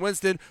 gets it to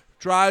Winston,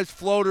 drives,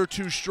 floater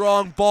too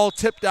strong, ball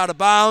tipped out of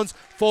bounds.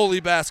 Foley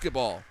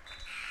basketball.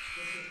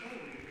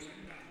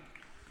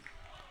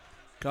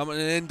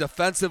 Coming in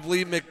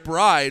defensively,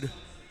 McBride.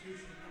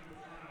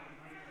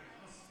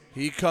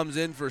 He comes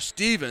in for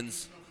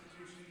Stevens.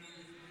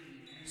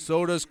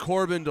 So does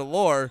Corbin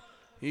Delore.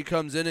 He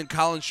comes in and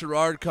Colin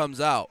Sherrard comes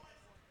out.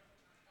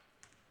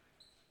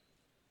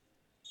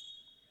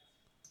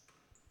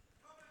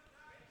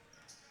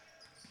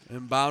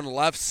 Inbound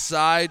left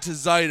side to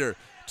Zeiter.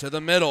 To the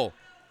middle.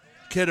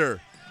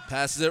 Kidder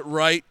passes it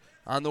right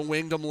on the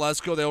wing to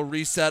Malesko. They'll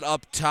reset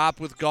up top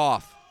with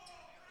Goff.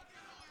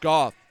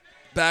 Goff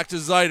back to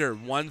Zeiter.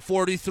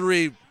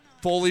 143.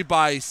 Foley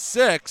by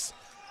 6.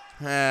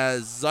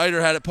 As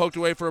Zeiter had it poked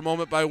away for a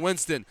moment by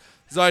Winston.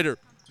 Zeiter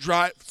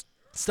drives,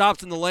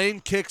 stops in the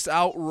lane, kicks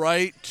out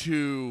right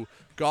to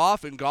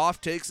Goff, and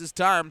Goff takes his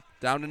time.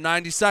 Down to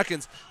 90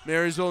 seconds.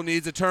 Marysville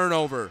needs a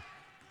turnover.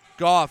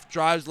 Goff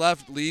drives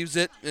left, leaves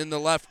it in the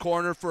left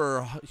corner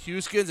for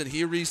Huskins, and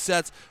he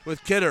resets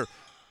with Kidder.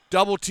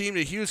 Double team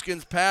to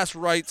Huskins, pass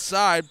right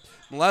side.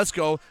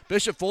 Malesko,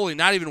 Bishop Foley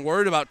not even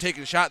worried about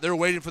taking a shot. They're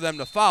waiting for them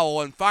to foul,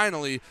 and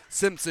finally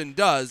Simpson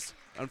does.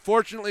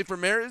 Unfortunately for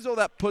Marysville,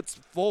 that puts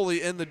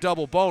Foley in the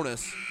double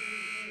bonus.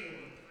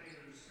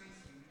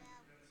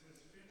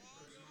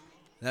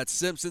 That's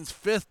Simpson's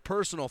 5th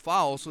personal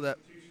foul, so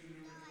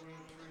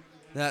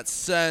that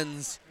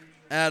sends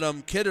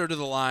Adam Kidder to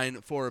the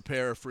line for a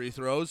pair of free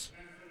throws.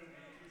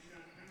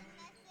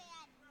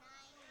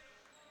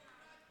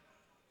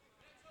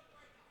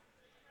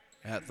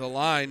 At the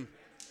line,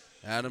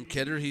 Adam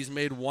Kidder, he's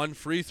made 1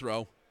 free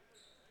throw.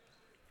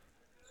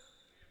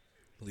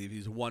 I believe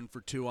he's 1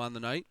 for 2 on the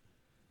night.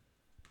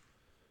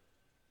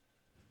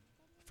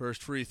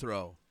 First free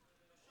throw.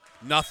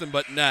 Nothing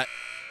but net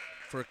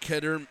for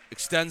Kidder.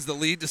 Extends the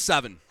lead to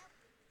 7.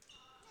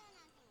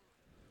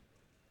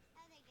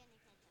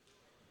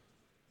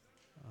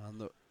 On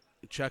the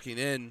checking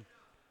in,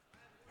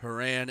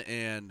 Horan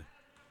and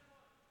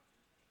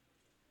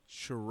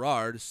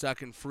Sherrard.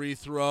 Second free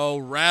throw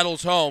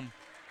rattles home.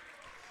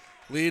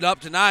 Lead up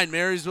to 9.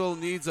 Marysville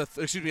needs up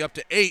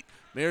to 8.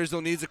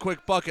 Marysville needs a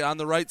quick bucket on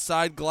the right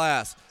side.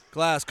 Glass,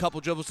 couple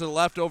dribbles to the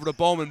left over to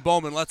Bowman.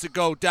 Bowman lets it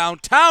go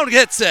downtown,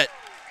 gets it.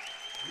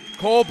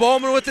 Cole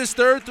Bowman with his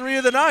 3rd 3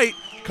 of the night.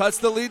 Cuts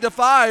the lead to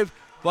 5.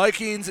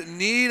 Vikings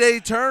need a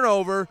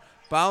turnover.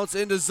 Bounce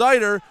into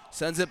Zeiter.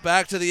 Sends it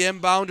back to the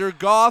inbounder,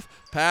 Goff.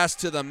 Pass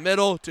to the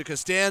middle to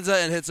Costanza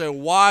and hits a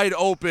wide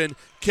open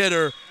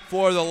Kidder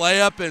for the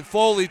layup. And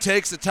Foley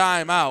takes a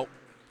timeout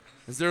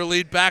as their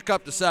lead back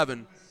up to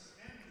 7.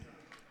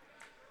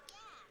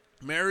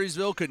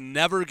 Marysville could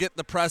never get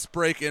the press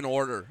break in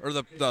order, or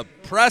the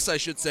press, I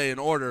should say, in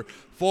order.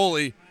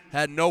 Foley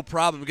had no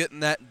problem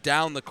getting that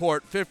down the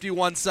court.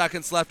 51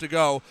 seconds left to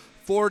go.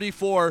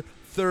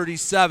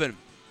 44-37.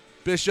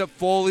 Bishop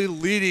Foley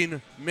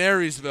leading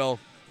Marysville.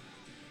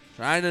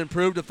 Trying to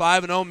improve to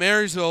 5-0.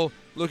 Marysville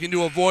looking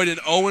to avoid an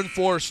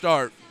 0-4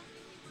 start.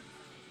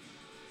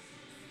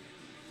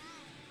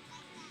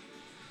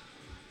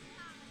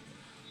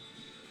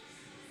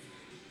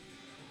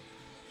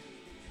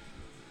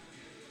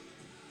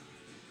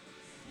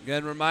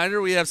 Again,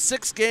 reminder, we have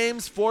 6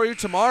 games for you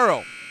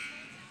tomorrow.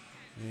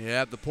 We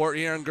have the Port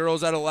Huron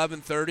girls at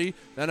 11:30,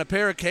 then a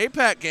pair of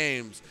K-Pac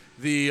games.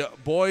 The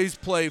boys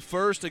play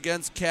first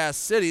against Cass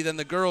City, then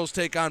the girls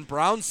take on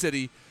Brown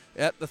City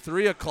at the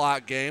 3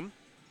 o'clock game.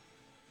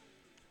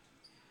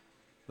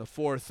 The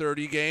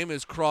 4:30 game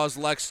is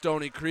Croslex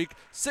Stony Creek.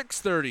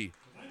 6:30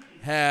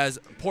 has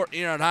Port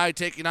Huron High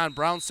taking on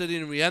Brown City,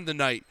 and we end the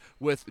night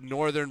with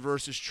Northern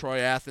versus Troy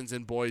Athens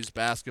in boys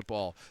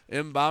basketball.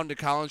 Inbound to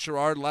Colin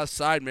Sherrard, left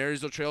side.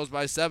 Marysville trails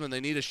by 7. They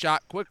need a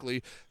shot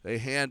quickly. They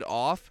hand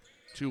off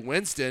to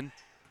Winston.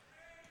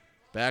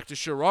 Back to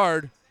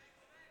Sherrard.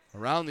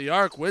 Around the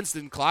arc,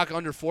 Winston, clock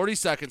under 40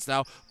 seconds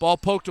now. Ball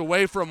poked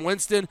away from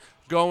Winston,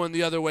 going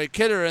the other way,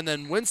 Kidder, and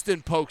then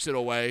Winston pokes it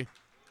away.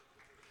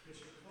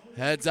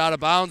 Heads out of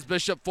bounds,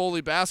 Bishop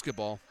Foley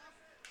basketball.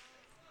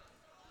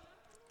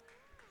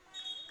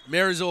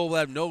 Marysville will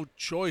have no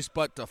choice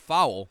but to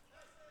foul.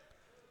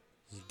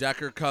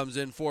 Decker comes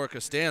in for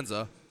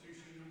Costanza.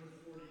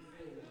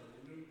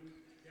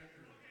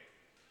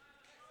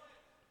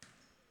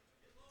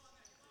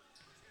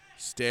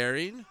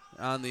 Staring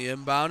on the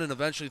inbound and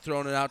eventually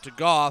throwing it out to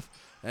Goff.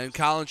 And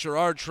Colin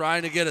Sherrard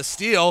trying to get a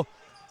steal.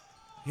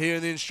 Here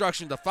the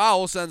instruction to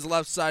foul sends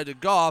left side to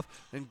Goff.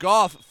 And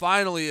Goff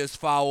finally is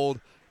fouled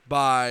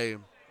by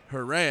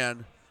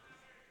Horan.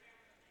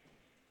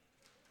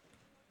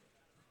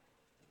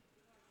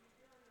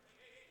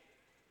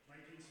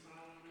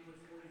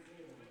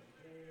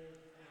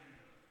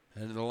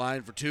 And the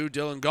line for two,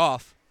 Dylan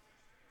Goff.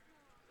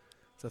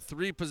 It's a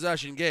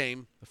 3-possession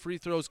game. The free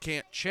throws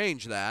can't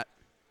change that.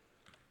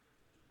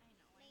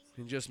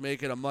 You can just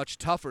make it a much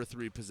tougher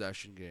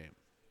 3-possession game.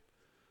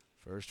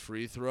 First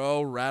free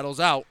throw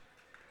rattles out.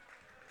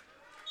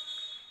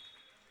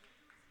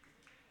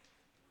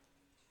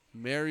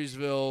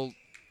 Marysville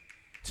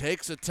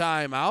takes a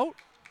timeout.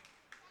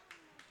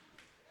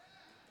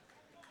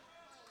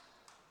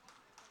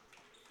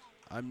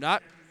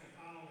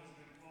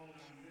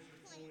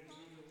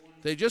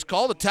 They just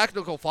called a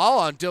technical foul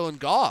on Dylan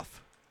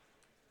Goff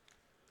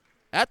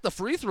at the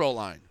free throw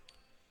line.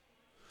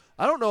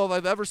 I don't know if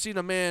I've ever seen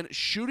a man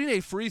shooting a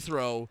free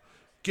throw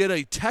get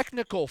a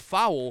technical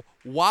foul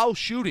while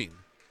shooting.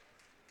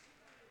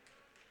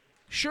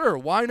 Sure,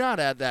 why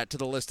not add that to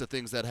the list of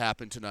things that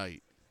happened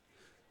tonight?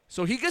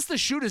 So he gets to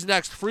shoot his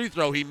next free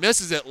throw. He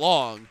misses it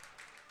long.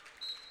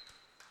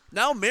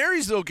 Now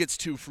Marysville gets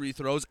 2 free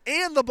throws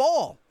and the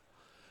ball.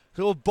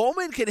 So if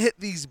Bowman can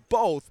hit these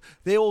both,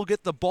 they will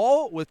get the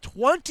ball with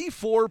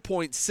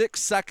 24.6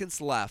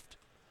 seconds left.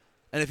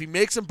 And if he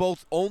makes them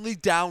both, only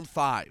down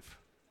 5.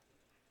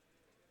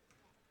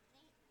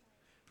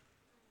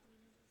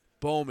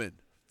 Bowman,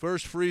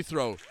 first free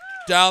throw,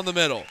 down the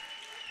middle.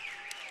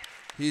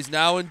 He's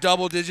now in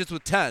double digits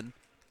with 10.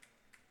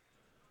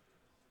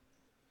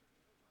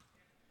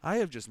 I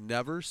have just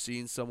never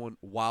seen someone,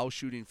 while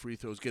shooting free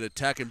throws, get a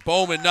tech, and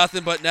Bowman,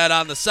 nothing but net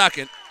on the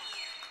second.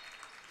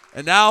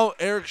 And now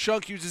Eric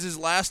Shunk uses his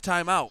last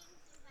timeout.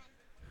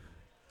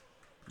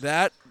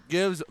 That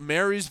gives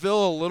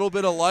Marysville a little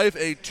bit of life,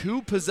 a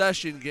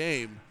 2-possession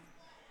game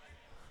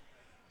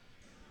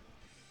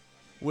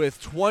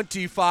with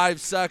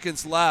 25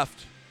 seconds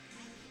left.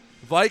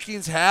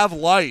 Vikings have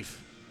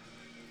life.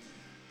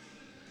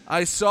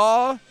 I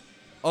saw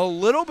a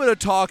little bit of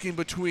talking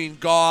between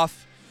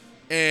Goff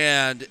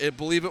and I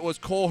believe it was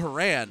Cole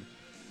Horan,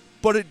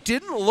 but it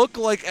didn't look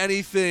like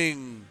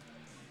anything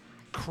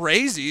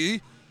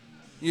crazy.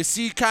 You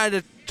see kind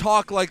of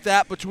talk like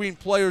that between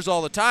players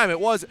all the time.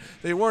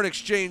 They weren't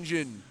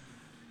exchanging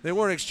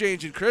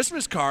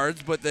Christmas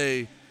cards, but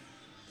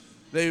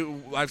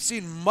I've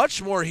seen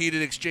much more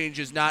heated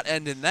exchanges not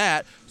end in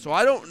that. So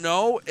I don't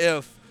know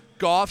if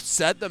Goff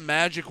said the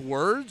magic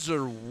words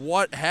or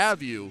what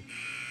have you.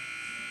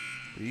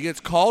 He gets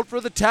called for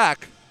the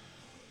tech.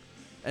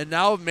 And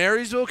now if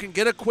Marysville can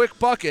get a quick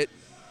bucket,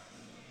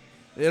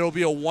 it'll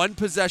be a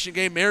 1-possession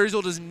game.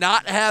 Marysville does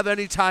not have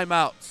any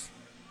timeouts.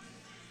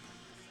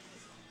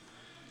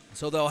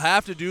 So they'll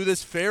have to do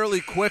this fairly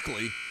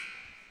quickly.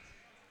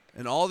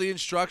 And all the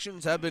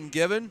instructions have been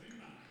given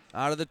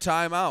out of the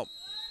timeout.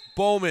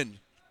 Bowman,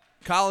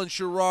 Colin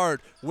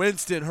Sherrard,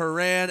 Winston,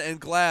 Horan, and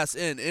Glass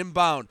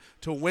inbound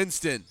to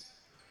Winston.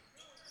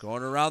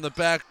 Going around the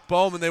back,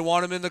 Bowman, they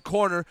want him in the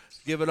corner.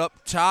 Give it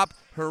up top,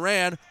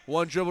 Horan,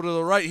 one dribble to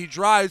the right. He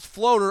drives,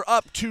 floater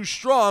up too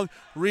strong.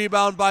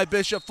 Rebound by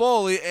Bishop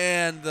Foley,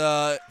 and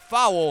the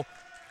foul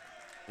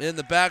in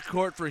the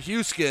backcourt for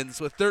Huskins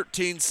with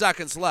 13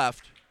 seconds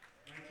left.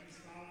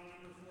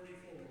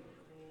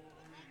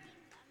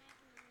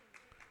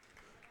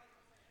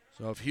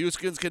 So if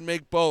Huskins can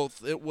make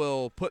both, it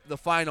will put the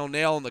final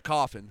nail in the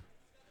coffin.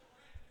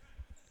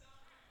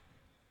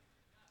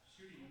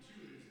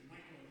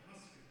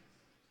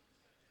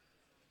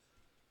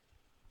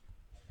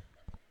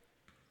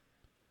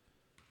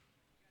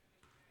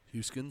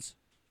 Huskins,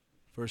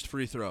 first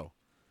free throw.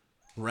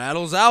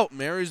 Rattles out.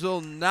 Marysville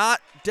not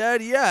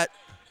dead yet.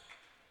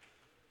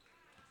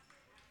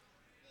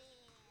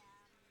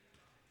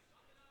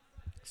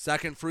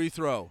 Second free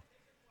throw.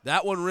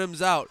 That one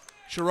rims out.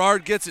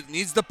 Sherrard gets it,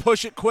 needs to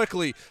push it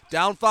quickly.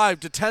 Down 5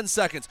 to 10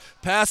 seconds.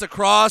 Pass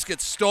across,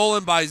 gets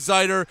stolen by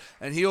Zeiter,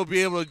 and he'll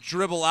be able to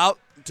dribble out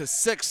to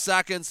 6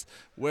 seconds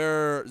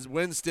where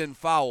Winston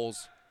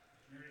fouls.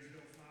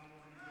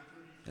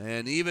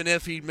 And even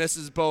if he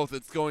misses both,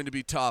 it's going to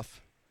be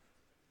tough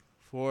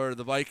for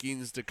the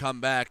Vikings to come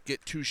back,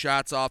 get 2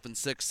 shots off in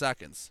 6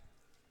 seconds.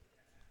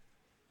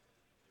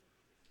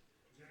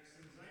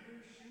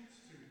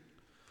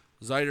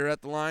 Zeiter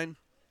at the line.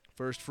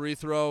 First free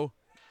throw.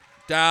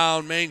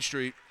 Down Main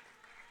Street.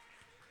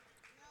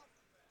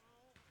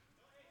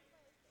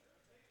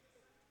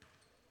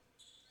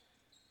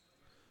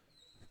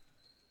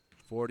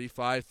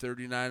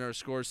 .45-39 our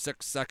score,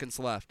 6 seconds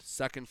left.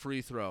 Second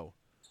free throw.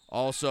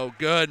 Also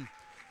good.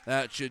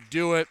 That should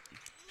do it.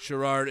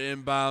 Sherrard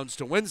inbounds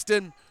to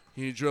Winston.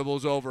 He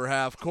dribbles over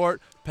half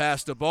court.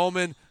 Pass to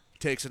Bowman.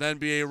 Takes an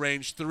NBA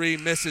range 3.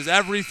 Misses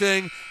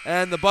everything.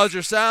 And the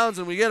buzzer sounds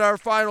and we get our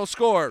final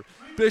score.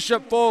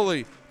 Bishop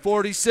Foley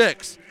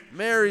 46.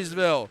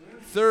 Marysville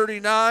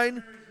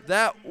 39.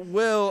 That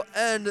will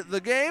end the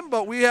game,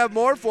 but we have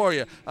more for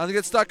you on the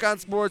Get Stuck on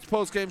Sports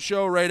postgame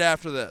show right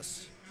after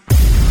this.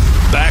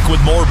 Back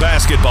with more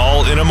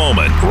basketball in a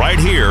moment, right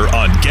here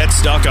on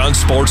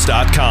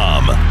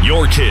GetStuckOnSports.com.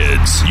 Your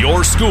kids,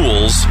 your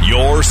schools,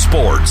 your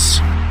sports.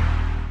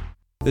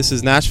 This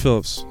is Nash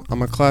Phillips.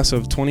 I'm a class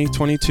of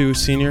 2022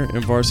 senior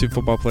and varsity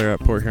football player at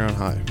Port Huron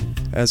High.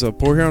 As a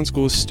Port Huron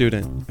Schools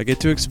student, I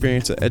get to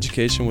experience an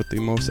education with the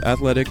most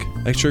athletic,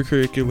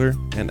 extracurricular,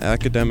 and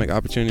academic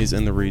opportunities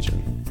in the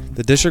region.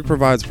 The district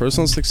provides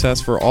personal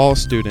success for all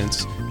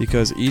students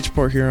because each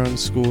Port Huron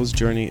Schools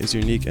journey is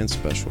unique and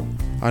special.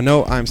 I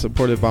know I am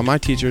supported by my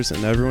teachers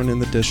and everyone in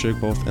the district,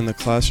 both in the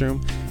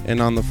classroom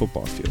and on the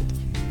football field.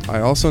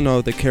 I also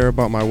know they care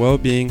about my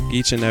well-being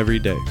each and every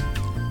day.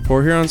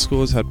 Port Huron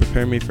Schools had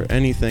prepared me for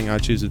anything I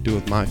choose to do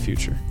with my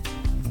future.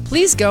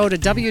 Please go to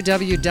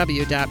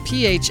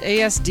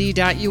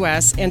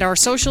www.phasd.us and our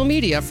social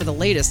media for the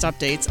latest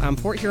updates on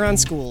Port Huron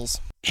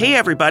Schools. Hey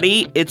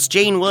everybody, it's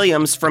Jane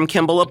Williams from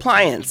Kimball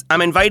Appliance.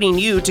 I'm inviting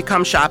you to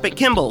come shop at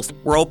Kimball's.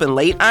 We're open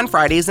late on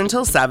Fridays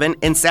until 7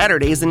 and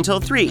Saturdays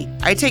until 3.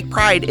 I take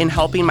pride in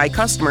helping my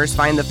customers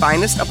find the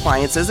finest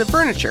appliances and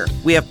furniture.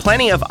 We have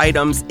plenty of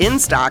items in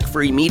stock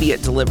for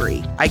immediate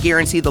delivery. I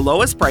guarantee the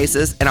lowest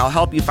prices and I'll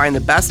help you find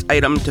the best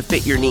item to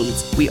fit your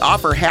needs. We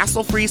offer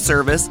hassle-free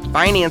service,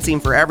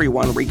 financing for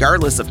everyone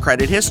regardless of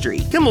credit history.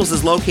 Kimball's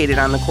is located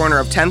on the corner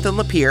of 10th and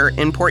Lapeer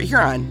in Port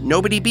Huron.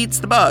 Nobody beats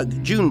the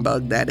bug,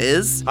 Junebug that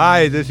is.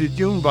 Hi, this is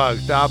Junebug.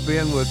 Stop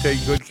in, we'll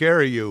take good care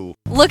of you.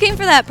 Looking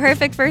for that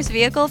perfect first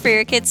vehicle for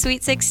your kid's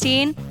Sweet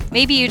 16?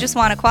 Maybe you just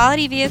want a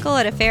quality vehicle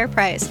at a fair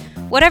price.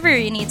 Whatever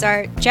your needs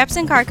are,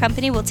 Jepson Car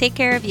Company will take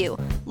care of you.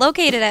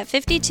 Located at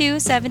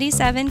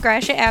 5277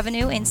 Gratiot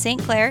Avenue in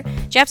St. Clair,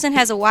 Jepson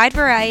has a wide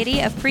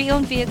variety of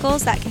pre-owned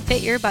vehicles that can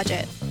fit your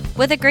budget.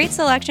 With a great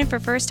selection for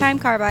first-time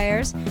car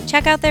buyers,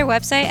 check out their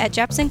website at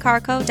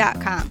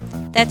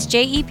jepsoncarco.com. That's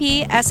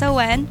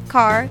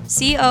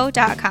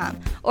JEPSON-CAR-CO.com.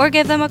 Or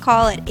give them a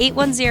call at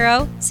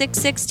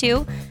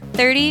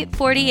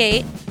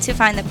 810-662-3048 to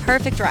find the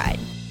perfect ride.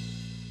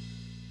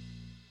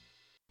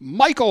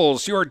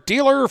 Michael's, your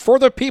dealer for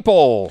the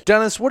people.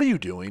 Dennis, what are you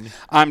doing?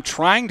 I'm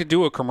trying to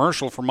do a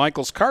commercial for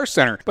Michael's Car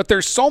Center, but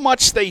there's so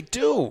much they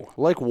do.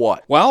 Like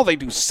what? Well, they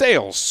do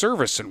sales,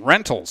 service, and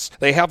rentals.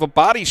 They have a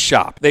body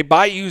shop. They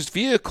buy used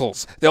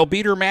vehicles. They'll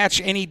beat or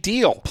match any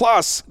deal.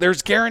 Plus,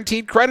 there's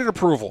guaranteed credit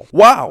approval.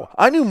 Wow,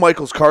 I knew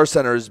Michael's Car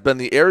Center has been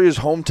the area's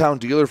hometown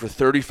dealer for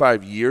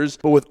 35 years,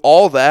 but with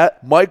all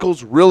that,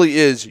 Michael's really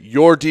is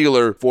your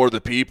dealer for the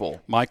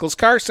people. Michael's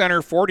Car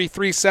Center,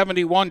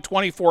 4371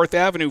 24th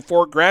Avenue,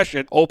 Fort Gratiot,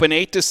 open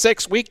 8 to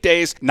 6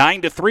 weekdays,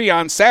 9 to 3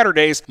 on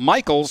Saturdays.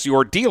 Michael's,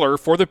 your dealer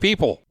for the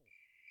people.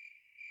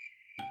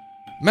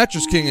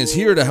 Mattress King is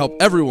here to help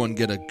everyone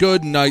get a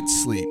good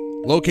night's sleep.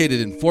 Located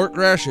in Fort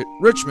Gratiot,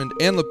 Richmond,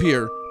 and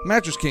Lapeer,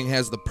 Mattress King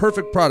has the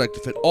perfect product to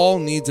fit all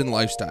needs and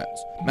lifestyles.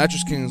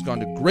 Mattress King has gone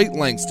to great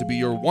lengths to be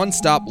your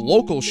one-stop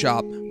local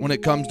shop when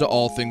it comes to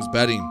all things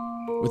bedding.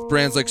 With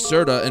brands like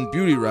Serta and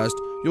Beauty Rest,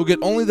 you'll get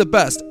only the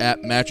best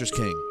at Mattress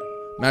King.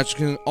 Mattress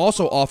King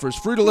also offers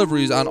free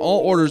deliveries on all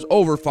orders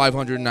over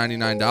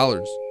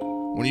 $599.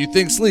 When you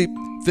think sleep,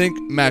 think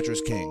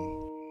Mattress King.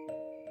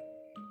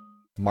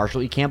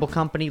 Marshall E. Campbell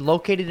Company,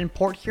 located in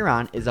Port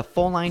Huron, is a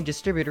full-line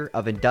distributor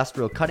of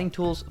industrial cutting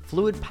tools,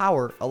 fluid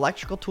power,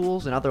 electrical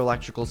tools, and other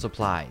electrical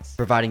supplies,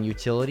 providing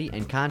utility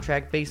and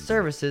contract-based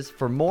services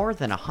for more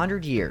than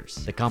 100 years.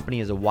 The company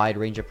has a wide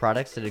range of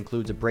products that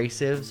includes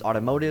abrasives,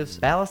 automotives,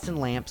 ballast and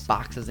lamps,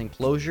 boxes and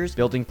closures,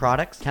 building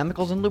products,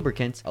 chemicals and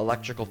lubricants,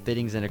 electrical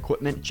fittings and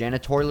equipment,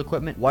 janitorial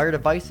equipment, wire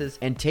devices,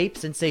 and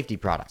tapes and safety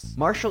products.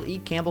 Marshall E.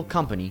 Campbell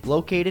Company,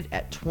 located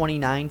at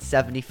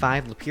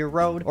 2975 Lapeer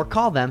Road, or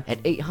call them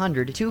at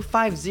 800-250-7520.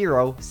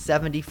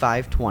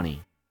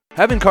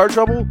 Having car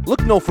trouble?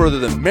 Look no further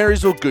than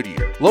Marysville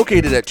Goodyear.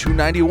 Located at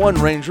 291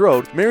 Range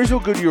Road,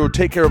 Marysville Goodyear will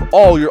take care of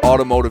all your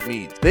automotive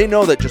needs. They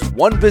know that just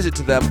one visit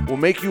to them will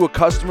make you a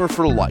customer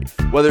for life.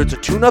 Whether it's a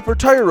tune-up or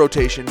tire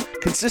rotation,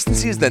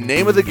 consistency is the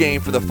name of the game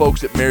for the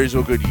folks at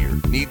Marysville Goodyear.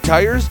 Need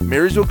tires?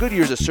 Marysville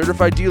Goodyear is a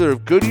certified dealer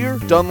of Goodyear,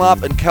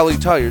 Dunlop, and Kelly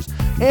tires,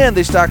 and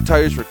they stock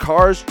tires for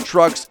cars,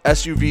 trucks,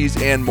 SUVs,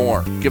 and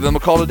more. Give them a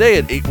call today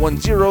at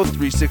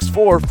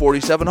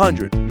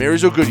 810-364-4700.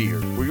 Marysville Goodyear,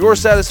 where your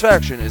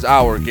satisfaction is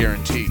our guarantee.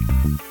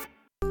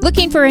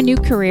 Looking for a new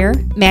career?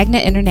 Magna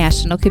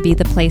International could be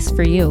the place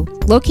for you.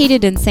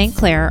 Located in St.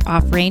 Clair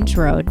off Range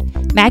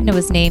Road, Magna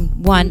was named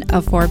one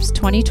of Forbes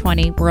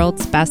 2020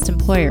 World's Best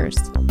Employers.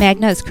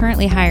 Magna is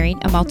currently hiring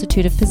a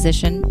multitude of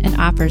positions and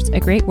offers a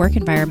great work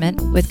environment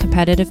with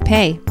competitive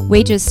pay.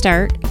 Wages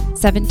start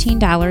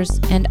 $17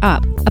 and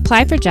up.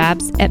 Apply for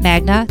jobs at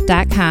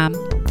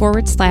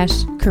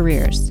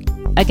magna.com/careers.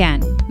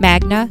 Again,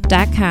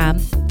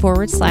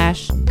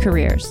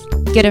 magna.com/careers.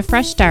 Get a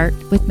fresh start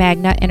with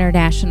Magna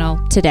International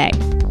today.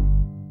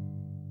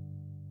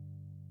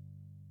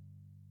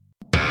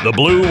 The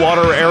Blue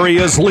Water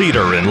Area's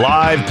leader in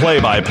live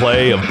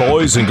play-by-play of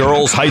boys and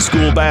girls high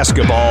school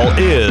basketball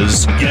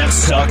is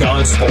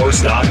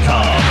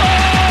GetStuckOnSports.com.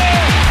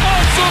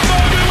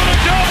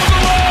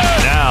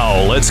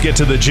 Now, let's get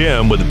to the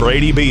gym with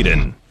Brady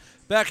Beaton.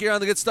 Back here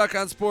on the Get Stuck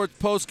on Sports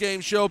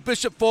post-game show,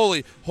 Bishop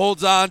Foley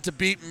holds on to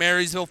beat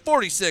Marysville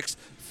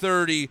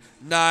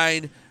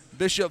 46-39.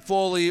 Bishop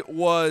Foley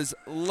was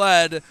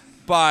led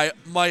by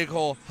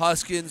Michael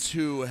Huskins,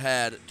 who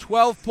had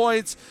 12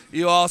 points.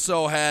 You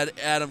also had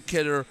Adam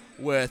Kidder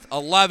with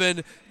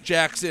 11,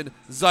 Jackson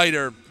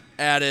Zeiter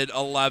added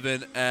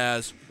 11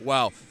 as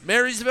well.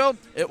 Marysville,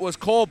 it was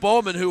Cole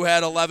Bowman who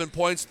had 11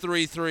 points,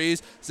 3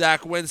 threes.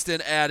 Zach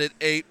Winston added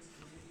 8,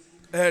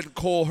 and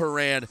Cole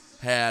Horan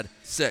had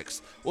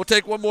 6. We'll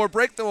take one more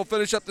break, then we'll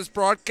finish up this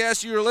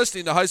broadcast. You're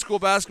listening to High School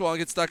Basketball on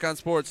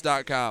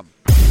GetStuckOnSports.com.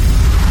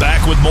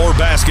 Back with more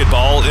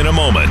basketball in a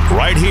moment,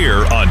 right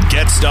here on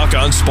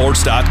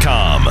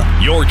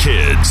GetStuckOnSports.com. Your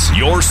kids,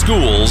 your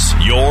schools,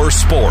 your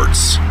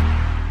sports.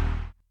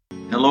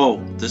 Hello,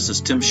 this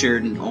is Tim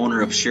Sheridan,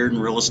 owner of Sheridan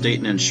Real Estate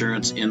and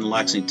Insurance in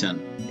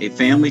Lexington, a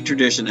family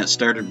tradition that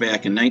started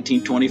back in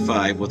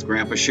 1925 with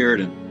Grandpa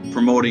Sheridan.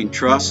 Promoting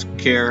trust,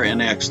 care,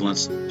 and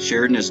excellence,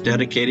 Sheridan is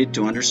dedicated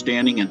to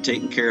understanding and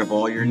taking care of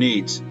all your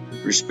needs.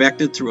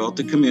 Respected throughout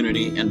the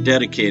community and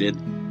dedicated,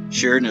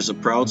 Sheridan is a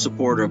proud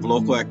supporter of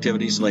local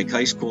activities like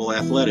high school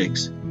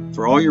athletics.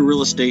 For all your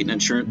real estate and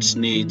insurance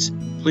needs,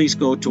 please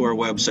go to our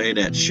website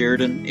at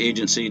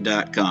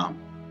SheridanAgency.com.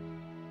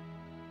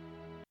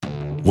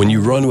 When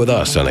you run with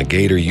us on a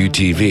Gator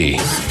UTV,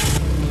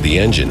 the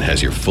engine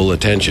has your full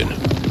attention.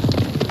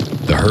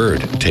 The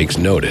herd takes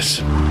notice.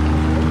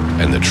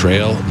 And the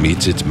trail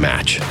meets its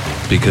match.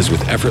 Because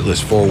with effortless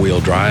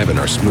four-wheel drive and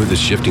our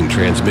smoothest shifting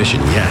transmission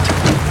yet,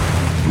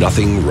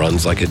 nothing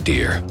runs like a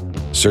deer.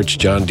 Search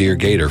John Deere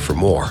Gator for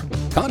more.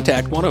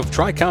 Contact one of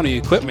Tri-County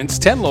Equipment's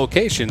 10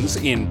 locations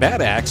in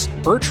Bad Axe,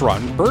 Birch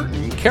Run,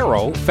 Burton,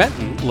 Caro,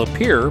 Fenton,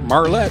 Lapeer,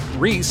 Marlette,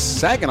 Reese,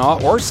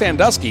 Saginaw, or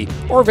Sandusky,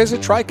 or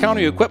visit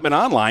Tri-County Equipment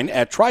online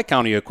at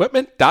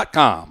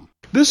tricountyequipment.com.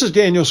 This is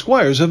Daniel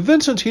Squires of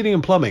Vincent's Heating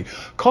and Plumbing.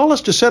 Call us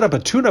to set up a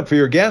tune-up for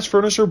your gas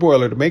furnace or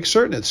boiler to make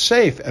certain it's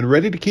safe and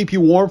ready to keep you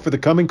warm for the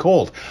coming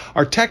cold.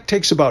 Our tech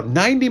takes about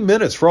 90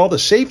 minutes for all the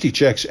safety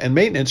checks and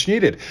maintenance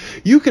needed.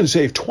 You can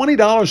save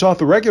 $20 off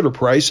the regular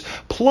price,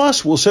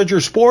 plus we'll send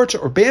your sports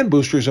or band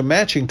boosters a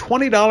matching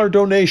 $20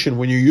 donation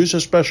when you use a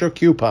special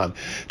coupon.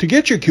 To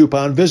get your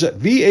coupon, visit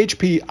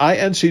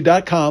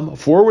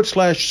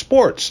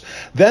vhpinc.com/sports.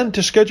 Then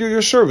to schedule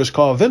your service,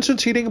 call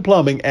Vincent's Heating and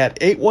Plumbing at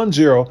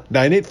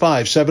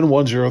 810-985-7103.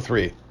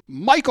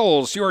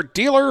 Michael's, your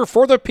dealer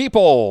for the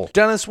people.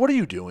 Dennis, what are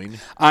you doing?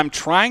 I'm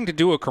trying to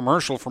do a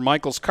commercial for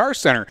Michael's Car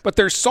Center, but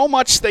there's so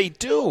much they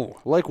do.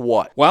 Like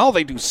what? Well,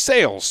 they do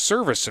sales,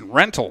 service, and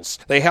rentals.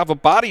 They have a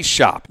body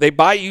shop. They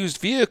buy used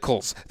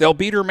vehicles. They'll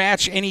beat or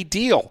match any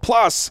deal.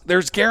 Plus,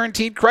 there's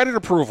guaranteed credit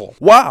approval.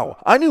 Wow,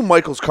 I knew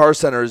Michael's Car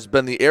Center has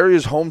been the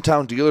area's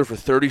hometown dealer for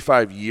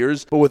 35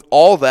 years, but with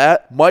all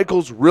that,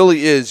 Michael's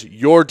really is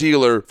your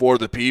dealer for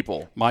the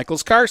people.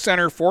 Michael's Car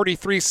Center,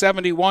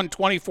 4371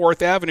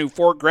 24th Avenue,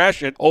 Fort Gratiot,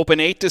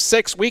 open 8 to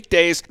 6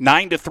 weekdays,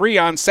 9 to 3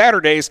 on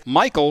Saturdays.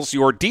 Michael's,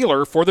 your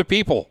dealer for the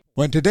people.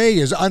 When today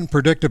is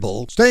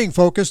unpredictable, staying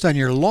focused on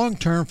your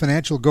long-term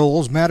financial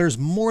goals matters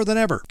more than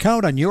ever.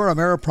 Count on your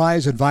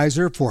Ameriprise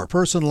advisor for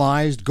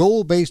personalized,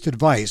 goal-based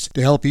advice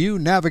to help you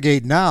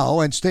navigate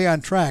now and stay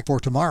on track for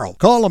tomorrow.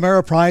 Call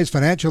Ameriprise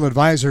financial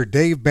advisor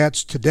Dave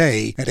Betts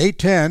today at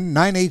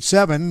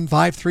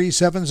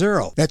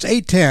 810-987-5370. That's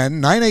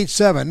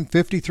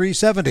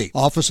 810-987-5370.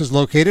 Office is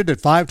located at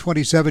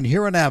 527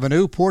 Huron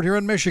Avenue, Port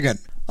Huron, Michigan.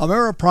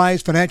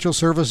 Ameriprise Financial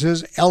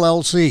Services,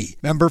 LLC,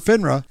 member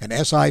FINRA and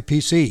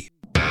SIPC.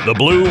 The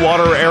Blue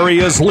Water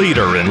Area's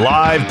leader in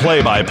live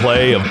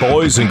play-by-play of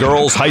boys and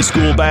girls high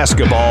school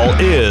basketball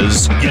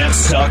is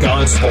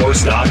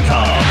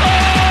GetStuckOnSports.com.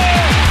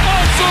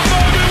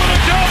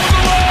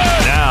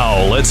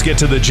 Now, let's get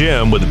to the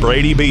gym with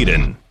Brady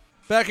Beaton.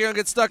 Back here on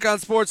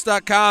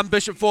GetStuckOnSports.com,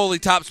 Bishop Foley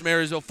tops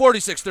Marysville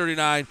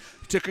 46-39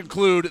 to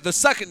conclude the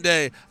second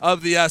day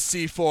of the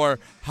SC4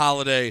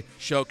 Holiday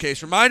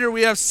Showcase. Reminder,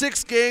 we have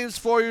 6 games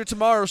for you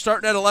tomorrow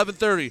starting at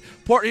 11:30.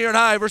 Port Huron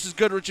High versus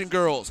Goodrich and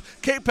girls.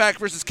 K-Pac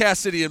versus Cass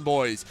City and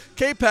boys.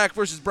 K-Pac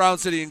versus Brown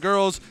City and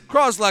girls.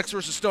 Croslex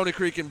versus Stony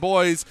Creek and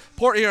boys.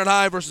 Port Huron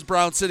High versus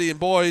Brown City and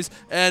boys.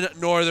 And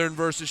Northern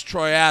versus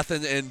Troy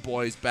Athens in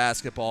boys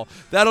basketball.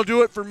 That'll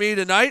do it for me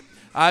tonight.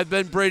 I've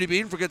been Brady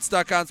Beaton for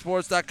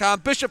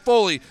GetStuckOnSports.com. Bishop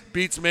Foley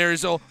beats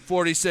Marysville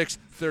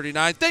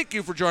 46-39. Thank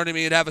you for joining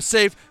me, and have a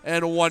safe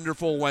and a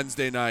wonderful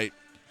Wednesday night.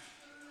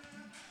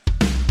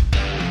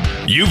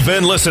 You've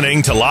been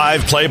listening to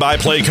live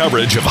play-by-play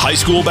coverage of high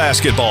school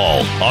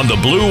basketball on the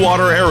Blue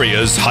Water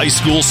Area's high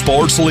school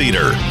sports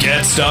leader.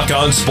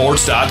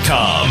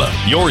 GetStuckOnSports.com.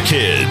 Your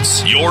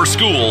kids, your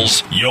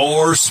schools,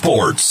 your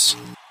sports.